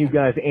way when you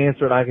guys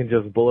answer it, I can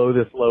just blow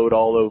this load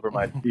all over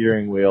my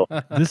steering wheel.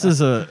 This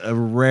is a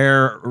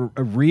rare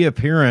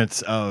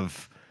reappearance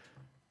of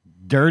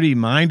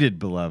dirty-minded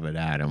beloved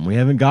Adam. We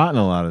haven't gotten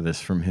a lot of this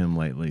from him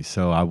lately,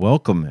 so I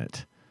welcome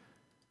it.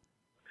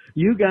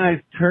 You guys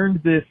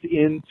turned this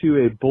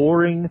into a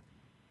boring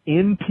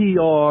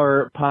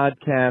NPR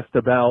podcast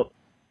about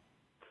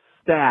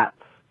stats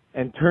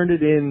and turned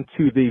it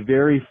into the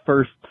very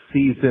first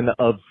season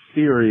of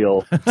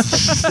Serial,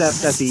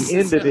 except at the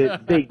end of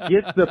it, they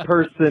get the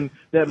person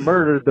that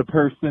murdered the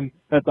person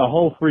that the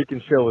whole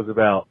freaking show is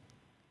about.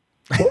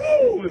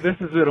 Woo! This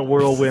has been a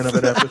whirlwind of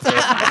an episode.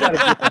 I gotta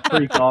get the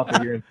freak off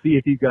of here and see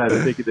if you guys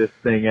are figure this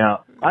thing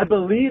out. I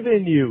believe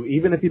in you.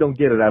 Even if you don't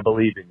get it, I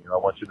believe in you. I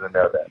want you to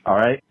know that. All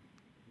right?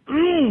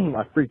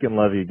 I freaking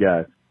love you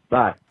guys.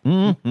 Bye.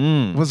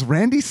 Mm-hmm. Was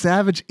Randy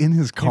Savage in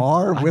his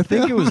car with I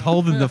think him? it was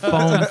holding the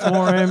phone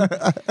for him,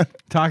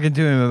 talking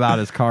to him about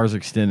his car's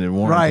extended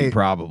warranty, Right.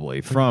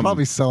 probably.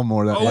 Probably sell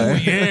more that Oh, way.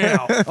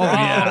 yeah.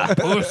 Frog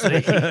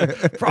pussy.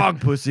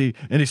 frog pussy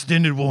and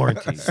extended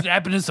warranty.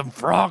 Snapping in some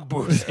frog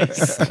pussy.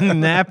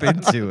 Snap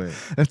into it.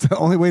 That's the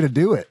only way to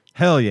do it.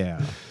 Hell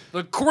yeah.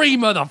 The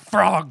cream of the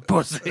frog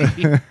pussy.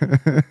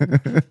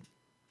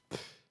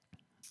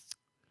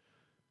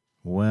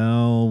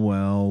 Well.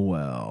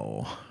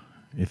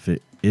 If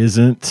it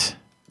isn't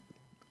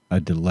a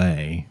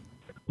delay.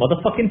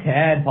 Motherfucking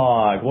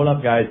Tadpog. What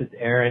up, guys? It's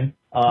Aaron.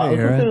 I was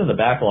Aaron. listening to the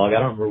backlog. I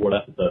don't remember what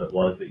episode it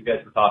was, but you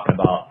guys were talking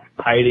about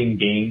hiding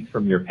games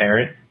from your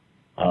parents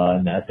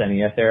in the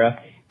SNES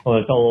era. I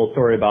want to tell a little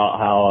story about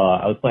how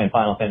I was playing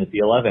Final Fantasy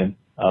XI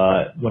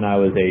when I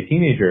was a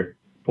teenager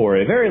for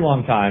a very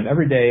long time,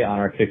 every day on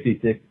our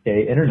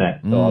 66K internet.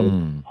 So I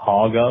would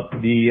hog up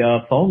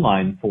the phone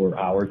line for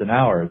hours and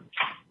hours.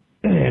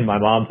 And my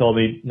mom told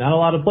me not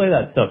allowed to play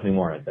that stuff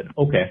anymore. I said,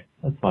 okay,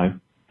 that's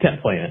fine.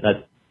 Kept playing it.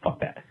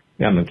 Fuck that.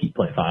 Yeah, I'm going to keep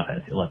playing Final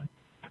Fantasy XI.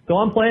 So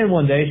I'm playing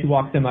one day. She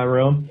walks in my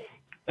room.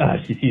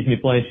 She sees me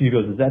playing. She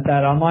goes, is that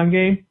online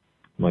game?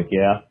 I'm like,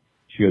 yeah.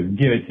 She goes,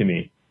 give it to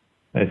me.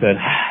 I said,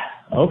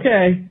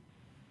 okay.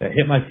 I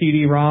hit my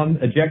CD-ROM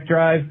eject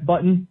drive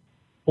button,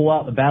 pull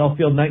out the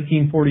Battlefield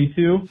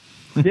 1942.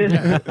 This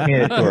hand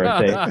it to her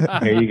and say,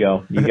 here you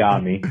go. You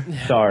got me.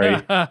 Sorry.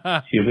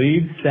 She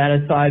leaves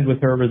satisfied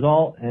with her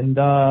result, and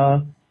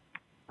I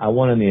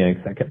won in the end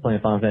because I kept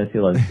playing Final Fantasy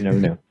XI. You never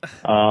knew.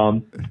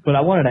 But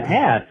I wanted to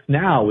ask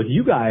now, with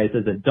you guys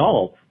as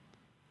adults,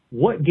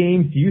 what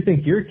games do you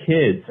think your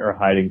kids are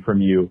hiding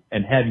from you,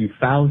 and have you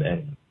found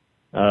any?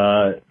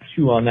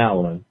 Chew on that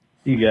one.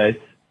 See you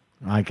guys.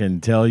 I can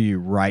tell you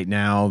right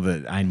now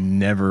that I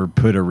never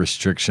put a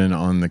restriction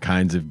on the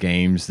kinds of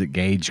games that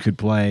Gage could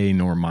play,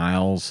 nor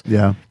Miles.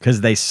 Yeah.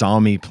 Because they saw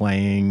me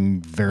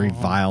playing very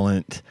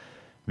violent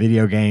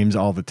video games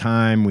all the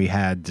time. We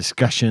had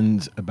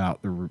discussions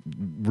about the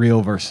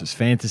real versus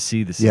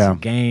fantasy. This is a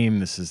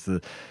game. This is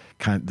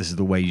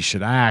the way you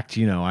should act.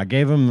 You know, I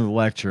gave them the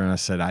lecture and I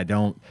said, I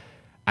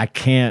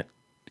can't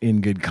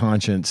in good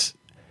conscience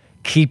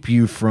keep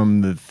you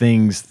from the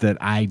things that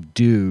I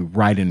do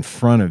right in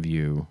front of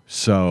you.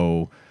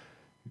 So,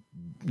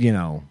 you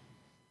know,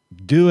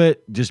 do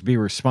it, just be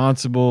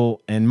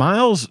responsible. And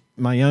Miles,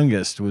 my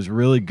youngest, was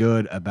really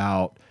good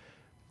about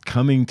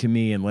coming to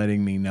me and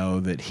letting me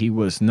know that he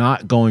was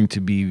not going to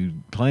be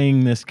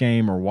playing this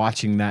game or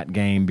watching that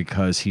game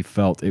because he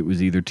felt it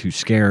was either too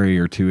scary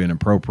or too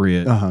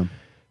inappropriate.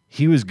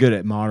 He was good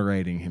at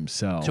moderating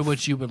himself. To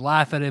which you would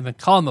laugh at him and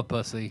call him a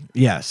pussy.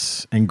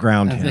 Yes, and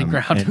ground him.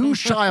 Whose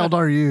child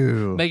are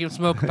you? Make him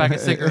smoke a pack of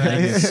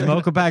cigarettes.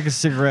 Smoke a pack of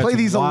cigarettes. Play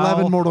these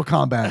 11 Mortal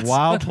Kombats.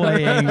 While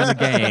playing the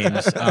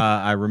games,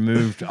 I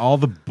removed all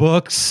the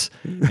books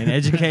and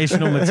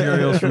educational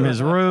materials from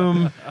his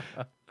room,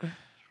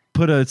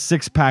 put a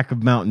 6-pack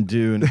of Mountain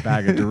Dew and a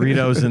bag of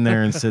Doritos in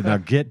there and said, now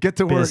get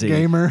to busy. work,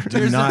 gamer.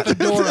 Here's the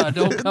fedora.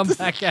 Don't come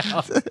back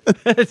out.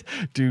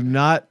 Do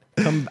not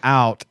come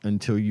out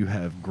until you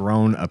have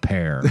grown a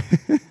pair.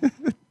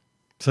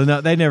 So no,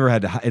 they never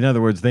had to. In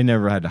other words, they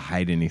never had to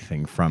hide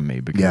anything from me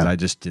because I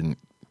just didn't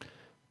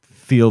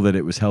feel that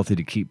it was healthy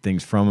to keep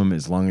things from them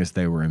as long as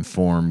they were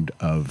informed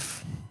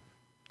of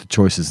the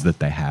choices that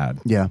they had.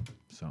 Yeah.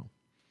 So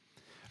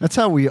that's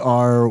how we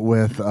are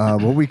with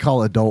what we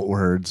call adult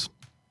words,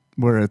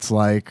 where it's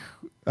like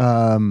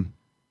we'll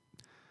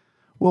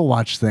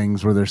watch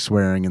things where there's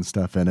swearing and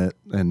stuff in it,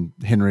 and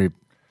Henry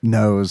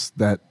knows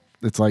that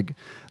it's like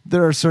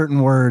there are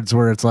certain words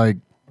where it's like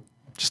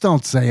just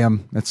don't say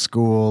them at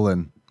school,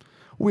 and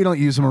we don't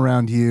use them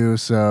around you,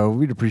 so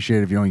we'd appreciate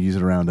it if you don't use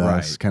it around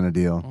us, kind of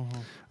deal.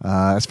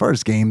 As far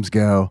as games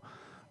go,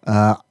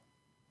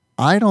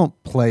 I don't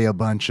play a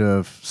bunch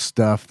of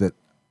stuff that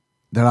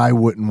I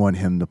wouldn't want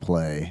him to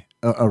play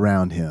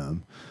around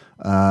him.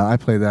 I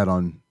play that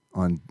on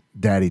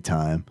daddy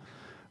time.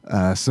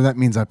 So that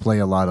means I play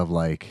a lot of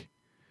like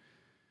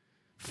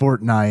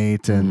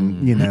Fortnite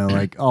and, you know,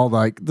 like all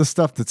like the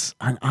stuff that's,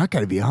 I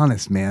gotta be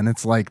honest, man.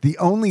 It's like the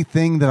only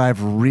thing that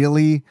I've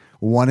really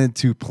wanted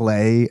to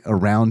play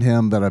around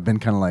him that I've been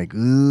kind of like,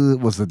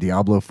 was the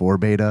Diablo 4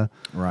 beta.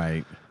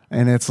 Right.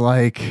 And it's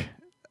like,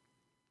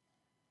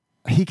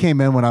 he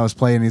came in when I was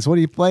playing. He's, what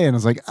are you playing? I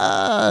was like,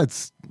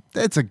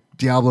 it's a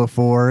Diablo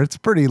 4. It's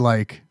pretty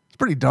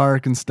pretty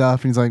dark and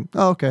stuff. And he's like,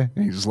 oh, okay.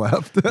 And he just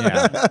left.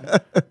 Yeah.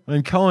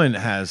 And Cohen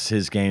has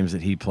his games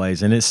that he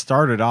plays, and it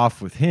started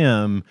off with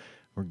him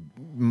where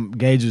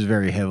Gage was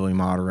very heavily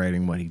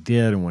moderating what he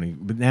did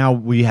and but now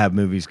we have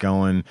movies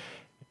going,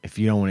 if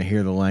you don't want to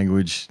hear the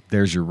language,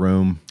 there's your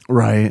room.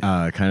 Right.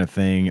 Kind of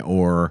thing.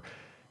 Or,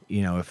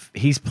 you know, if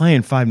he's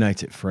playing Five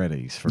Nights at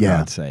Freddy's, for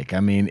God's sake. I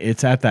mean,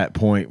 it's at that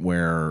point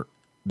where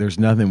there's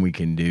nothing we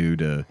can do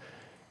to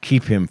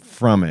keep him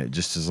from it,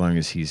 just as long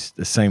as he's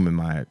the same with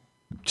my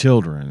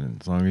children.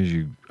 As long as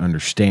you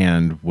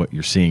understand what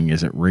you're seeing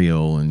isn't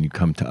real and you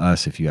come to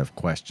us if you have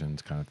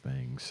questions, kind of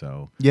thing.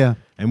 So, yeah.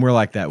 And we're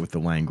like that with the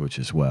language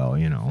as well,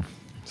 you know.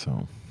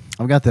 So,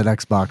 I've got that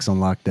Xbox on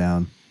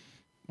lockdown.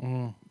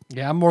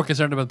 Yeah, I'm more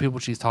concerned about the people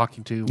she's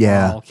talking to.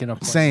 Yeah, while, you know,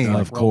 same.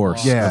 Of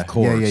course. Yeah, of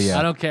course. Yeah.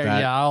 I don't care.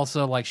 I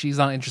also like she's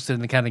not interested in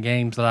the kind of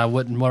games that I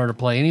wouldn't want her to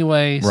play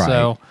anyway. Right.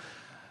 So,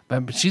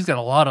 but she's got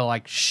a lot of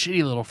like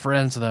shitty little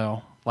friends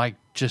though, like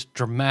just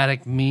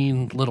dramatic,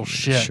 mean little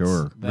shits.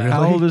 Sure. That,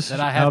 How old is that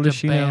I how old have is to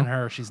she ban now?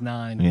 her. She's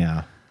 9.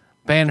 Yeah.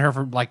 Ban her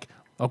for like,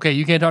 okay,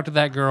 you can't talk to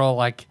that girl,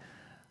 like.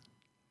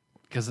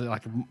 Because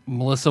like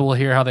Melissa will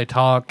hear how they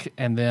talk,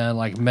 and then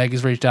like Meg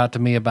has reached out to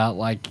me about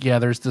like, yeah,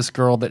 there's this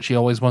girl that she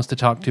always wants to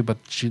talk to, but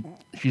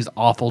she's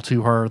awful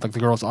to her. Like the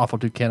girl's awful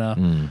to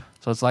Kenna.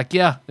 So it's like,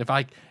 yeah, if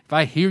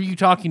I hear you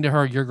talking to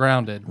her, you're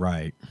grounded.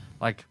 Right.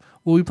 Like,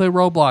 well, we play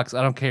Roblox.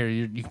 I don't care.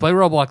 You can play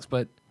Roblox,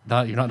 but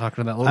you're not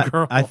talking to that little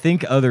girl. I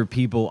think other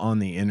people on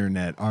the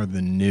internet are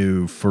the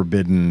new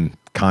forbidden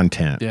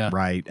content. Yeah.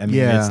 Right. I mean,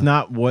 it's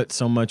not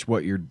so much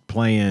what you're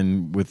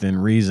playing within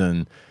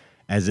reason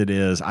as it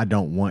is, I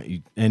don't want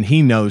you, and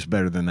he knows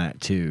better than that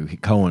too.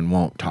 Cohen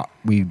won't talk.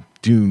 We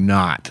do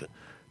not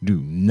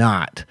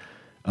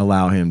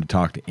allow him to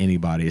talk to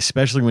anybody,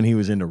 especially when he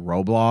was into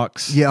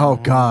Roblox. Yeah. Oh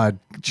God.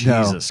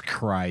 Jesus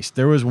Christ!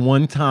 There was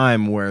one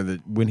time where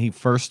when he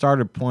first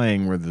started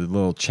playing, where the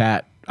little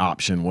chat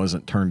option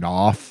wasn't turned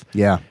off.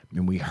 Yeah.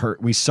 And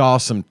we saw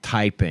some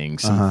typing,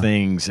 some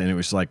things, and it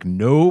was like,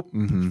 nope,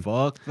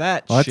 fuck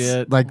that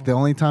shit. Like the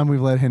only time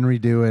we've let Henry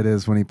do it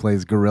is when he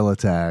plays Gorilla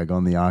Tag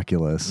on the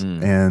Oculus,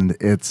 and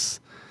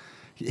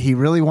he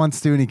really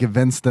wants to, and he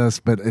convinced us,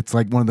 but it's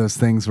like one of those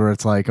things where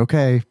it's like,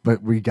 okay,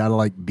 but we gotta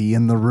like be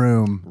in the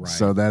room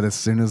so that as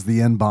soon as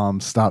the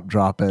N-bombs stop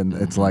dropping,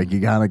 it's like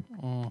you gotta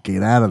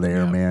get out of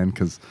there, man,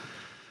 because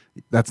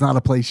that's not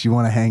a place you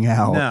want to hang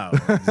out. No,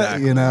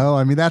 exactly. You know,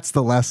 I mean, that's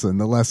the lesson.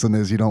 The lesson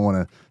is you don't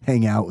want to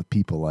hang out with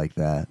people like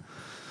that.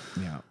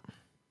 Yeah.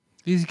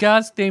 These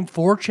guys named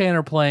 4chan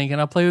are playing. Can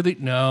I play with you?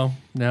 No.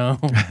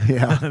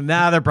 Yeah.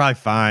 Nah, they're probably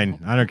fine.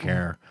 I don't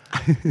care.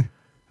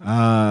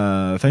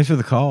 Thanks for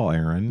the call,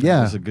 Aaron. Yeah,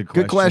 That was a good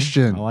question. good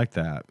question. I like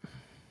that.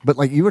 But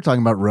like you were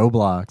talking about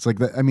Roblox, like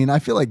I mean, I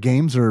feel like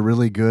games are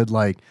really good.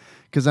 Like,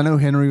 because I know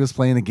Henry was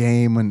playing a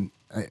game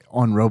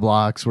on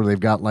Roblox where they've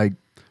got like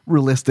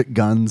realistic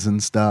guns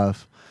and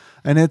stuff,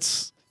 and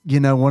it's, you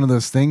know, one of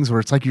those things where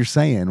it's like you're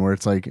saying, where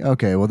it's like,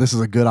 okay, well, this is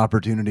a good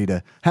opportunity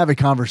to have a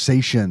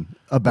conversation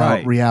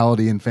about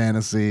reality and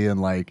fantasy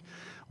and like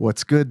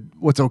what's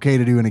okay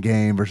to do in a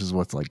game versus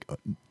what's like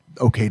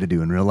okay to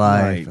do in real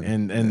life. Right.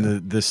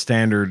 And the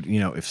standard, you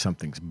know, if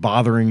something's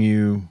bothering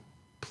you,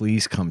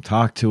 please come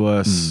talk to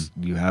us.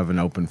 You have an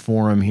open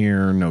forum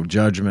here, no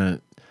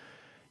judgment.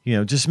 You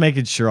know, just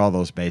making sure all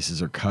those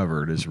bases are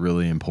covered is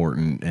really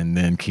important, and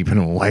then keeping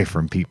them away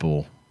from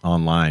people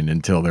online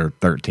until they're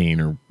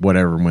 13 or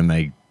whatever,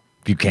 when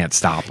you can't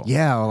stop them.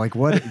 Yeah, like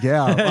what?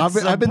 Yeah, I've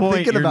been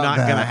thinking you're about not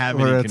that. going to have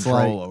where any it's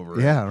control like, over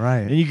it. Yeah,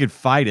 right. And you could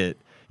fight it.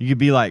 You could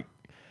be like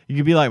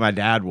my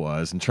dad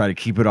was and try to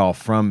keep it all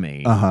from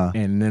me.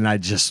 And then I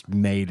just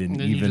made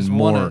an even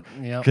more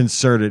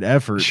concerted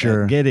effort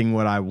at getting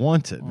what I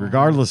wanted,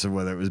 regardless of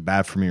whether it was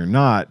bad for me or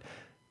not.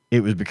 It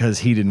was because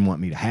he didn't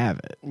want me to have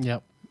it.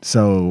 Yep.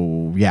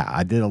 So, yeah,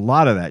 I did a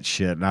lot of that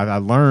shit. And I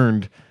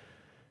learned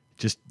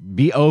just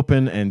be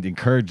open and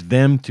encourage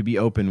them to be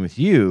open with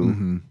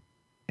you.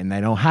 And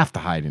they don't have to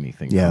hide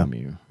anything from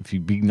you. If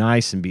you be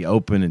nice and be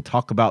open and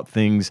talk about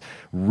things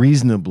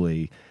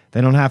reasonably,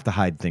 they don't have to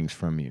hide things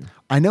from you.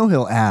 I know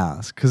he'll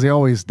ask, because he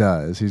always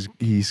does.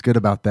 He's good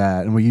about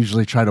that, and we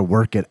usually try to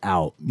work it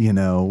out. You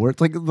know, where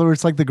it's like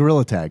the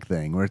Gorilla Tag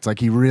thing, where it's like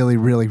he really,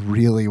 really,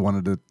 really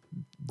wanted to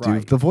do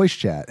the voice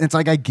chat. And it's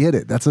like, I get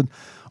it. That's an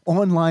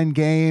online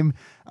game.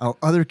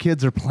 Other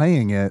kids are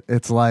playing it.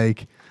 It's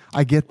like,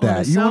 I get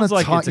that. You want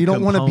to talk. You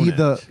don't want to be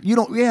you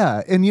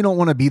don't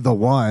want to be the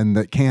one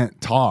that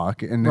can't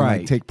talk and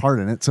like, take part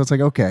in it. So it's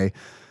like, okay,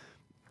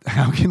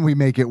 how can we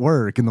make it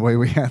work? And the way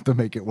we have to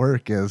make it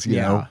work is, you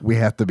know, we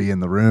have to be in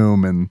the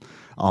room and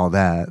all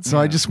that. So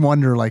I just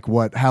wonder, like,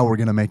 how we're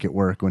gonna make it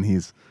work when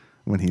he's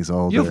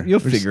older. You'll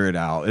figure it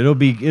out. It'll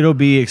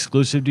be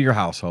exclusive to your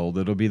household.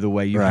 It'll be the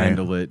way you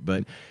handle it.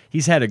 But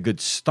he's had a good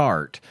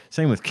start.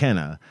 Same with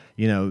Kenna.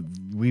 You know,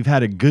 we've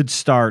had a good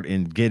start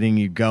in getting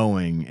you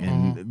going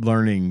and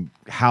learning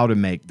how to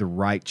make the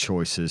right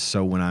choices.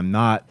 So when I'm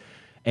not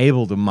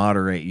able to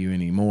moderate you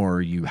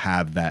anymore, you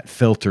have that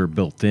filter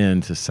built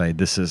in to say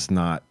this is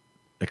not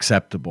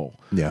acceptable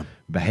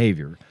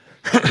behavior.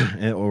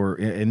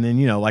 And then,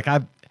 you know, like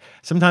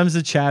sometimes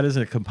the chat is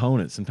a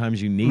component.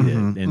 Sometimes you need it,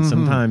 and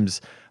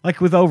sometimes,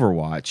 like with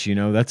Overwatch, you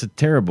know, that's a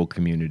terrible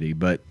community,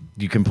 but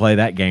you can play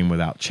that game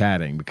without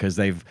chatting because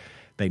they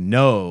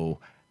know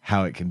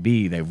how it can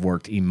be. They've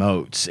worked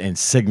emotes and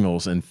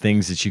signals and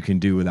things that you can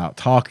do without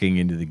talking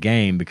into the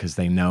game because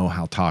they know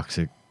how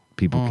toxic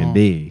people can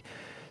be.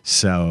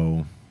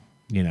 So,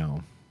 you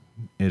know,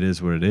 it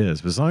is what it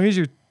is. But as long as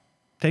you're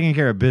taking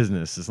care of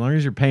business, as long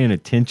as you're paying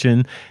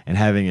attention and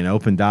having an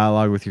open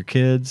dialogue with your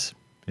kids,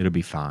 it'll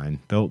be fine.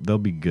 They'll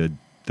be good.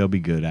 They'll be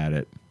good at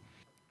it.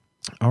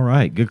 All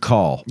right, good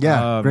call.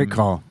 Yeah, great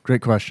call.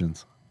 Great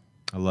questions.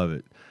 I love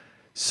it.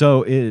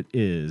 So it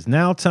is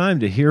now time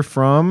to hear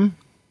from,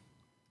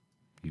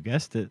 you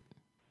guessed it.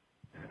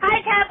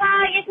 Hi,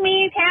 Tabog. It's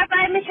me,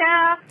 Terrified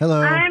Michelle.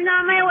 Hello. I'm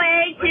on my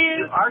way to...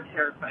 You are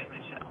Terrified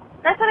Michelle.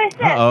 That's what I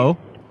said. Uh-oh.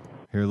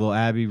 Hear a little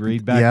Abby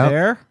Reed back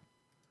there.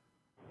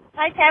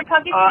 Hi,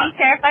 Tabog. It's me,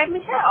 Terrified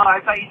Michelle. Oh, I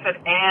thought you said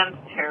and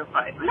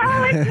Terrified Michelle.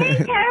 No, it's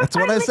me, Terrified That's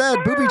what I said.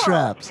 Michelle. Booby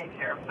traps.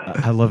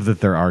 I love that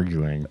they're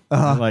arguing.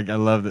 Like, I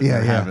love that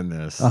they're having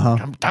this.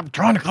 I'm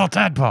trying to call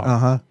Tadpole.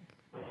 And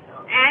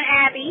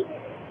Abby.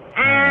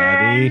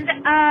 Abby. And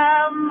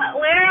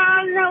we're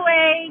on the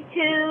way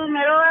to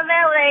middle of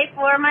LA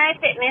for my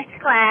fitness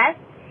class.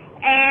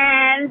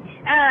 And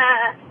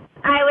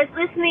I was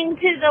listening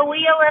to the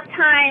Wheel of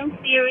Time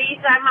series.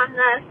 I'm on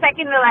the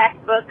second to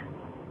last book.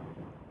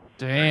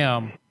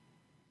 Damn.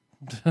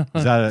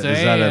 Is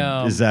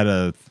that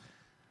a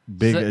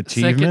big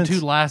achievement? Second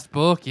to last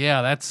book.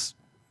 Yeah, that's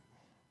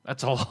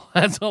a lot.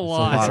 That's a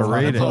lot. That's a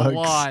That's a lot.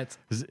 lot.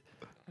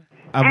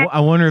 I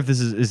wonder if this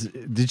is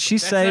did she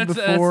say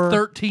before? That's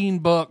 13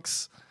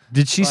 books.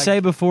 Did she say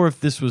before if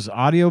this was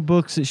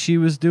audiobooks that she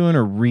was doing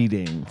or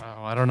reading?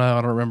 Oh, I don't know.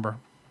 I don't remember.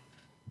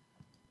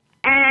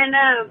 And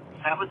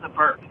that was a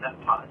burp, that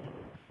pause.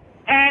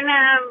 And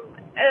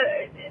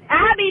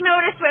Abby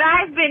noticed what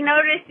I've been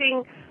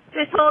noticing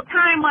this whole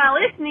time while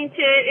listening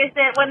to it is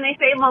that when they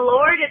say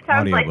Malort, it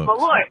sounds like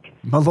Malort.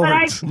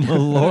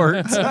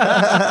 Malort.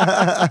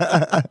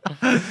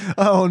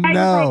 Oh,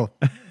 no.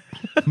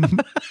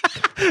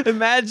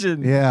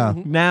 Imagine. Yeah.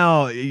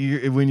 Now,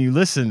 when you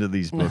listen to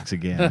these books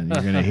again,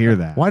 you're going to hear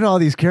that. Why do all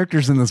these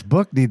characters in this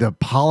book need to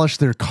polish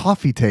their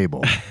coffee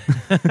table?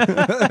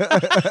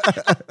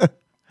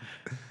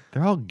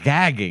 They're all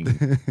gagging.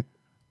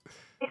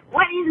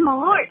 What is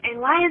Malort? And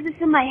why is this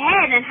in my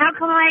head? And how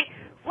come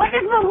what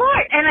is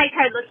Malort? And I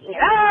tried looking it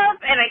up,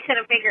 and I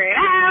couldn't figure it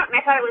out, and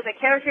I thought it was a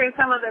character in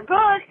some other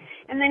book.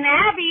 And then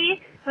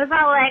Abby was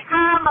all like,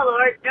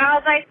 Malort. And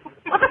I was like,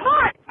 what the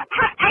fuck?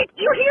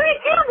 You hear it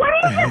too? What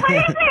is it? What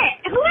is it?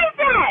 Who is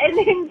that? And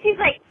then she's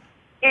like,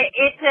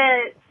 it's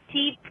a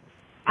cheap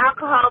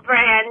alcohol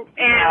brand,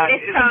 and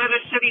it's is it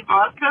a shitty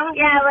vodka?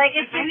 Yeah, like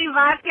a shitty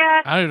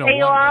vodka I don't know that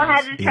you what all it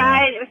had is. to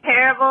try. It was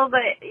terrible,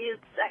 but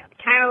you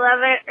kind of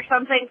love it or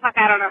something. Fuck,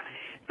 I don't know.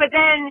 But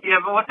then... Yeah,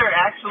 but what they're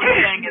actually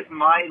saying is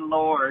my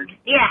lord.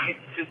 Yeah. It's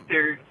just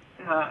they're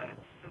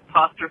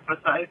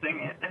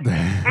apostrophizing it.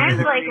 I'm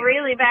like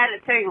really bad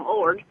at saying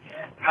Lord.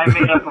 I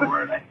made up a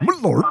word, I think.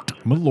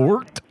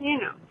 Malort. You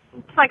know,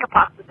 it's like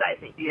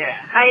apostasizing. Yeah.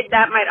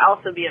 That might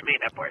also be a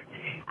made-up word.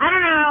 I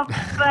don't know,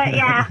 but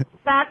yeah,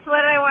 that's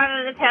what I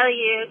wanted to tell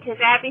you, because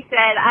Abby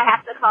said I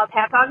have to call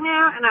Tapog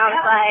now, and I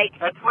was like...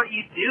 That's what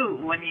you do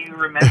when you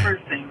remember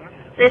things.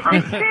 This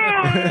is true.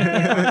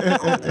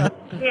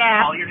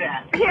 Yeah. Call your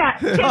dad.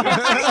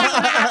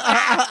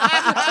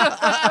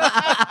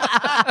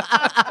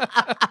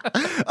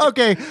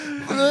 Okay,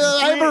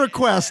 I have a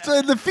request.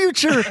 In the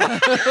future,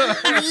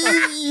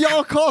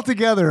 y'all call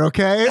together,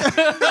 okay?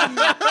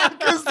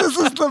 Because this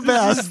is the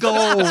best.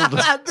 Gold.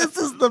 This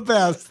is the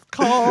best.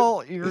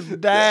 Call your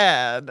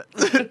dad.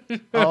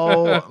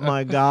 Oh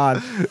my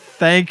God!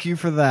 Thank you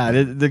for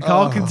that. The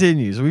call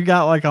continues. We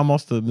got like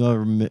almost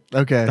another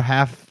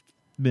half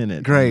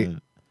minute. Great.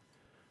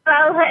 So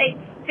I was like,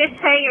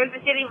 just saying it was a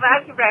shitty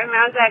vodka brand, and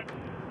I was like,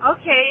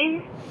 okay.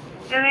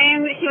 And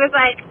then she was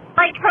like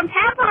from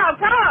Tapog,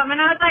 Tom,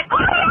 and I was like, oh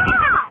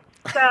yeah!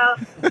 So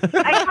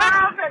I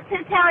called to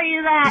tell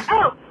you that.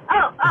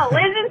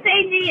 Liz and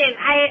Sadie, and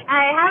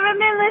I haven't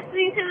been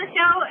listening to the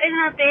show in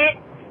a bit.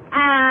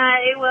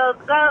 I will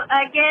go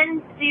again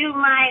do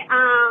my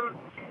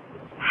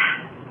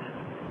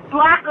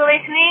block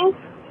listening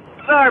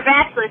or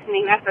batch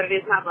listening. That's what it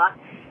is, not block.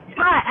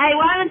 But I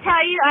want to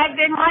tell you, I've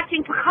been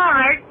watching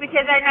Picard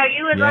because I know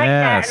you would like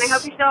that, and I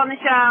hope you're still on the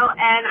show.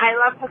 And I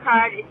love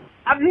Picard; it's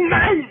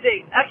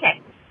amazing.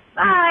 Okay,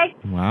 bye.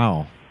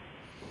 Wow.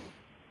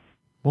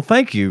 Well,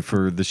 thank you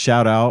for the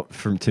shout out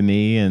to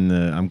me, and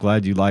I'm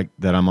glad you like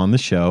that I'm on the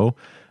show.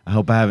 I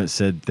hope I haven't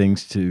said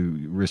things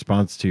to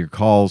response to your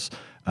calls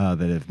that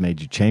have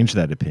made you change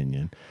that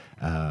opinion.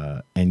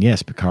 And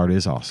yes, Picard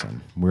is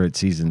awesome. We're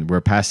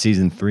past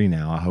season 3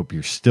 now. I hope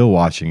you're still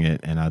watching it,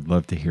 and I'd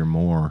love to hear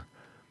more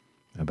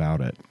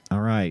about it. All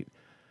right.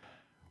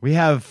 We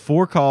have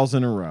 4 calls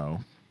in a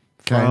row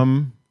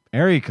from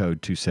area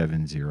code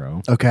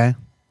 270. Okay.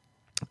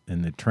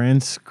 And the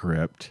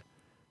transcript,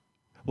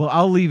 Well,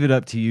 I'll leave it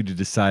up to you to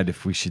decide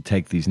if we should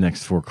take these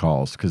next 4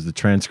 calls because the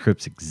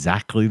transcript's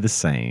exactly the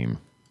same.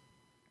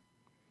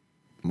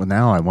 Well,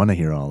 now I want to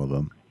hear all of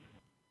them.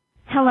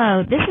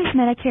 Hello, this is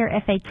Medicare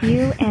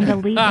FAQ and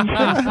Elite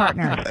Insurance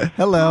Partners.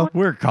 Hello.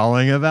 We're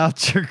calling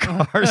about your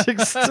car's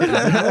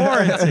extended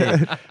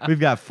warranty. We've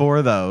got 4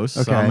 of those,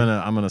 so Okay.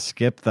 I'm gonna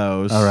skip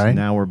those. All right.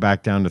 Now we're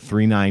back down to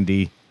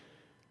 $390,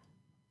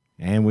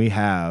 and we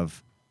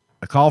have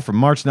a call from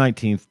March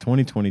 19th,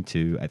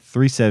 2022 at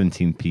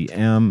 3:17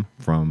 p.m.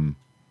 from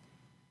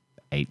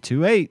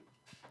 828.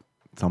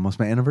 It's almost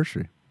my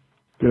anniversary.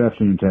 Good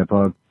afternoon,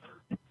 Tadpog.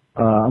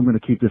 I'm going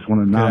to keep this one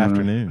anonymous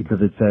afternoon. because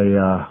it's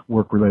a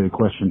work-related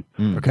question.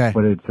 Okay.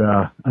 But it's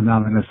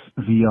anonymous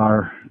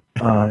VR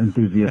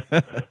enthusiast.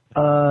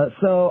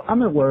 So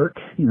I'm at work,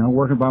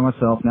 working by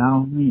myself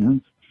now.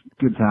 It's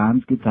good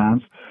times.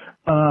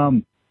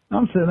 I'm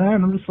sitting there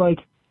and I'm just like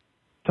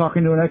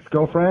talking to an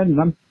ex-girlfriend and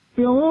I'm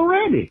feeling a little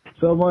randy.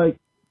 So I'm like,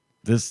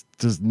 This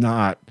does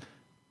not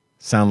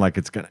sound like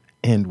it's going to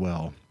end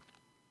well.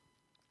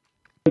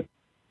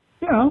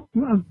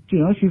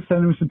 she's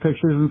sending me some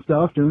pictures and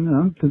stuff,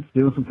 doing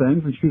some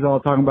things, and she's all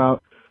talking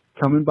about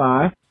coming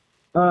by.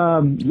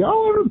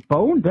 Y'all are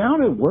boned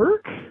down at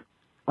work?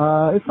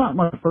 It's not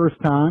my first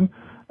time.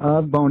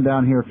 I've boned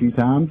down here a few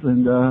times,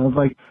 and I was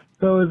like,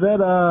 so is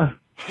that,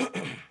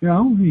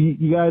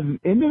 you guys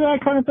into that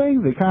kind of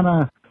thing? They kind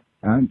of,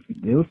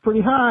 it was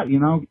pretty hot,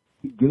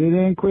 get it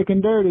in quick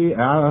and dirty.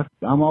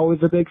 I'm always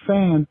a big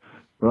fan.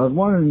 But I was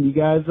wondering, you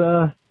guys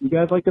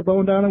like to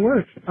bone down at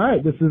work? All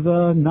right, this is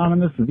a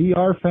anonymous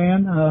VR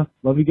fan.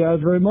 Love you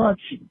guys very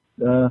much.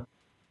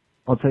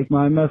 I'll take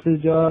my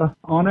message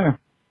on air.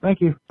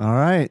 Thank you. All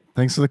right.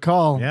 Thanks for the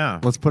call. Yeah.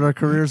 Let's put our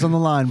careers on the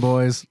line,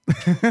 boys.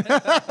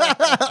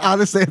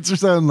 Honest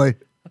answers only.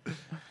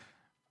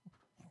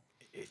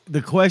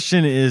 The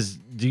question is,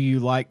 do you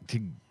like to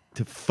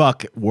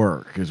fuck at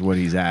work is what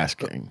he's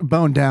asking.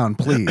 Bone down,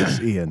 please,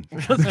 Ian.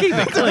 Let's keep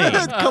it clean.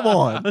 Come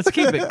on. Let's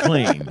keep it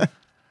clean.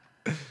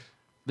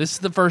 This is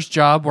the first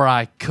job where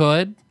I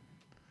could,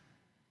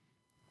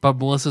 but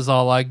Melissa's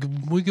all like,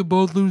 we could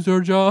both lose our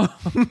jobs.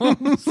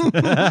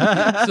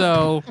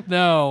 So,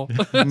 no.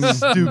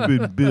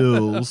 Stupid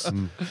bills.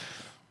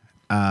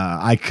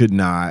 I could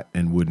not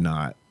and would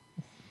not.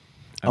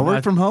 I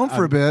worked from home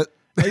for a bit.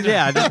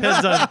 Yeah, it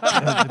depends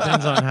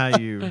on how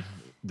you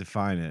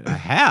define it. I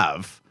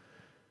have,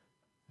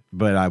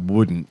 but I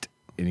wouldn't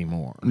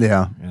anymore.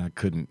 Yeah. And I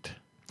couldn't.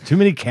 Too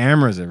many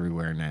cameras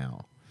everywhere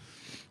now.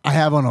 I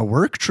have on a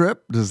work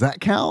trip. Does that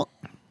count?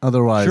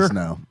 Otherwise, Sure.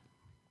 no.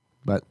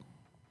 But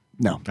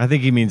no. I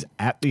think he means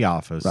at the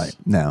office. Right.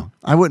 No.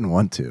 I wouldn't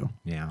want to.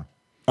 Yeah.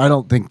 I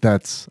don't think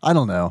that's, I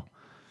don't know.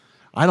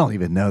 I don't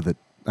even know that,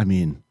 I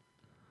mean,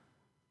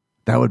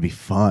 that would be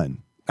fun.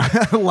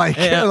 like,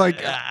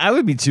 I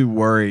would be too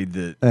worried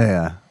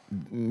that,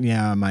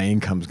 my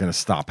income's going to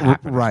stop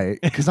happening. Right.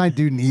 Because I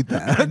do need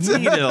that. I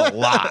need it a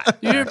lot.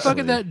 You didn't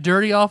fucking that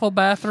dirty, awful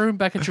bathroom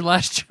back at your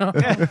last job?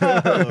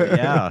 Oh,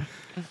 yeah.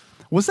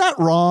 Was that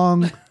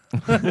wrong?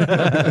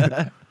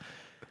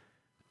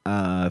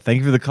 Thank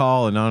you for the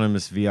call,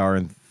 anonymous VR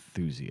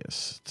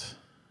enthusiast.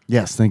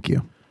 Yes, thank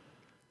you.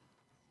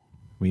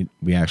 We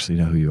actually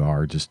know who you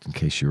are, just in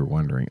case you were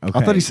wondering. Okay.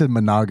 I thought he said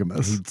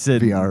monogamous. He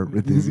said VR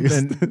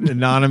enthusiast.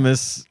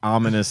 Anonymous,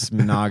 ominous,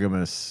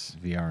 monogamous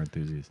VR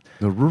enthusiast.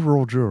 The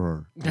rural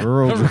juror.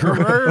 Rural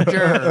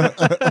juror.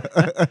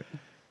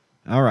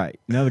 All right.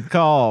 Another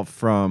call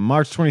from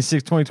March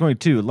 26,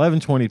 2022,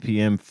 11:20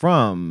 p.m.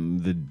 from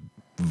the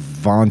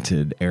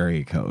vaunted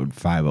area code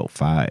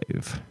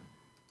 505.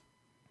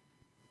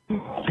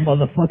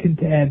 Motherfucking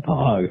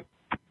Tadpog.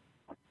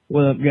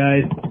 What up,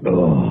 guys?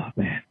 Oh,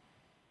 man.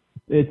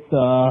 It's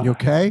You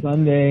okay?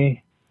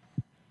 Sunday,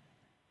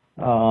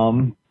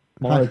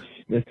 March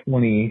the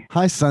 27th,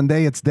 Hi,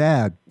 Sunday. It's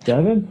Dad.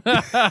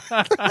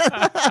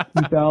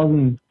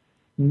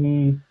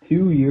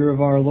 2022, year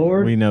of our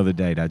Lord. We know the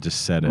date. I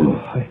just said it.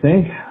 I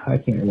think. I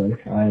can't remember.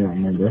 I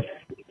don't remember.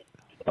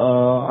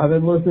 I've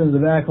been listening to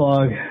the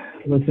backlog,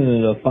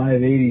 listening to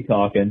 580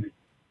 talking.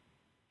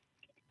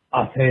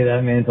 I'll tell you,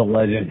 that man's a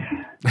legend.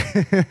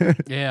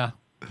 Yeah.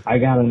 I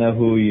gotta know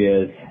who he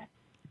is.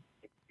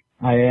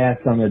 I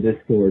asked on the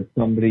Discord,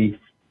 somebody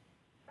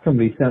sent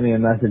me a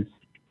message,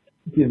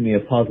 giving me a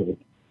puzzle,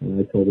 and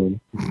I told him,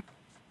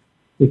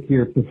 look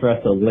here,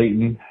 Professor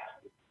Layton.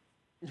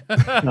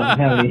 I don't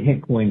have any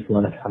hit coins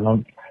left. I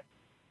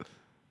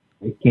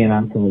can't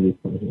answer this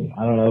puzzle.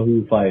 I don't know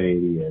who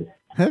 580 is.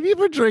 Have you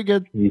been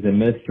drinking? He's a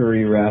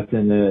mystery wrapped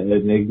in an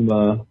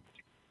enigma,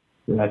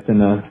 wrapped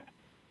in a,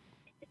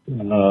 I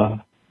don't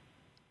know.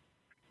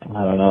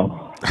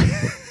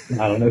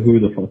 I don't know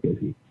who the fuck is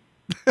he.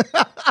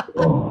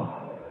 Oh,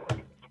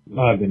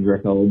 I've been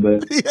drinking a little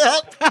bit.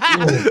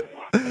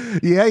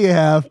 Yeah, you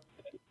have.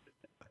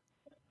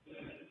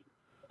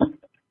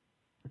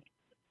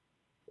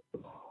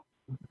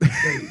 I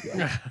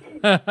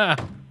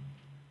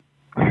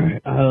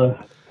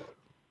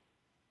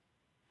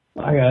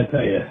gotta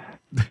tell you,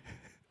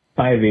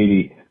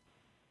 580.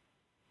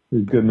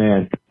 You're a good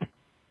man.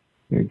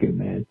 You're a good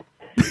man.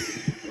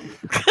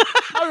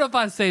 know if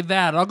I'd say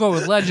that. I'll go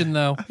with legend,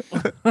 though.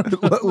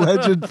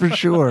 Legend for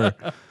sure.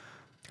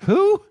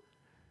 Who?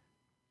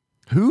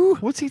 Who?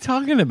 What's he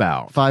talking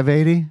about?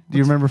 580? Do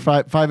you remember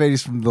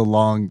 580's from the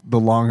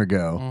long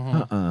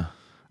ago?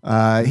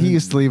 He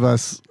used to leave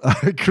us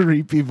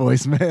creepy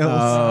voicemails.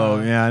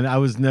 Oh, yeah. I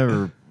was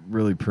never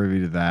really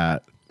privy to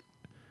that.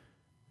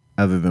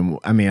 Other than,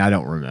 I mean, I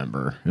don't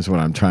remember, is what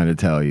I'm trying to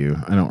tell you.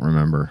 I don't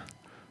remember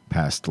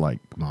past, like,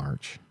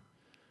 March.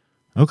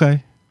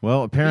 Okay.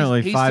 Well,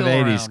 apparently He's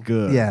 580's still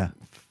good. Yeah.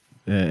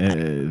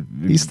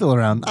 He's still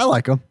around. I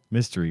like him.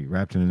 Mystery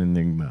wrapped in an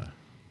enigma.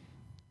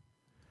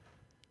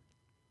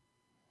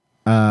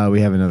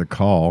 We have another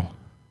call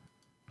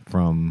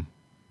from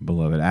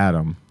beloved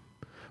Adam.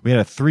 We had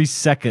a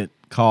 3-second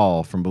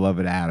call from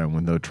beloved Adam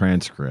with no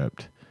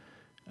transcript,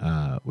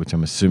 which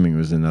I'm assuming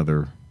was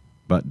another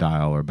butt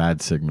dial or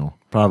bad signal.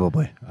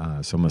 Probably.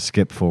 So I'm going to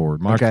skip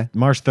forward. March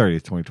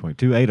 30th,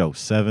 2022,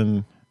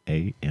 8:07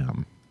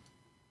 a.m.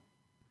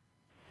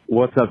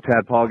 What's up,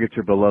 Tadpog? It's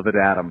your beloved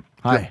Adam.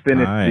 Hi. Just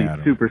finished Hi, the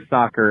Adam. Super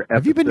Soccer episode.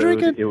 Have you been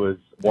drinking? It was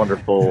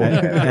wonderful.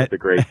 And it was a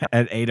great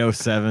At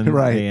 8:07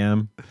 Right.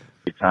 a.m.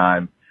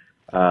 time.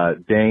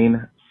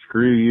 Dane,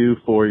 screw you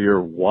for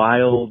your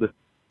wild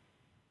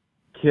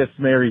kiss,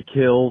 marry,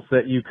 kills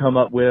that you come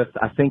up with.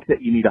 I think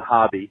that you need a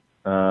hobby.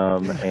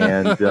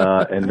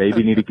 And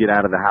maybe need to get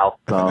out of the house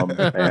some.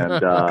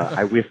 And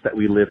I wish that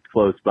we lived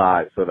close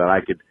by so that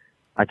I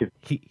could.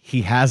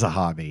 He has a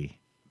hobby.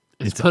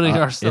 It's putting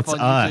our stuff it's on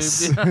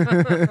us.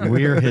 YouTube.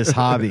 We're his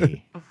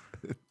hobby.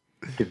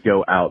 Could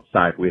go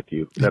outside with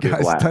you. That'd be a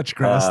Guys blast. touch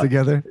grass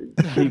together.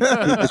 Keep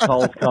the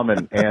calls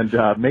coming and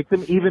make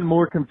them even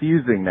more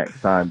confusing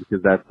next time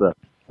because that's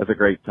a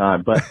great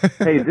time. But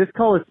hey, this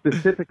call is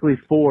specifically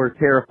for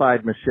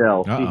terrified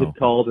Michelle. Uh-oh. She had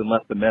called and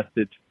left a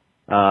message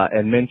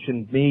and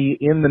mentioned me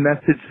in the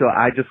message, so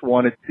I just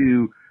wanted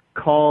to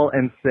call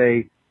and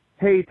say,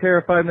 hey,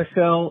 terrified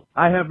Michelle,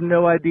 I have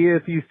no idea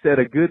if you said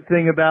a good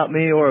thing about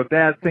me or a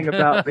bad thing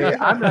about me.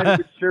 I'm not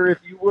even sure if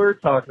you were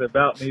talking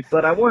about me,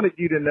 but I wanted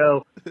you to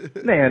know,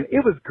 man,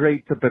 it was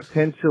great to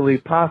potentially,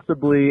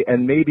 possibly,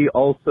 and maybe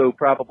also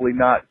probably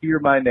not hear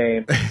my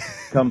name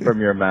come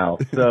from your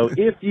mouth. So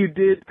if you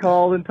did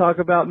call and talk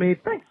about me,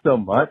 thanks so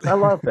much. I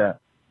love that.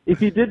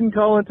 If you didn't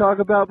call and talk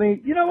about me,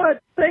 you know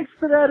what? Thanks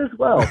for that as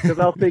well, because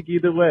I'll take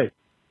either way.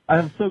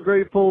 I'm so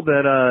grateful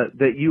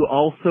that you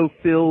also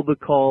fill the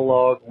call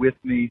log with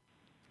me.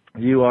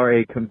 You are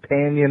a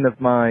companion of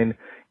mine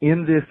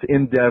in this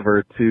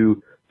endeavor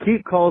to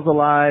keep calls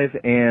alive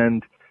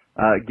and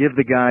give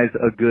the guys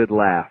a good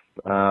laugh.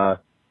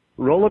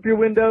 Roll up your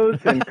windows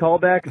and call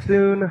back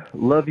soon.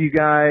 Love you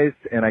guys,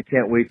 and I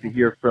can't wait to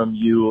hear from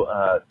you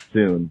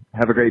soon.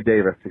 Have a great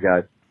day, rest of you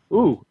guys.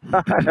 Ooh,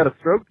 I had a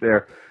stroke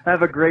there.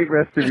 Have a great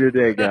rest of your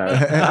day,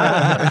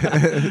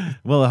 guys.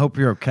 Well, I hope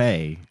you're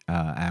okay,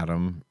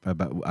 Adam,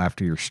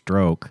 after your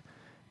stroke.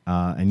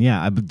 And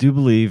yeah, I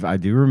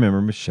do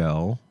remember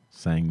Michelle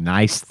saying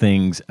nice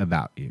things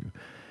about you.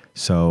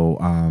 So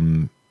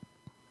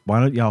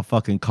why don't y'all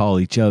fucking call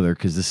each other?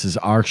 Because this is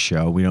our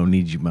show. We don't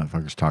need you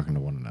motherfuckers talking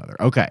to one another.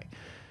 Okay.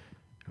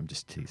 I'm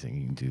just teasing.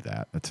 You can do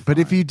that. That's fine. But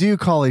if you do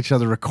call each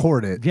other,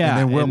 record it. Yeah, and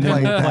then we'll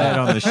play it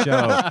on the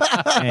show,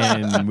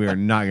 and we're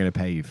not going to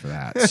pay you for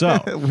that. So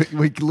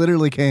we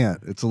literally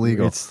can't. It's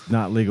illegal. It's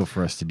not legal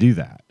for us to do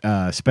that,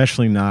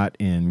 especially not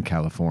in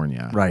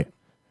California. Right.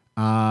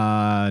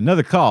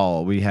 Another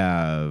call. We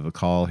have a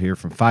call here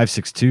from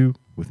 562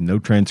 with no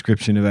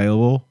transcription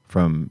available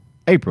from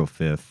April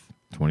 5th,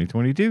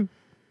 2022,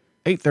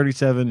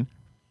 8:37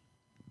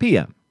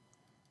 p.m.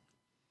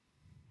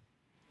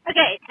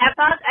 Okay,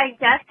 Tadpog, I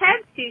just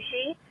had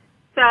sushi,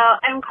 so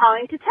I'm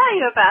calling to tell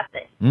you about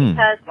this,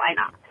 because why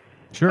not?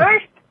 Sure.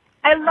 First,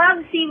 I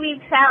love seaweed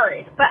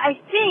salad, but I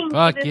think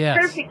it's yes.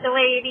 perfect the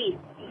way it is.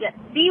 You got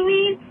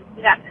seaweed,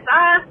 you got the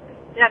sauce,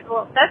 you got the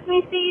little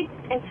sesame seeds,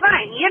 it's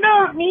fine. You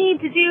don't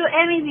need to do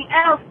anything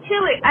else to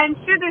it. I'm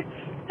sure there's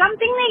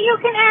something that you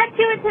can add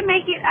to it to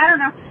make it, I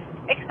don't know,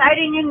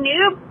 exciting and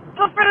new,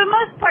 but for the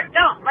most part,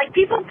 don't. Like,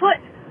 people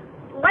put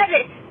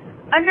lettuce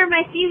under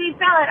my seaweed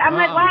salad. I'm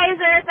like, why is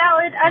there a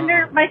salad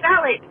under my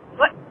salad?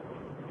 What?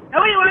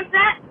 Nobody wants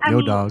that? I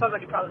mean, dog.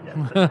 somebody probably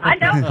does. I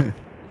don't. And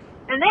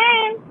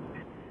then,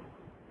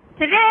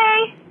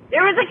 today,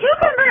 there was a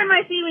cucumber in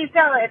my seaweed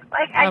salad.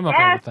 Like, I'm I okay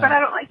guess, with that. but I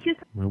don't like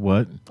cucumber.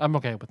 What? I'm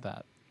okay with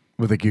that.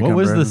 With a cucumber. What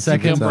was and the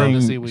seaweed second salad. the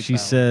thing seaweed she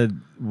salad.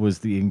 said was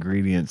the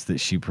ingredients that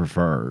she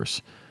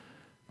prefers?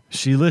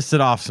 She listed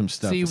off some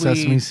stuff. Seaweed,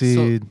 Sesame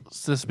seed.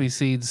 sesame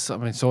seeds. I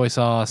mean, soy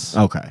sauce.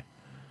 Okay.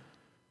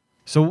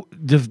 So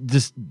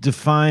just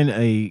define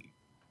a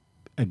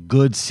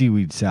good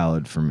seaweed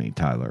salad for me,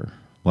 Tyler.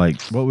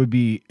 Like, what would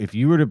be, if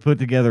you were to put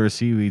together a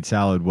seaweed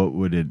salad, what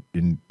would it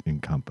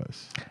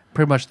encompass?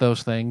 Pretty much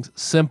those things.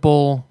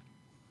 Simple,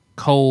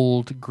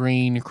 cold,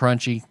 green,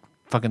 crunchy.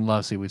 Fucking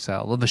love seaweed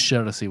salad. Love the shit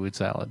out of seaweed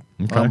salad.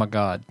 Okay. Oh my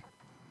God.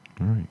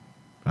 All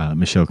right.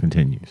 Michelle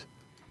continues.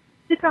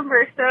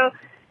 Cucumber, so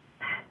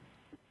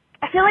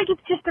I feel like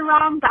it's just the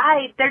wrong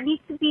vibe. There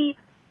needs to be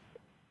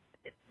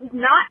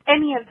not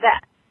any of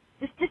that.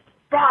 It's just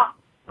raw,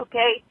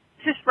 okay?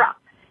 It's just raw.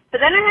 But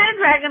then I had a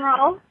dragon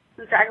roll.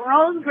 The dragon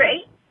roll was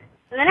great.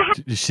 And then I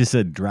had She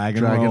said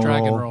dragon roll.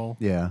 Dragon roll.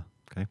 Yeah.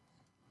 Okay.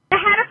 I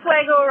had a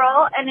fuego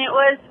roll, and it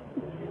was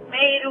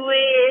made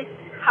with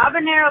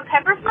habanero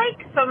pepper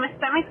flakes, so my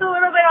stomach's a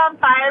little bit on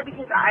fire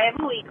because I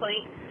am a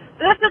weakling.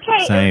 But that's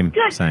okay. Same, It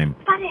was good. same.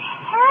 But it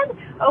had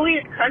a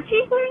weird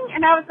crunchy thing,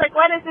 and I was like,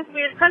 what is this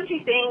weird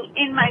crunchy thing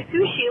in my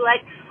sushi?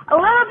 Like, a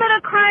little bit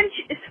of crunch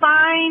is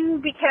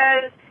fine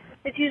because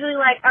it's usually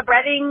like a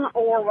breading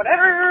or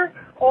whatever,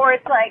 or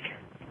it's like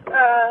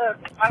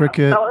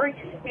Cricket. celery.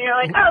 And you're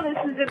like, oh,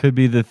 this is a Could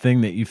be the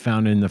thing that you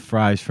found in the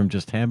fries from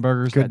Just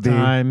Hamburgers Could that be.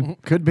 time.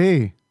 Could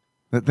be.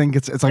 That thing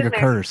gets, it's like a Isn't it?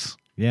 curse.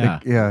 Yeah.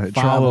 It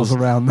travels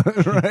around,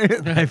 right?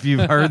 If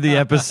you've heard the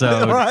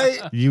episode, Right.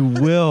 you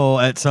will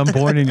at some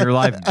point in your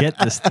life get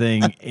this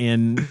thing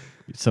in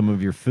some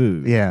of your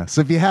food. Yeah.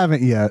 So if you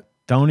haven't yet,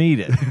 Don't eat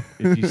it.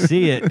 If you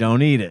see it,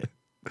 don't eat it.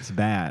 It's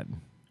bad.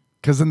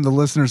 because then the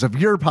listeners of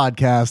your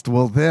podcast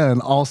will then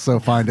also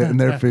find it in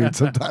their food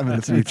sometime in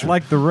the future. It's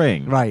like The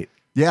Ring. Right.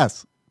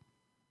 Yes.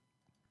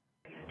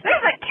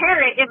 There's a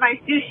carrot in my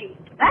sushi.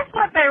 That's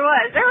what there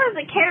was. There was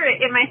a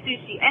carrot in my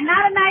sushi, and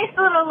not a nice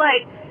little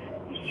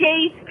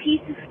shaved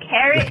piece of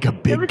carrot. Like a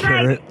big it was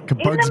carrot, like like a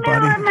in Bugs the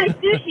middle Bunny. of my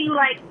sushi,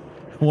 like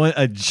What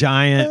a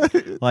giant,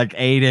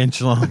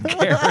 8-inch long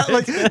carrot.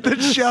 Like the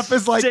chef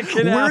is like,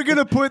 Sticking we're out.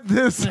 gonna put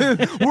this in,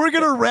 we're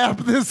gonna wrap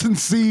this in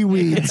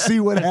seaweed and see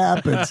what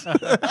happens. still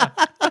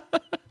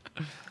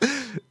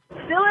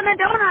in a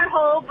donut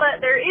hole, but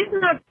there is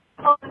no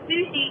hole in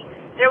sushi.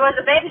 There was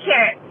a baby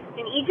carrot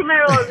in each of my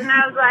rolls, and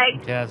I was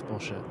like, Yeah, that's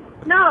bullshit.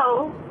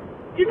 no,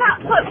 do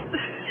not put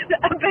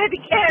a baby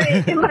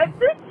carrot in my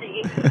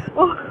sushi.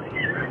 What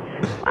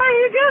are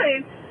you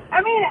doing?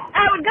 I mean,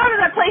 I would go to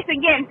that place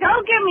again.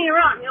 Don't get me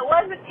wrong. It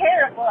wasn't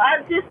terrible.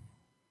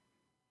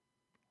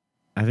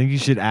 I think you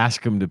should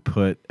ask him to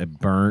put a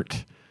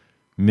burnt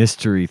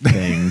mystery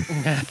thing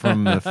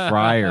from the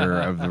fryer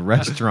of the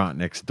restaurant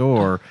next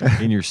door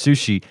in your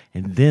sushi,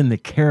 and then the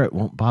carrot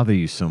won't bother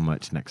you so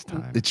much next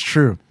time. It's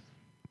true.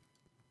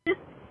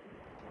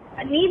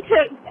 I need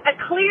to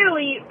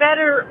clearly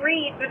better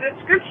read the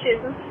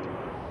descriptions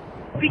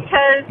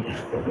because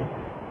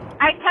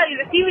I tell you,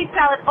 the seaweed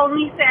salad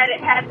only said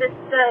it had the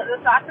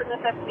sauce and the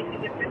sesame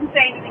seeds. It didn't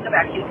say anything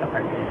about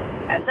cucumber.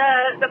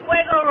 The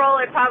fuego roll,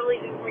 it probably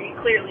didn't read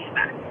clearly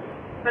about it.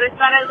 But I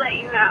thought I'd let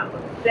you know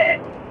that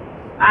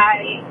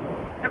I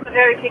am a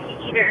very picky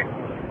eater.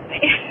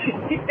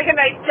 And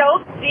I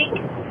don't think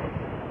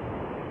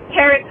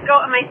carrots go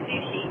in my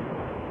sushi.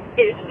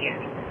 It is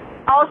weird.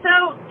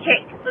 Also,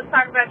 cake. Let's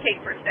talk about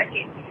cake for a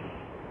second.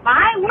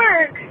 My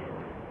work,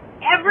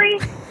 every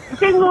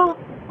single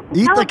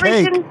Eat the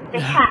celebration cake. they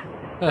have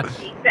the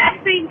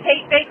exact same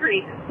cake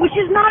bakery, which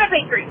is not a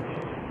bakery.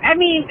 I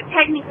mean,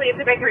 technically it's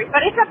a bakery,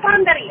 but it's a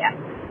panderia.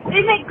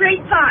 They make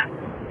great pan.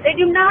 They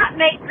do not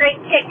make great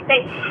cake.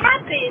 They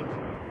happen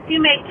to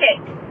make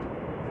cake.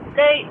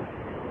 They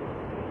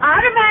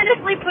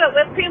automatically put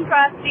whipped cream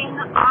frosting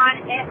on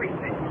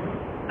everything.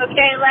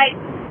 Okay, like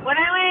when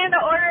I went in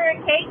to order a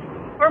cake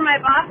for my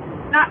boss,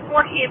 not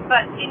for him,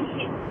 but in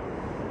him,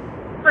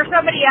 for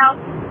somebody else,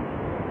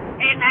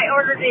 and I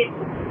ordered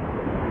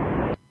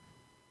it.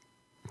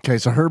 Okay,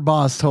 so her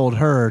boss told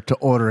her to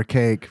order a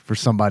cake for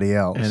somebody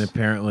else. And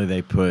apparently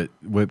they put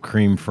whipped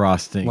cream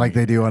frosting like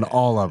they do on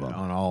all of them.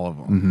 on all of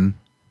them. Mm-hmm.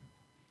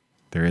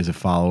 There is a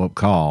follow-up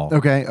call.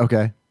 Okay.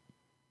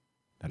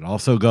 That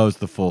also goes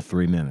the full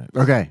 3 minutes.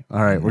 Okay.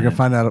 All right. We're going to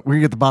find out. We're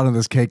going to get the bottom of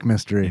this cake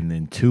mystery. And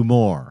then 2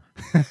 more.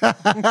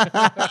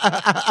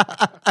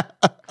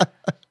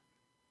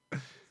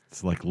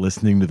 It's like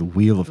listening to the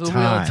Wheel of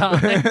Time.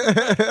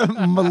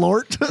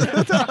 Malort.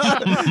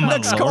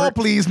 Next call,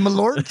 please,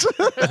 Malort.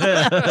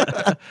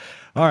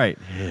 All right.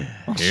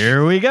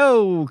 Here we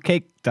go.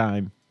 Cake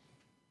time.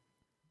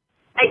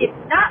 I did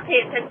not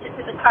pay attention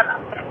to the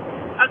cutoff.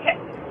 Okay,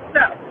 so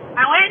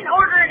I went and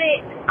ordered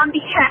it on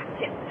behalf of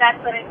him. That's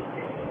what I did.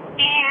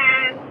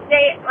 And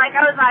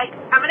I was like,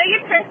 I'm going to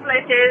get tres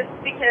leches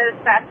because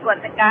that's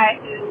what the guy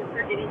who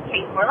we're getting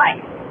cake for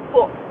likes.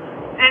 Cool.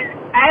 And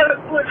I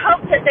would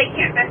hope that they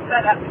can't mess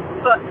that up.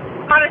 But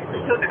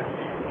honestly, who knows?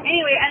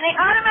 Anyway, and they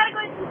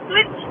automatically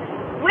switch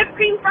whipped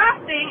cream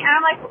frosting. And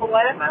I'm like, well,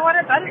 what if I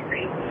wanted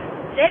buttercream?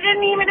 They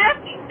didn't even ask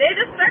me. They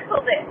just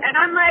circled it. And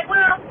I'm like,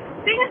 well,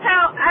 seeing as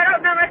how I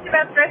don't know much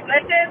about tres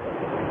leches,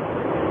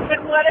 but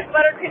what if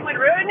buttercream would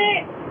ruin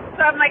it?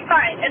 So I'm like,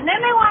 fine. And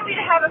then they want me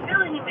to have a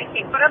filling in my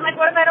cake. But I'm like,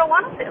 what if I don't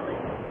want a filling?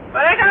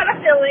 But I got a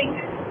filling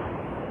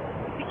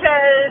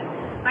because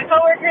my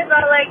coworkers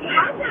are like, you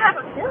have to have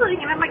a filling.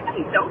 And I'm like, no,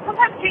 you don't.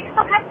 Sometimes cakes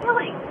don't have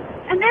filling.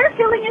 And their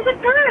filling isn't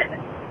good.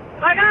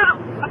 So I got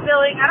a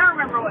filling. I don't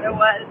remember what it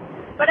was.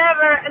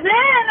 Whatever. And then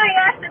I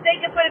asked if they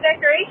could put a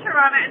decoration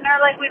on it. And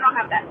they're like, we don't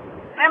have that.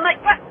 And I'm like,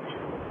 what?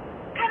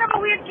 Kind of a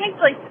weird cake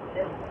place is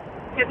this?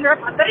 Because they're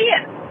a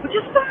pizzeria, which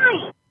is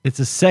fine. It's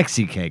a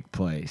sexy cake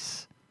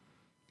place.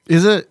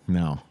 Is it?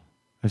 No.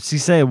 If she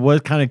said,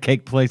 what kind of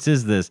cake place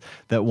is this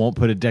that won't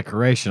put a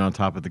decoration on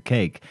top of the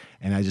cake?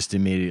 And I just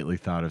immediately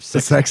thought of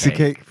Sexy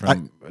Cake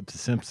from The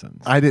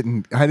Simpsons. I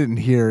didn't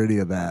hear any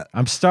of that.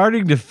 I'm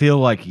starting to feel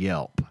like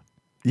Yelp.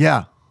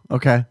 Yeah.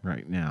 Okay.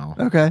 Right now.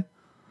 Okay.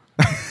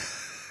 I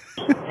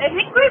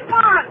think we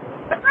want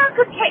a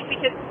good cake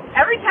because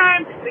every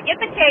time we get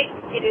the cake,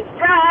 it is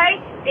dry,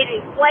 it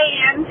is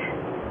bland.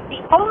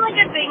 The only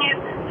good thing is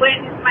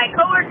when my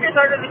coworkers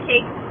order the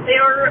cake, they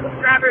order it with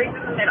strawberries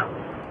in the middle.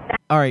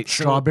 All right,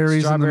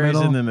 Strawberries in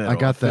the middle? I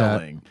got that.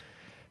 filling.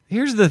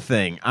 Here's the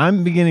thing.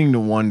 I'm beginning to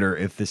wonder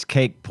if this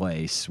cake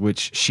place,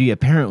 which she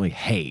apparently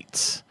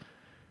hates,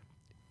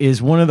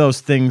 is one of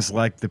those things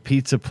like the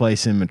pizza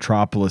place in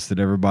Metropolis that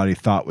everybody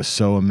thought was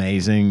so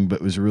amazing,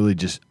 but was really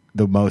just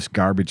the most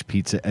garbage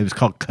pizza. It was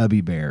called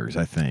Cubby Bears,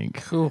 I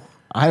think. Cool.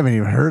 I haven't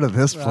even heard of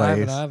this I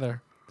place. haven't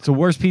either. It's the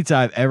worst pizza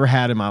I've ever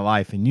had in my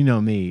life, and you know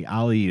me.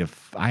 I'll eat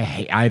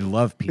I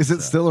love pizza. Is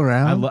it still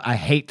around? I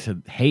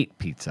hate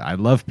pizza. I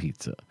love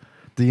pizza.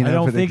 Do you know I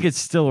don't if think it's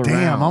still around.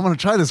 Damn, I'm gonna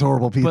try this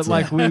horrible pizza. But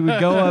like we would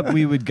go Eat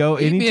me a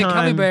gummy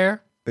anytime.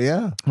 bear.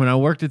 Yeah. When I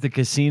worked at the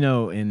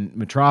casino in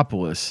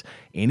Metropolis,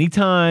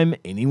 anytime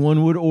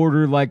anyone would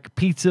order like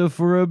pizza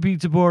for a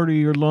pizza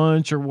party or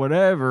lunch or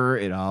whatever,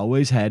 it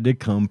always had to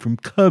come from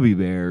Cubby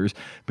Bears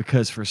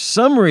because for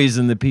some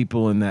reason the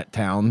people in that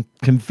town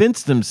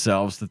convinced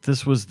themselves that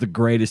this was the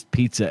greatest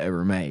pizza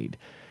ever made.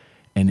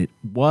 And it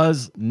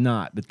was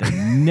not, but they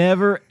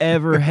never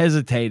ever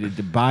hesitated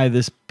to buy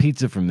this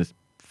pizza from this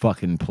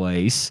fucking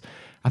place.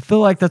 I feel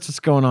like that's what's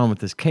going on with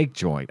this cake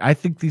joint. I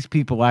think these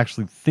people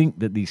actually think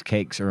that these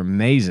cakes are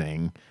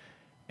amazing,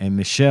 and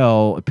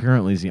Michelle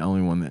apparently is the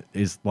only one that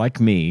is like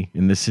me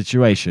in this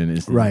situation,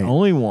 is the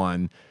only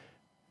one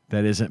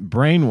that isn't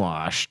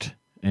brainwashed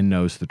and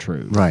knows the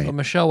truth. Right. Well,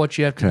 Michelle, what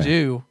you have to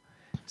do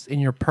is in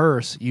your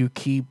purse, you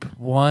keep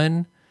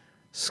one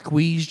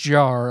squeeze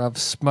jar of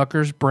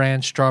Smucker's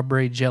brand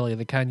strawberry jelly,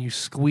 the kind you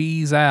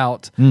squeeze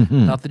out,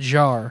 not the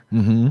jar.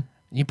 Mm-hmm.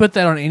 You put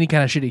that on any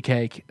kind of shitty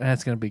cake, and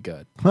that's going to be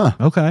good. Huh.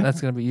 Okay. That's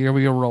going to be, you're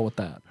going to roll with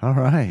that. All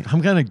right.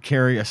 I'm going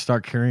to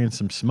start carrying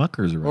some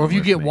Smuckers around. Or if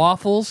you with get me.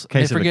 waffles, In and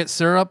case they of a- forget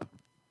syrup,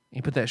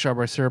 you put that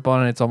strawberry syrup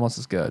on it, it's almost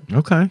as good.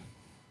 Okay.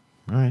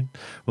 All right.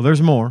 Well,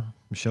 there's more.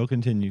 Michelle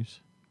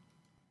continues.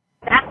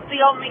 That's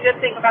the only good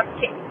thing about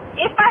the cake.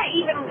 If I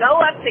even go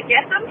up to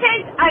get some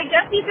cake, I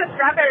just eat the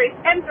strawberries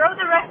and throw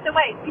the rest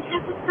away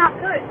because it's not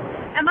good.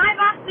 And my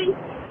boss thinks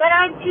that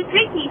I'm too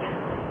picky,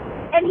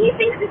 and he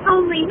thinks it's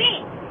only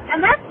me.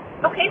 And that's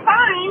okay,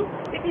 fine,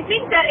 if you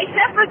think that,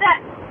 except for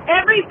that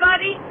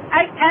everybody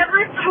I've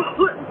ever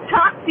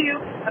talked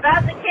to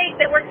about the cake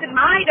that works in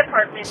my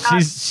department.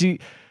 She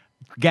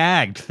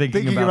gagged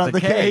thinking about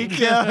the cake.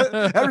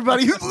 Yeah.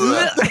 Everybody.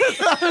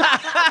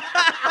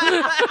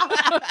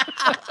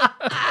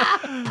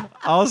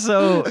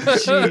 Also,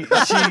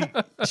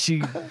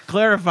 she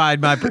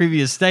clarified my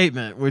previous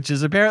statement, which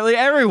is apparently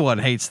everyone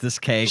hates this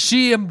cake.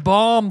 She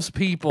embalms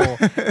people,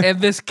 and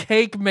this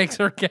cake makes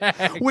her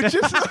gag. Which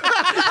is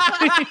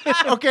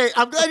okay.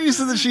 I'm glad you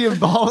said that she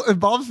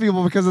involves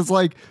people because it's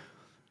like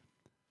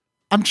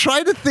I'm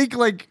trying to think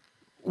like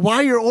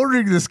why you're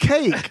ordering this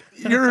cake.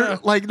 You're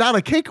like not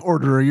a cake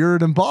orderer. You're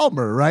an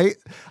embalmer, right?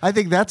 I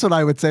think that's what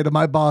I would say to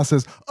my boss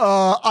is,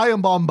 I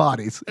embalm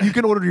bodies. You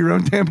can order your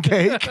own damn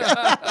cake.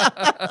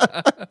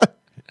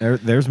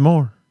 There's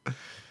more.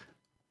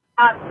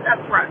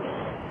 That's right.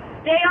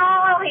 They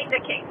all hate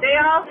the cake. They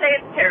all say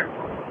it's terrible.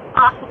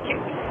 Awful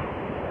cake.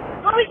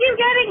 Well, we keep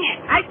getting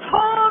it. I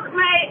told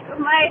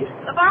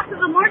the boss of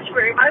the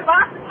mortuary, my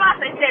boss's boss,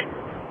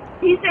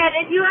 he said,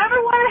 if you ever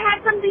want to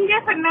have something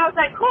different, and I was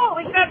like, cool,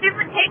 we can have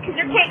different cake because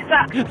your cake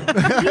sucks.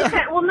 He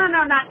said, well, no,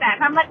 not that.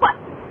 And I'm like, what?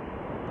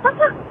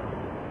 What's up?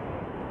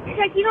 He's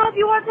like, if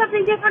you want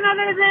something different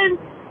other than,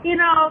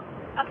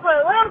 a Pollo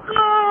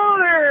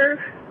Loco or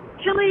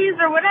Chili's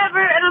or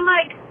whatever. And I'm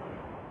like,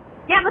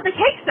 yeah, but the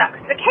cake sucks.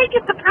 The cake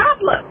is the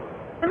problem.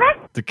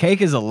 The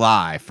cake is a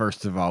lie,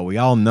 first of all. We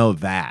all know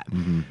that.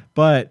 Mm-hmm.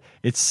 But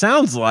it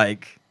sounds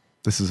like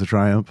this is a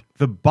triumph.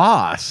 The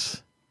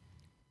boss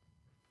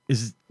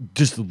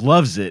just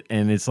loves it,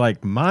 and it's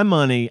like, my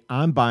money,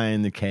 I'm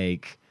buying the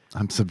cake.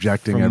 I'm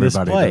subjecting from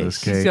everybody this to this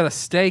cake. He's got a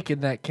stake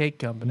in that cake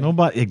company.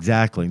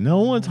 Exactly.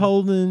 No one's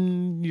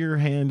holding your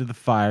hand to the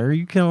fire.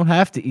 You don't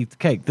have to eat the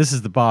cake. This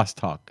is the boss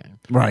talking.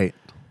 Right.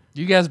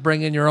 You guys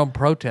bring in your own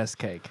protest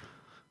cake.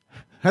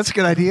 That's a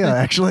good idea,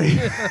 actually.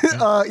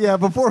 Yeah,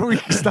 before we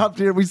stopped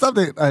here, we stopped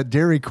at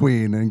Dairy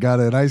Queen and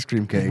got an ice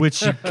cream cake.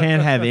 Which you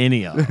can't have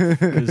any of.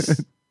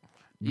 Because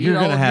you're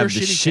going to have the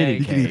shitty cake.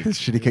 You can eat this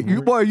shitty cake.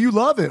 You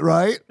love it,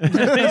 right? You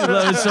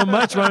love it so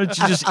much, why don't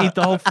you just eat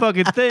the whole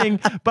fucking thing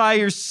by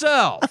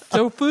yourself?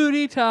 So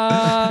foodie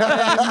time.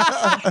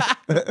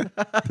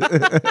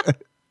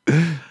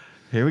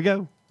 Here we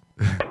go.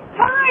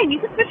 Fine, you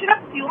can switch it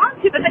up if you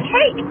want to, but the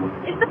cake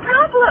is the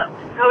problem.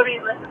 Nobody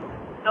listens.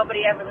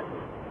 Nobody ever listens.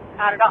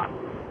 Not at all.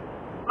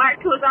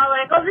 Mark was all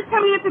like, this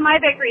time we went to my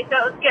bakery, so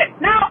it's good.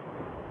 No!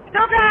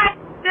 Still dry.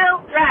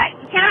 Still dry.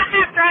 You cannot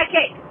have dry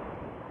cake.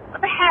 What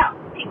the hell,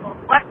 people?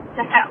 What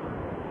the hell?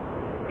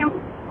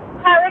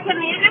 Tyler,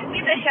 can you just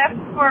be the chef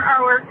for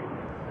our work,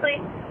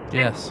 please?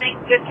 Yes. Make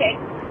good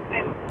cakes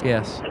and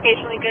Yes.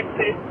 occasionally good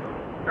food.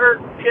 Or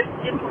just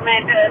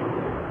implement a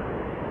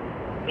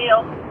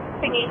meal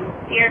thingy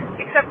here.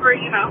 Except for,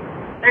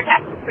 they're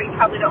taxes free.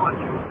 Probably don't want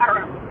to. I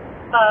don't know.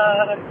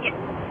 Yeah.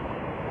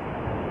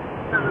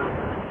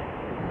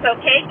 So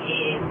cake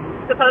is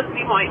supposed to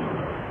be moist.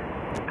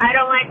 I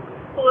don't like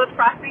full with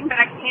frosting, but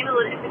I can handle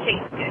it if the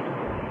cake is good.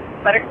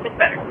 Butter is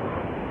better.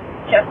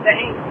 Just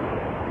saying.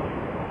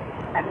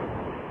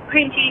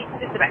 Cream cheese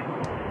is the best.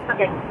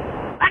 Okay.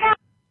 Bye.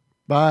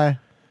 Bye.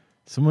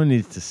 Someone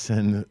needs to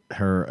send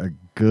her a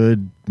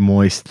good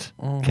moist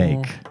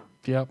cake.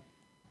 Yep.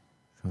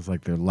 Sounds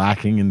like they're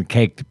lacking in the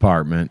cake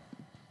department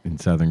in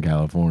Southern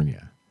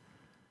California.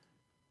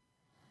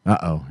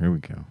 Uh-oh, here we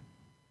go.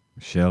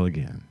 Michelle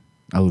again.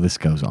 Oh, this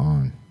goes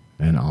on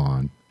and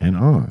on and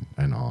on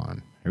and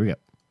on. Here we go.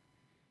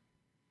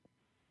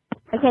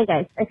 Okay,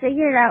 guys, I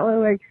figured out what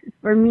works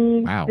for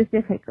me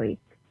specifically.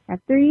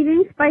 After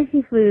eating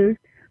spicy food,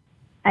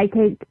 I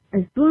take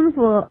a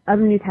spoonful of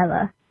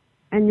Nutella,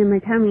 and then my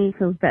tummy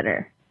feels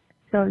better.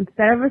 So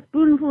instead of a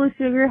spoonful of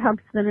sugar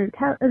helps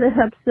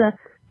the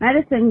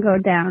medicine go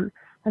down,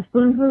 a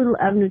spoonful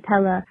of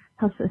Nutella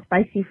helps the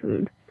spicy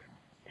food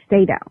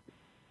stay down.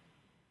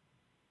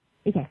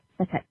 Okay,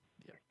 that's it.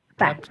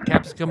 Bye.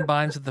 Capsicum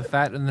binds with the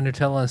fat in the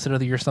Nutella instead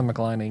of your stomach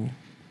lining.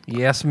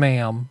 Yes,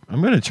 ma'am.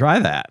 I'm going to try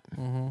that.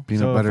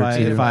 Peanut butter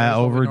if I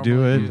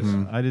overdo it,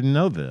 I didn't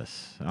know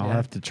this. I'll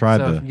have to try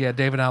Yeah,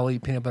 Dave and I will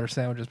eat peanut butter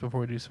sandwiches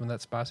before we do some of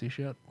that spicy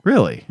shit.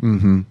 Really?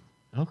 Mm-hmm.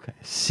 Okay.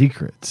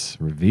 Secrets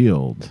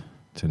revealed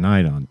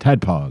tonight on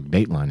Tadpog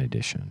Dateline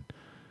Edition.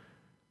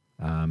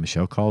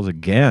 Michelle calls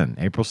again,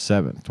 April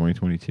 7th,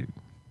 2022.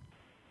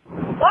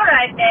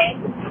 Fluoride Day.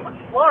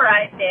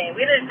 Fluoride Day.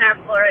 We didn't have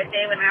Fluoride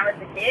Day when I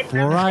was a kid.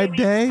 Fluoride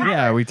Day?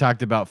 Yeah, we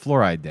talked about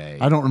Fluoride Day.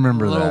 I don't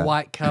remember A little that.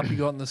 white cup you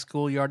go out in the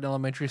schoolyard in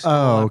elementary school.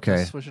 Oh, like, okay.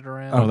 just Swish it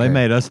around. Oh, they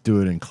made us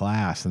do it in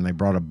class, and they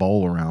brought a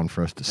bowl around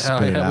for us to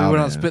spit it out. We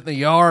went out and spit in the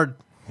yard.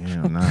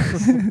 Yeah,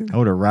 nice. I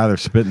would have rather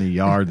spit in the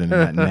yard than in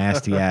that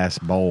nasty-ass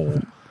bowl.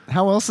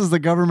 How else is the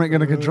government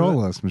going to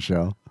control us,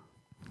 Michelle?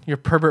 Your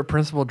pervert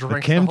principal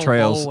drinks The the whole bowl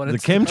chemtrails, when the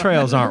it's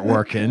chemtrails aren't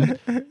working.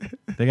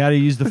 They got to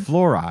use the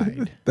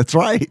fluoride. That's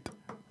right.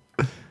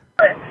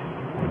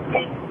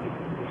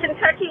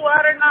 Kentucky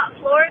water not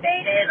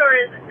fluoridated, or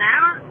is it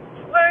now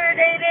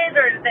fluoridated,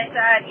 or did they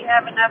decide you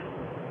have enough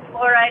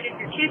fluoride in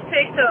your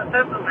toothpick so it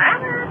doesn't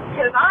matter?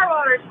 Because our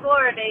water is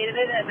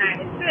fluoridated, and I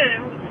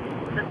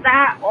assumed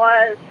that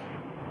was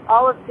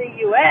all of the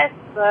U.S.,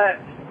 but,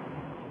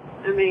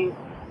 I mean,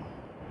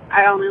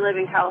 I only live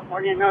in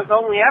California, and I've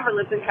only ever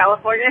lived in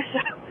California, so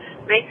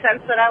it makes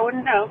sense that I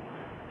wouldn't know.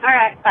 All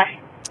right, bye.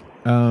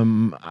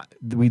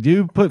 We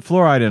do put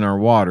fluoride in our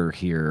water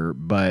here,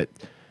 but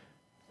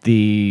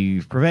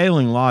the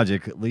prevailing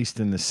logic, at least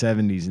in the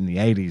 70s and the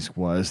 80s,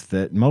 was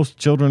that most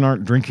children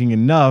aren't drinking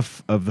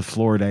enough of the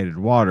fluoridated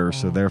water,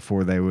 so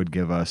therefore they would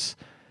give us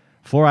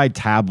fluoride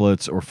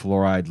tablets or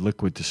fluoride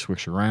liquid to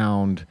swish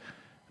around.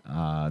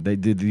 They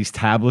did these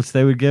tablets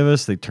they would give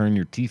us. They turn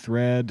your teeth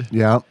red.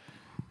 Yep.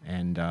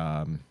 And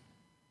I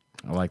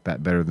like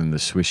that better than the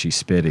swishy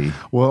spitty.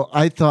 Well,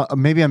 I thought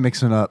maybe I'm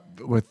mixing up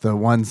with the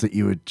ones that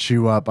you would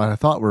chew up. I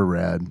thought were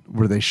red,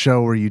 where they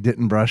show where you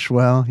didn't brush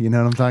well. You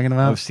know what I'm talking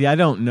about? Oh, see, I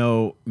don't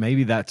know.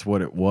 Maybe that's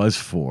what it was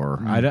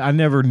for. I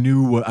never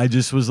knew what. I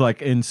just was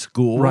like in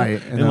school,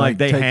 right? And like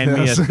they hand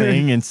me a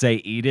thing and say,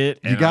 "Eat it."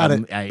 You got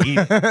it. I eat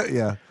it.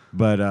 Yeah.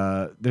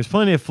 But there's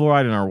plenty of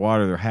fluoride in our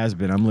water. There has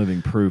been. I'm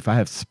living proof. I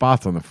have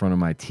spots on the front of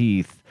my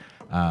teeth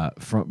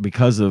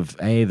because of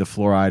the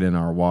fluoride in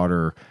our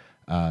water.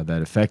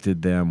 That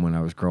affected them when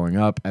I was growing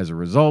up as a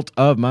result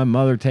of my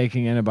mother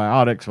taking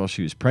antibiotics while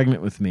she was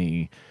pregnant with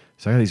me.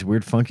 So I got these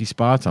weird funky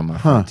spots on my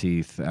front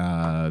teeth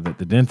that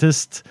the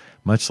dentist,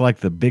 much like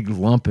the big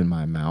lump in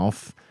my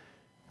mouth,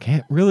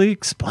 can't really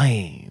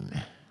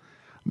explain.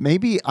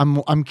 Maybe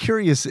I'm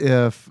curious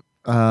if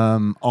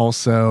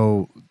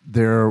also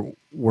there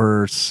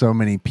were so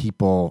many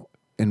people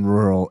in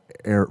rural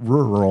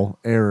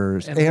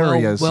areas with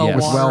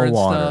well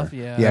water.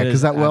 Yeah,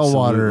 because that well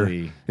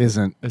water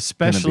isn't,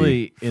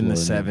 especially in the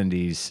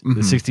 70s,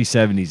 the 60s,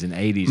 70s, and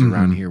 80s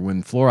around here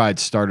when fluoride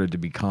started to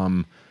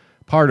become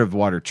part of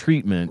water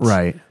treatment.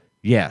 Right.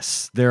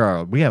 Yes,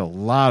 we have a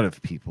lot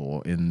of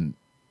people in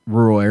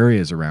rural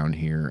areas around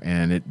here,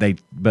 and they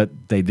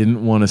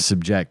didn't want to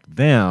subject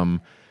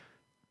them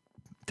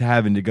to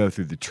having to go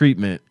through the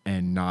treatment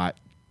and not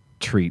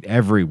treat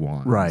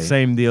everyone. Right.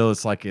 Same deal.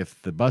 It's like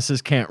if the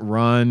buses can't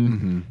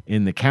run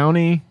in the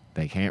county,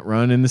 they can't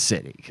run in the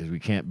city because we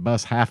can't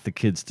bus half the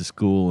kids to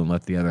school and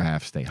let the other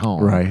half stay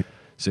home. Right.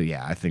 So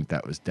yeah, I think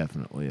that was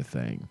definitely a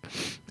thing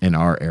in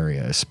our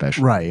area,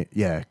 especially. Right.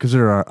 Yeah. Because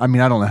there are. I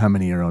mean, I don't know how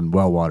many are on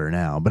well water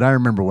now, but I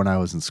remember when I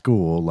was in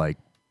school, like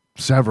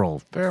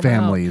several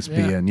families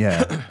being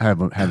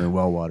having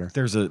well water.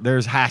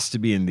 There's has to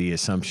be in the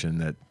assumption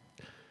that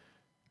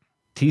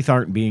teeth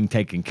aren't being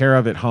taken care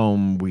of at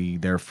home. We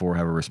therefore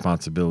have a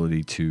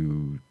responsibility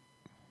to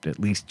at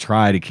least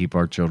try to keep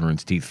our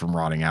children's teeth from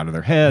rotting out of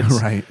their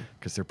heads. Right.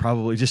 Because they're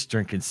probably just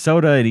drinking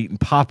soda and eating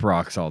Pop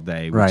Rocks all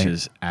day, which Right.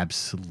 is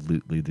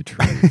absolutely the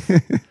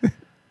truth.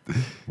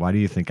 Why do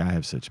you think I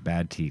have such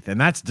bad teeth? And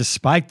that's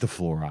despite the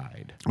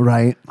fluoride.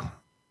 Right.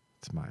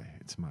 It's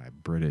my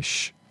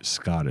British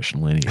Scottish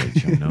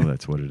lineage. I know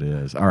that's what it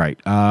is. All right.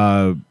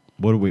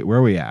 Where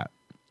are we at?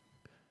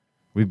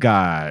 We've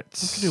got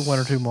We can do one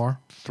or two more.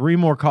 3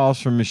 more calls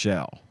from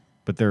Michelle,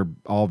 but they're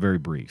all very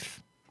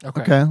brief.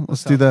 Okay,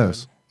 let's do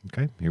those.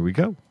 Okay, here we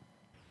go.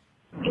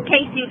 In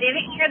case you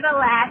didn't hear the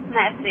last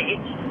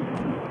message,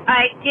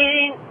 I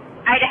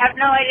have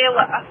no idea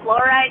what a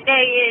fluoride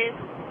day is.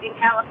 In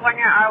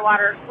California, our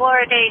water is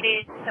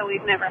fluoridated, so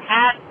we've never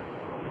had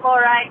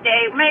fluoride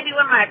day. Maybe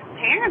when my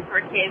parents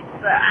were kids,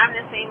 but I'm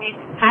the same age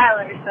as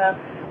Tyler, so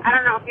I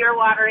don't know if your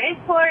water is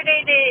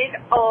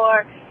fluoridated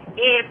or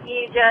if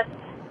you just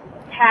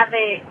have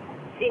it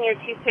in your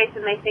toothpaste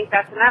and they think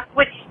that's enough,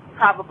 which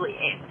probably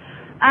is.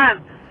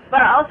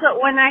 But also,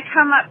 when I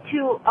come up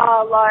to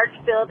a large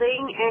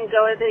building and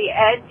go to the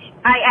edge,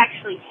 I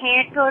actually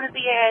can't go to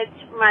the edge.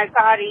 My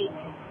body,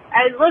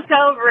 I look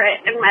over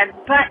it and my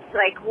butt's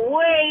like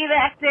way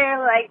back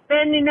there, like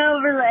bending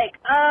over, like,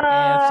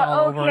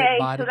 okay,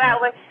 so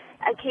that way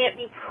I can't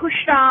be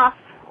pushed off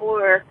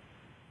or,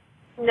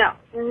 no.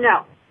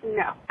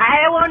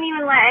 I won't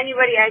even let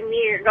anybody I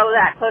meet go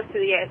that close to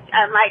the edge.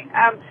 I'm like,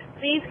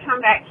 please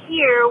come back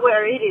here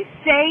where it is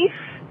safe.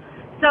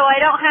 So I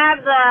don't have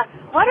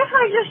what if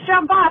I just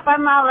jump off?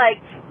 I'm not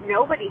like,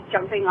 nobody's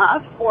jumping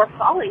off or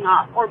falling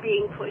off or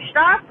being pushed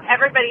off.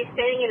 Everybody's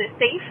staying in a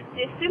safe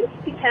distance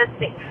because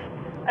safe.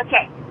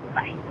 Okay,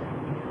 bye.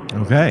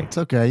 Okay. It's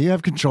okay. You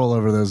have control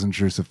over those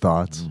intrusive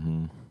thoughts.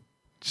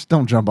 Just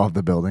don't jump off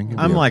the building.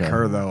 I'm like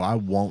her, though. I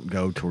won't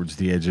go towards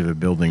the edge of a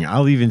building.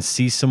 I'll even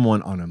see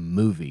someone on a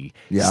movie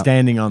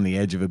standing on the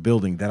edge of a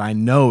building that I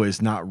know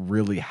is not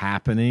really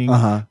happening,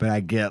 but I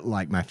get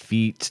like my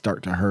feet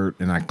start to hurt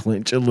and I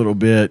clench a little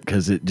bit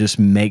because it just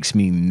makes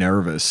me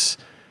nervous.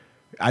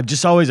 I'm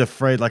just always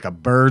afraid like a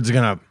bird's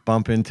going to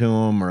bump into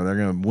them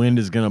or wind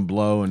is going to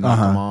blow and knock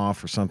them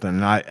off or something.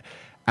 And I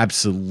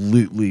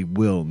absolutely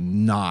will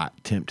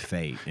not tempt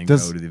fate and go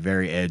to the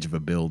very edge of a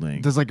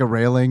building. Does like a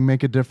railing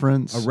make a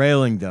difference? A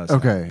railing does.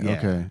 Okay, yeah.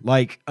 okay.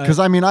 Like, because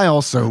I mean, I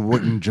also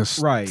wouldn't just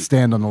Right.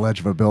 stand on the ledge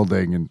of a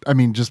building, and I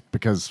mean, just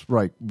because,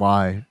 right?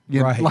 Why?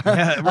 You know, Right.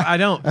 Yeah, I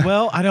don't.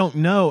 Well, I don't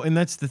know, and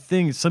that's the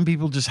thing. Some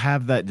people just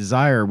have that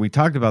desire. We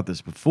talked about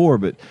this before,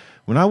 but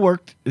when I was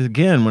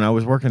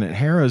working at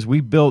Harrah's, we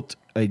built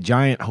a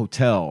giant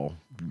hotel,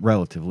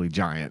 relatively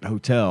giant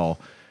hotel,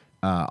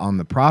 on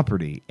the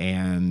property,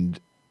 and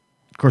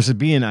of course, it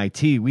being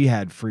IT, we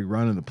had free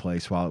run of the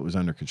place while it was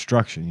under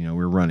construction. You know,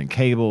 we were running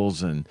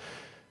cables and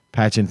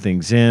patching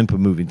things in,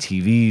 moving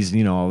TVs,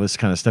 you know, all this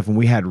kind of stuff. And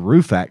we had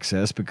roof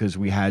access because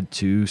we had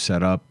to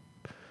set up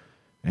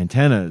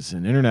antennas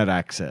and internet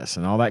access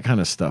and all that kind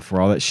of stuff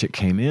where all that shit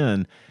came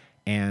in.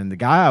 And the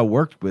guy I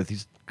worked with,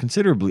 he's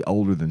considerably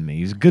older than me.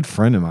 He's a good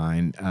friend of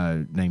mine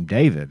named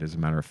David, as a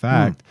matter of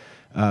fact.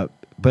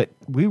 But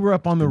we were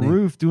up on the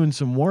roof doing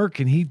some work,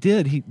 and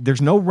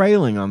there's no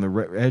railing on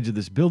the edge of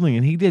this building,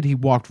 and he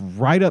walked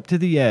right up to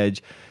the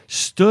edge,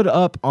 stood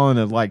up on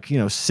a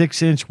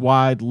 6-inch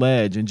wide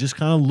ledge, and just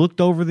kind of looked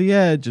over the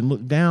edge and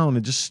looked down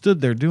and just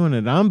stood there doing it.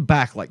 And I'm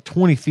back like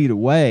 20 feet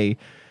away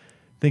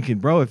thinking,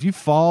 bro, if you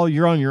fall,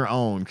 you're on your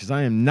own, because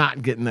I am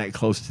not getting that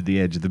close to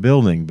the edge of the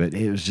building. But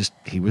it was just,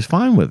 he was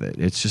fine with it.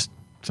 It's just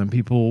some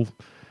people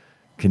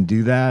can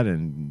do that,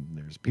 and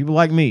there's people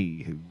like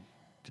me who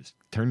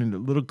turn into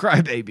little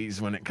crybabies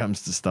when it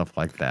comes to stuff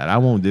like that. I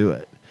won't do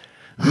it.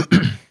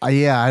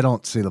 I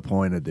don't see the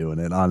point of doing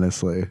it,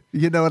 honestly.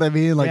 You know what I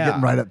mean? Like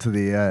getting right up to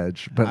the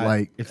edge.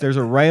 But if there's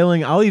a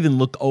railing, I'll even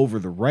look over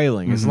the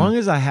railing. As long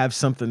as I have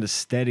something to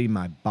steady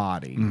my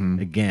body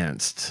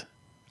against,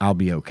 I'll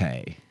be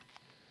okay.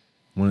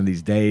 One of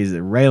these days,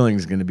 the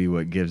railing's going to be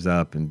what gives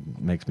up and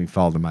makes me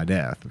fall to my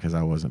death because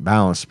I wasn't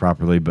balanced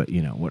properly, but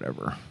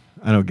whatever.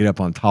 I don't get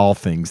up on tall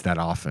things that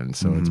often,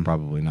 so it's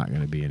probably not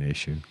going to be an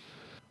issue.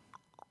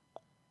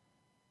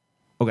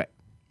 Okay.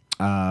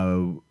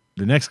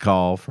 The next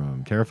call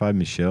from Terrified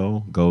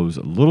Michelle goes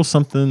a little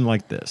something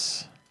like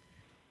this.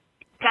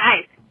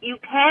 Guys, you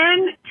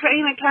can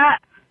train a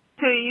cat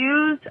to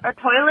use a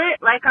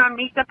toilet like on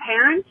Meet the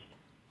Parents,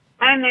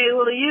 and they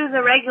will use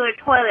a regular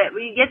toilet. Where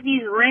you get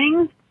these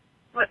rings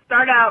that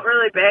start out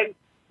really big,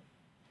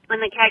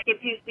 and the cat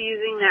gets used to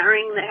using that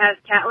ring that has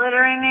cat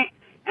litter in it,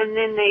 and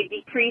then they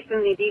decrease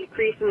and they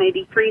decrease and they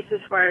decrease as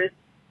far as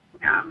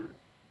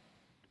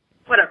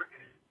whatever.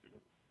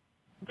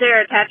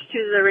 They're attached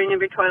to the ring of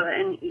your toilet,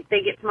 and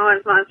they get smaller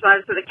and smaller and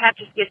smaller, so the cat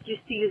just gets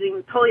used to using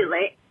the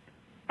toilet.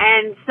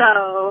 And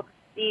so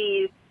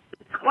these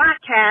squat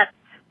cats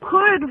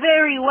could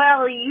very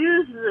well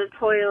use the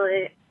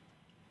toilet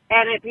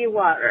and it be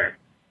water.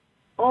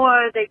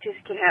 Or they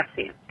just can have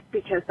sand,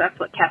 because that's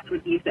what cats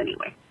would use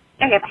anyway.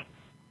 Okay, bye.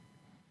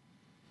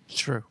 It's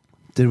true.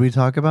 Did we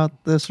talk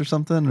about this or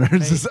something? Or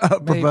is this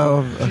up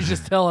above? She's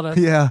just telling us.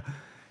 Yeah.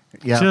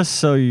 Just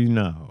so you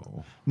know.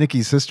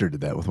 Nikki's sister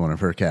did that with one of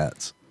her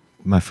cats.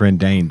 My friend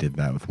Dane did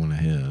that with one of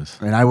his.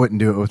 And I wouldn't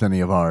do it with any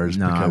of ours.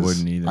 No, I because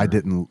wouldn't either. I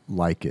didn't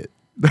like it.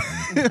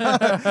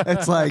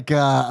 It's like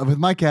with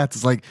my cats,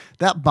 it's like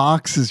that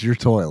box is your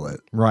toilet.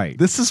 Right.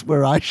 This is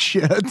where I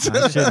shit.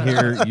 I shit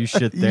here, you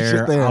shit You there.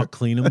 shit there. I'll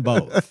clean them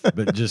both,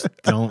 but just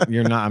don't.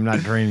 I'm not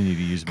draining you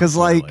to use my Because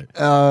like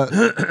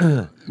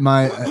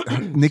my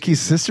Nikki's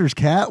sister's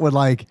cat would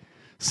like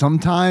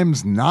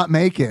sometimes not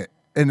make it.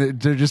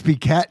 And there'd just be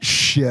cat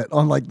shit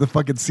on like the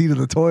fucking seat of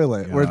the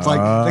toilet, where it's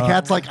like the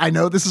cat's like, I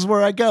know this is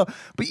where I go,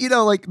 but you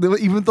know, like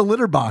even the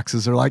litter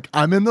boxes are like,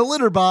 I'm in the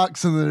litter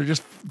box, and they're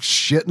just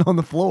shitting on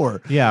the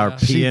floor. Yeah, or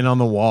peeing on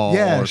the wall.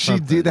 Yeah, or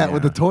she'd do that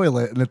with the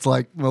toilet, and it's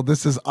like, well,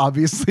 this is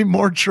obviously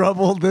more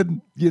trouble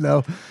than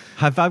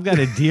If I've got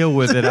to deal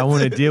with it, I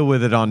want to deal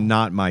with it on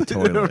not my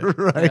toilet.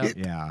 Right?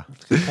 Yeah.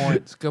 Good point.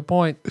 It's a good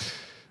point.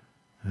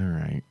 All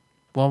right.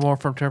 One more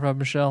from Terrified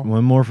Michelle.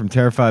 One more from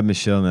Terrified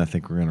Michelle, and I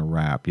think we're going to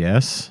wrap.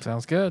 Yes?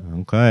 Sounds good.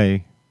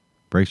 Okay.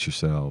 Brace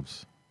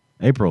yourselves.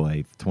 April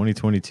 8th,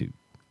 2022.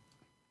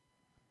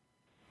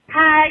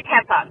 Hi,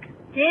 Tadpog.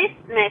 This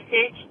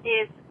message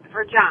is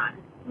for John.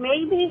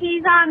 Maybe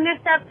he's on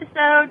this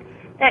episode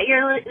that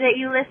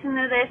you listen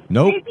to this.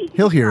 Nope. Maybe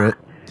He'll hear it.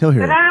 He'll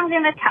hear but it. I'm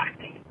going to talk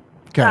to you.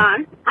 Okay.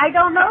 John, I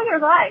don't know your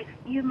life.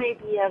 You may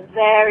be a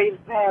very,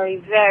 very,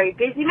 very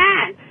busy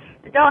man.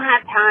 I don't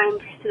have time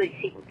for silly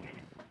things.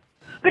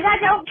 But I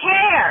don't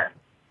care.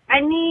 I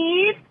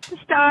need the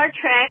Star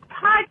Trek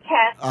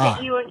podcast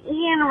that you and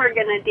Ian were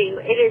going to do.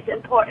 It is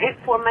important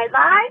for my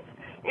life,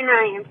 and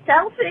I am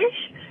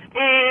selfish,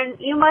 and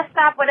you must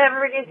stop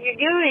whatever it is you're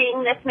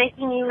doing that's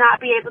making you not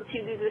be able to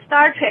do the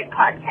Star Trek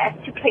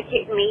podcast to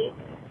placate me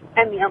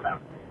and Milo.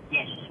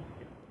 Yes.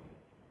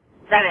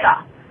 That's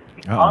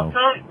all. Also,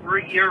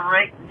 you're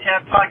right,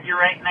 Tadpog, you're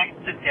right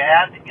next to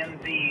Dad in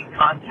the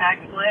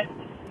contacts list.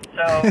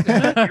 So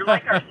you're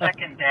like our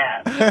second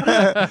dad.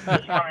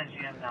 Just wanted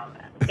you to know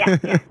that.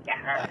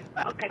 Yeah.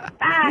 Okay,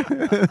 bye.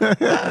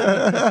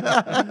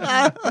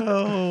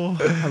 Oh,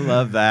 I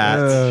love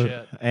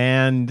that.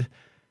 And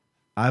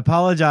I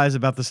apologize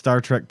about the Star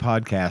Trek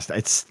podcast.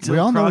 It's still We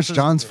all know it's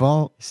John's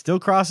fault.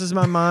 Still crosses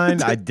my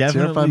mind. I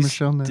definitely Terrified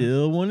Michelle now.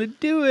 still want to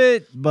do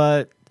it,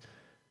 but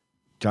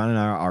John and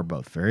I are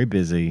both very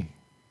busy,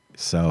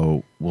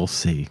 so we'll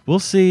see. We'll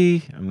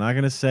see. I'm not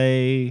going to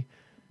say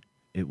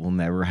it will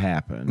never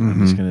happen.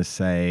 I'm just going to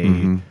say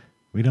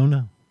we don't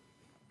know.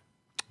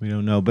 We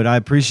don't know, but I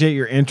appreciate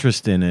your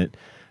interest in it,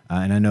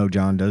 and I know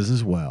John does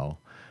as well.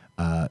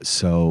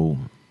 So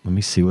let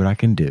me see what I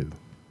can do.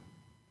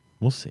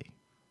 We'll see.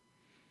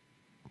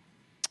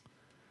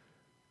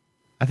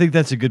 I think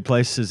that's a good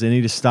place as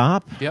any to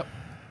stop. Yep.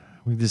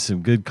 We did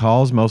some good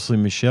calls, mostly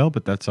Michelle,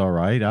 but that's all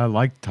right. I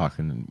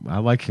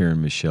like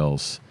hearing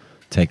Michelle's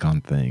take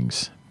on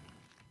things.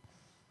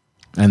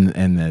 And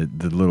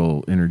the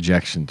little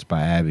interjections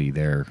by Abby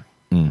there.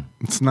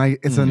 It's nice.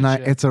 It's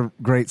it's a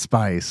great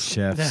spice.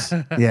 Chefs.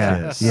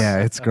 Yeah. Yeah,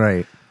 it's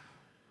great.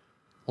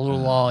 A little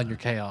law in your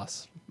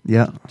chaos.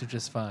 Yeah. Do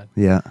just fine.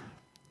 Yeah.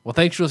 Well,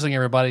 thanks for listening,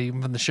 everybody.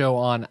 From the show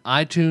on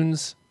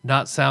iTunes,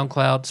 not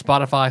SoundCloud,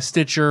 Spotify,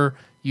 Stitcher,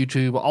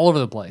 YouTube, all over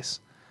the place.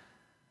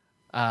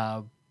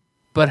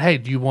 But hey,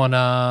 do you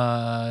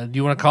wanna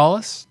call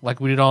us like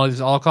we did all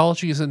these all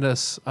calls? You can send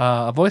us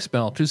a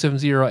voicemail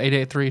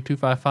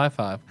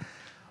 270-883-2555,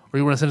 or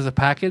you want to send us a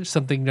package,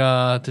 something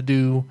to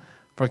do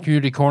for a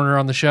community corner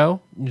on the show.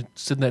 You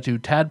send that to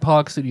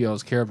Tadpog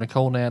Studios, care of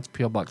Nicole Nance,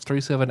 PO Box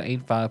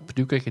 3785,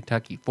 Paducah,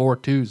 Kentucky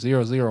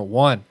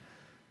 42001.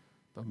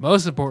 But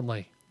most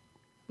importantly,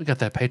 we got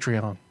that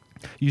Patreon.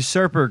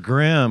 Usurper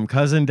Grimm,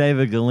 Cousin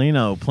David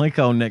Galino,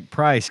 Plinko Nick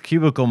Price,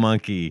 Cubicle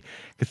Monkey,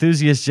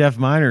 Cthusiast Jeff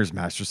Miners,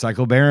 Master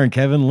Cycle Baron,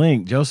 Kevin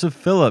Link, Joseph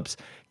Phillips,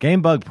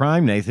 Gamebug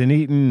Prime, Nathan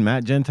Eaton,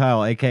 Matt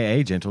Gentile,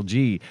 a.k.a. Gentle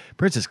G,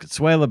 Princess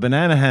Consuela,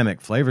 Banana Hammock,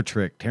 Flavor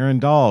Trick,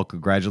 Taryn Dahl,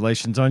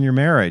 congratulations on your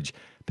marriage,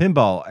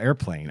 Pinball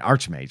Airplane,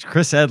 Archmage,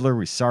 Chris Edler,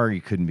 we're sorry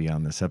you couldn't be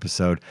on this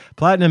episode,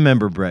 Platinum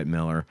member Brett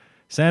Miller,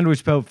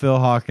 Sandwich Pope Phil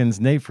Hawkins,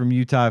 Nate from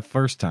Utah,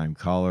 first-time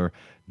caller,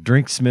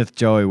 Drink Smith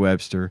Joey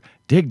Webster,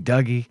 Dig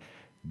Dougie,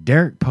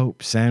 Derek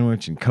Pope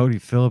Sandwich, and Cody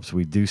Phillips.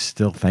 We do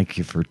still thank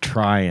you for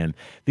trying.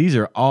 These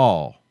are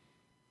all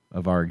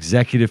of our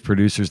executive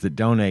producers that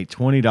donate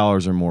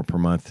 $20 or more per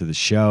month to the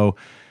show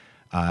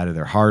out of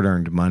their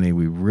hard-earned money.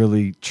 We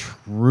really,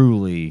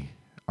 truly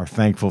are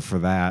thankful for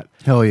that.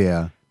 Hell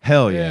yeah.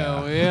 Hell yeah.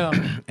 Hell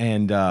yeah.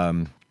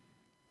 And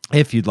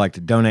if you'd like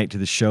to donate to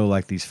the show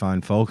like these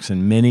fine folks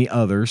and many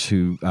others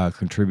who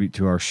contribute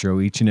to our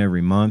show each and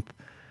every month,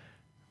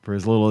 for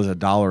as little as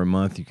 $1 a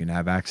month, you can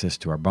have access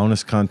to our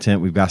bonus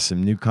content. We've got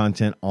some new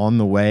content on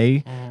the way,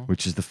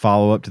 which is the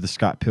follow-up to the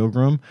Scott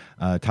Pilgrim.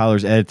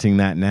 Tyler's editing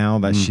that now.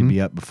 That should be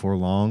up before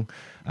long.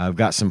 I've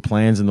got some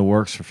plans in the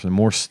works for some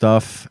more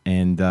stuff.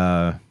 And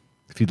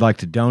if you'd like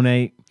to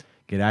donate,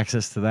 get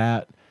access to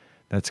that,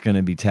 that's going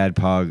to be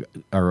Tadpog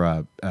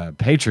or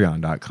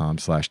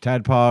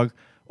patreon.com/Tadpog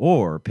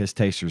or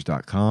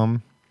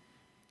pisstasters.com.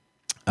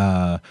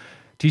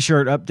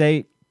 T-shirt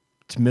update.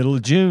 It's middle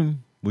of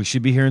June. We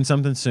should be hearing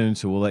something soon,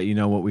 so we'll let you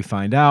know what we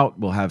find out.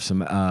 We'll have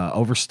some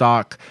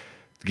overstock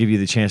give you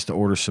the chance to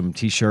order some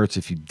t-shirts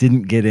if you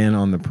didn't get in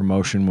on the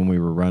promotion when we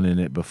were running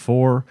it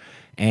before.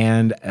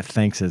 And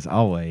thanks as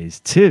always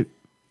to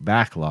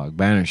Backlog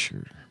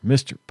Banisher,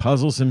 Mr.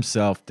 Puzzles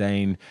himself,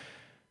 Dane,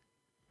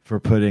 for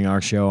putting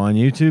our show on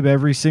YouTube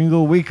every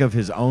single week of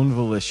his own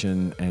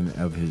volition and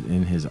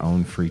in his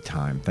own free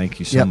time. Thank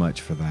you so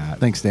much for that.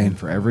 Thanks, Dane. And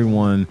for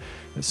everyone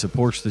that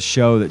supports the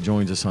show, that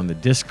joins us on the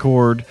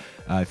Discord.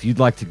 If you'd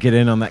like to get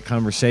in on that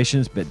conversation,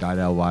 it's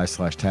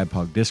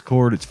bit.ly/Tadpog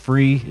Discord. It's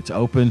free. It's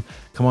open.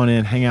 Come on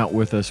in. Hang out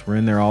with us. We're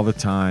in there all the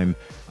time.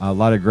 A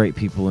lot of great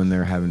people in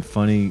there having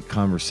funny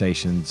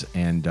conversations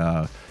and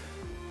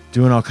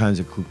doing all kinds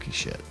of kooky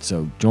shit.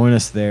 So join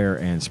us there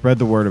and spread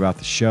the word about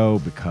the show,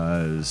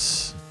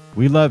 because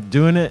we love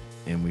doing it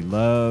and we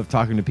love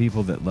talking to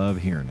people that love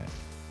hearing it.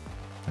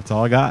 That's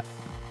all I got.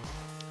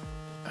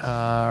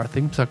 Our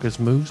theme song is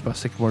Moves by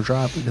Sycamore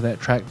Drive. Look at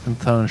that track and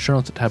throw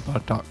insurance at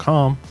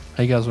tadpod.com.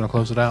 How you guys want to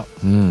close it out?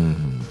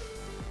 You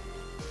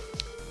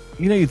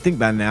know, you'd think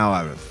by now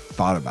I would have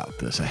thought about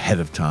this ahead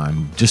of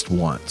time just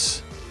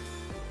once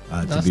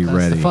to be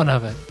ready. That's the fun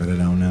of it. But I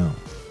don't know.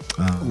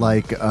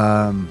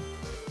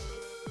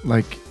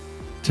 Like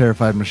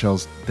Terrified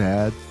Michelle's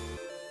dad.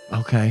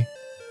 Okay.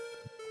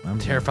 I'm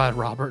Terrified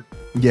Robert.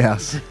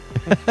 Yes.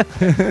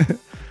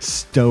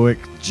 Stoic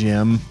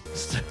Jim.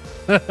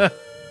 I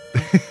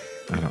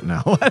don't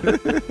know.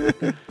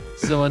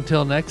 So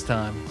until next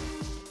time.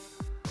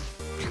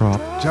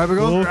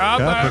 Capricorn.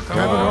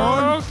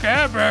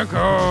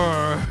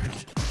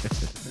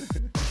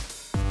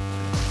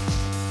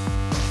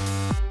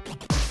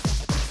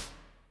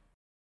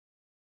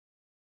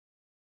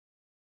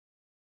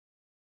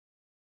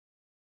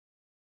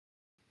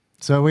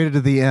 So I waited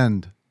to the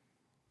end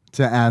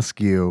to ask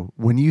you,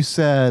 when you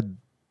said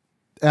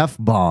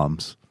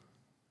F-bombs,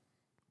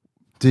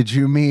 did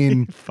you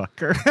mean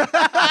fucker?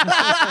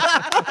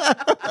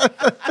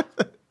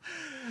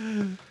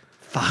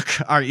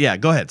 Fuck. All right, yeah,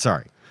 go ahead.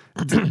 Sorry.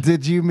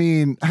 Did you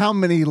mean how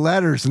many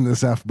letters in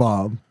this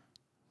F-bomb?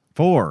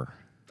 4.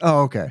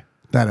 Oh, okay.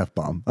 That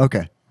F-bomb.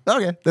 Okay.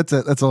 Okay. That's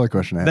it. That's all the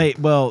question I had.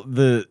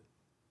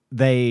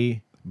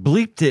 They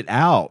bleeped it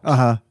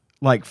out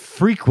like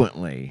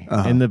frequently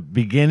in the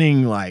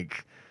beginning,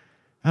 like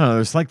I don't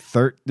know,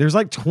 there's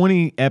like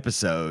 20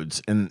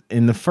 episodes, and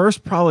in the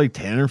first probably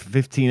 10 or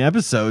 15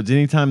 episodes,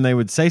 anytime they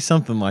would say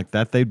something like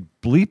that, they'd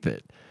bleep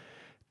it.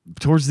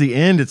 Towards the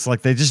end, it's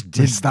like they just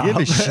didn't give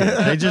a shit.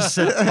 They just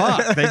said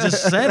fuck. They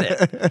just said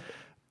it.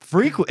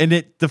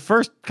 And the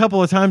first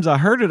couple of times I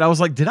heard it, I was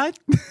like, did I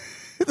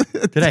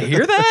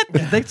hear that?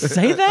 Did they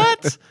say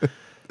that?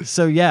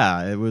 So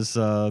yeah, it was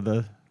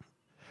the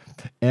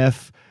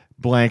F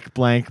blank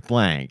blank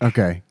blank.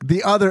 Okay.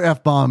 The other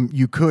F-bomb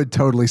you could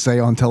totally say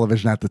on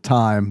television at the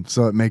time,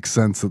 so it makes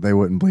sense that they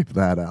wouldn't bleep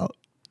that out.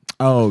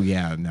 Oh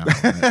yeah, no,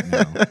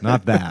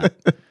 not that.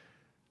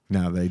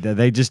 No,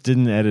 they just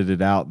didn't edit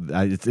it out.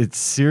 It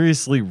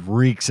seriously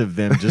reeks of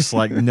them just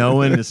like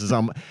knowing this is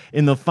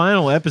in the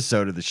final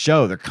episode of the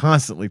show. They're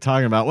constantly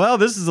talking about, well,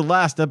 this is the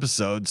last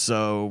episode,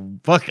 so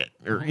fuck it,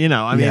 or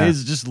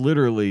it's just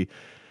literally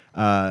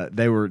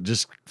they were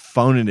just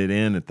phoning it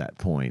in at that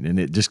point, and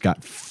it just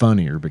got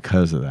funnier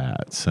because of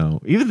that.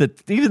 So even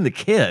the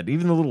kid,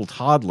 even the little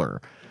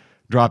toddler,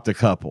 dropped a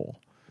couple,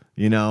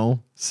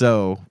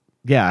 So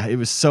yeah, it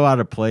was so out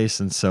of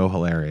place and so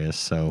hilarious.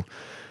 So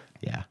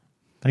yeah.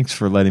 Thanks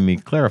for letting me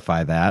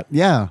clarify that.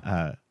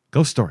 Yeah.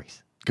 Ghost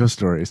Stories. Ghost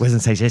Stories.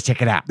 Wasn't say just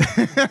check it out.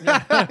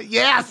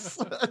 Yes.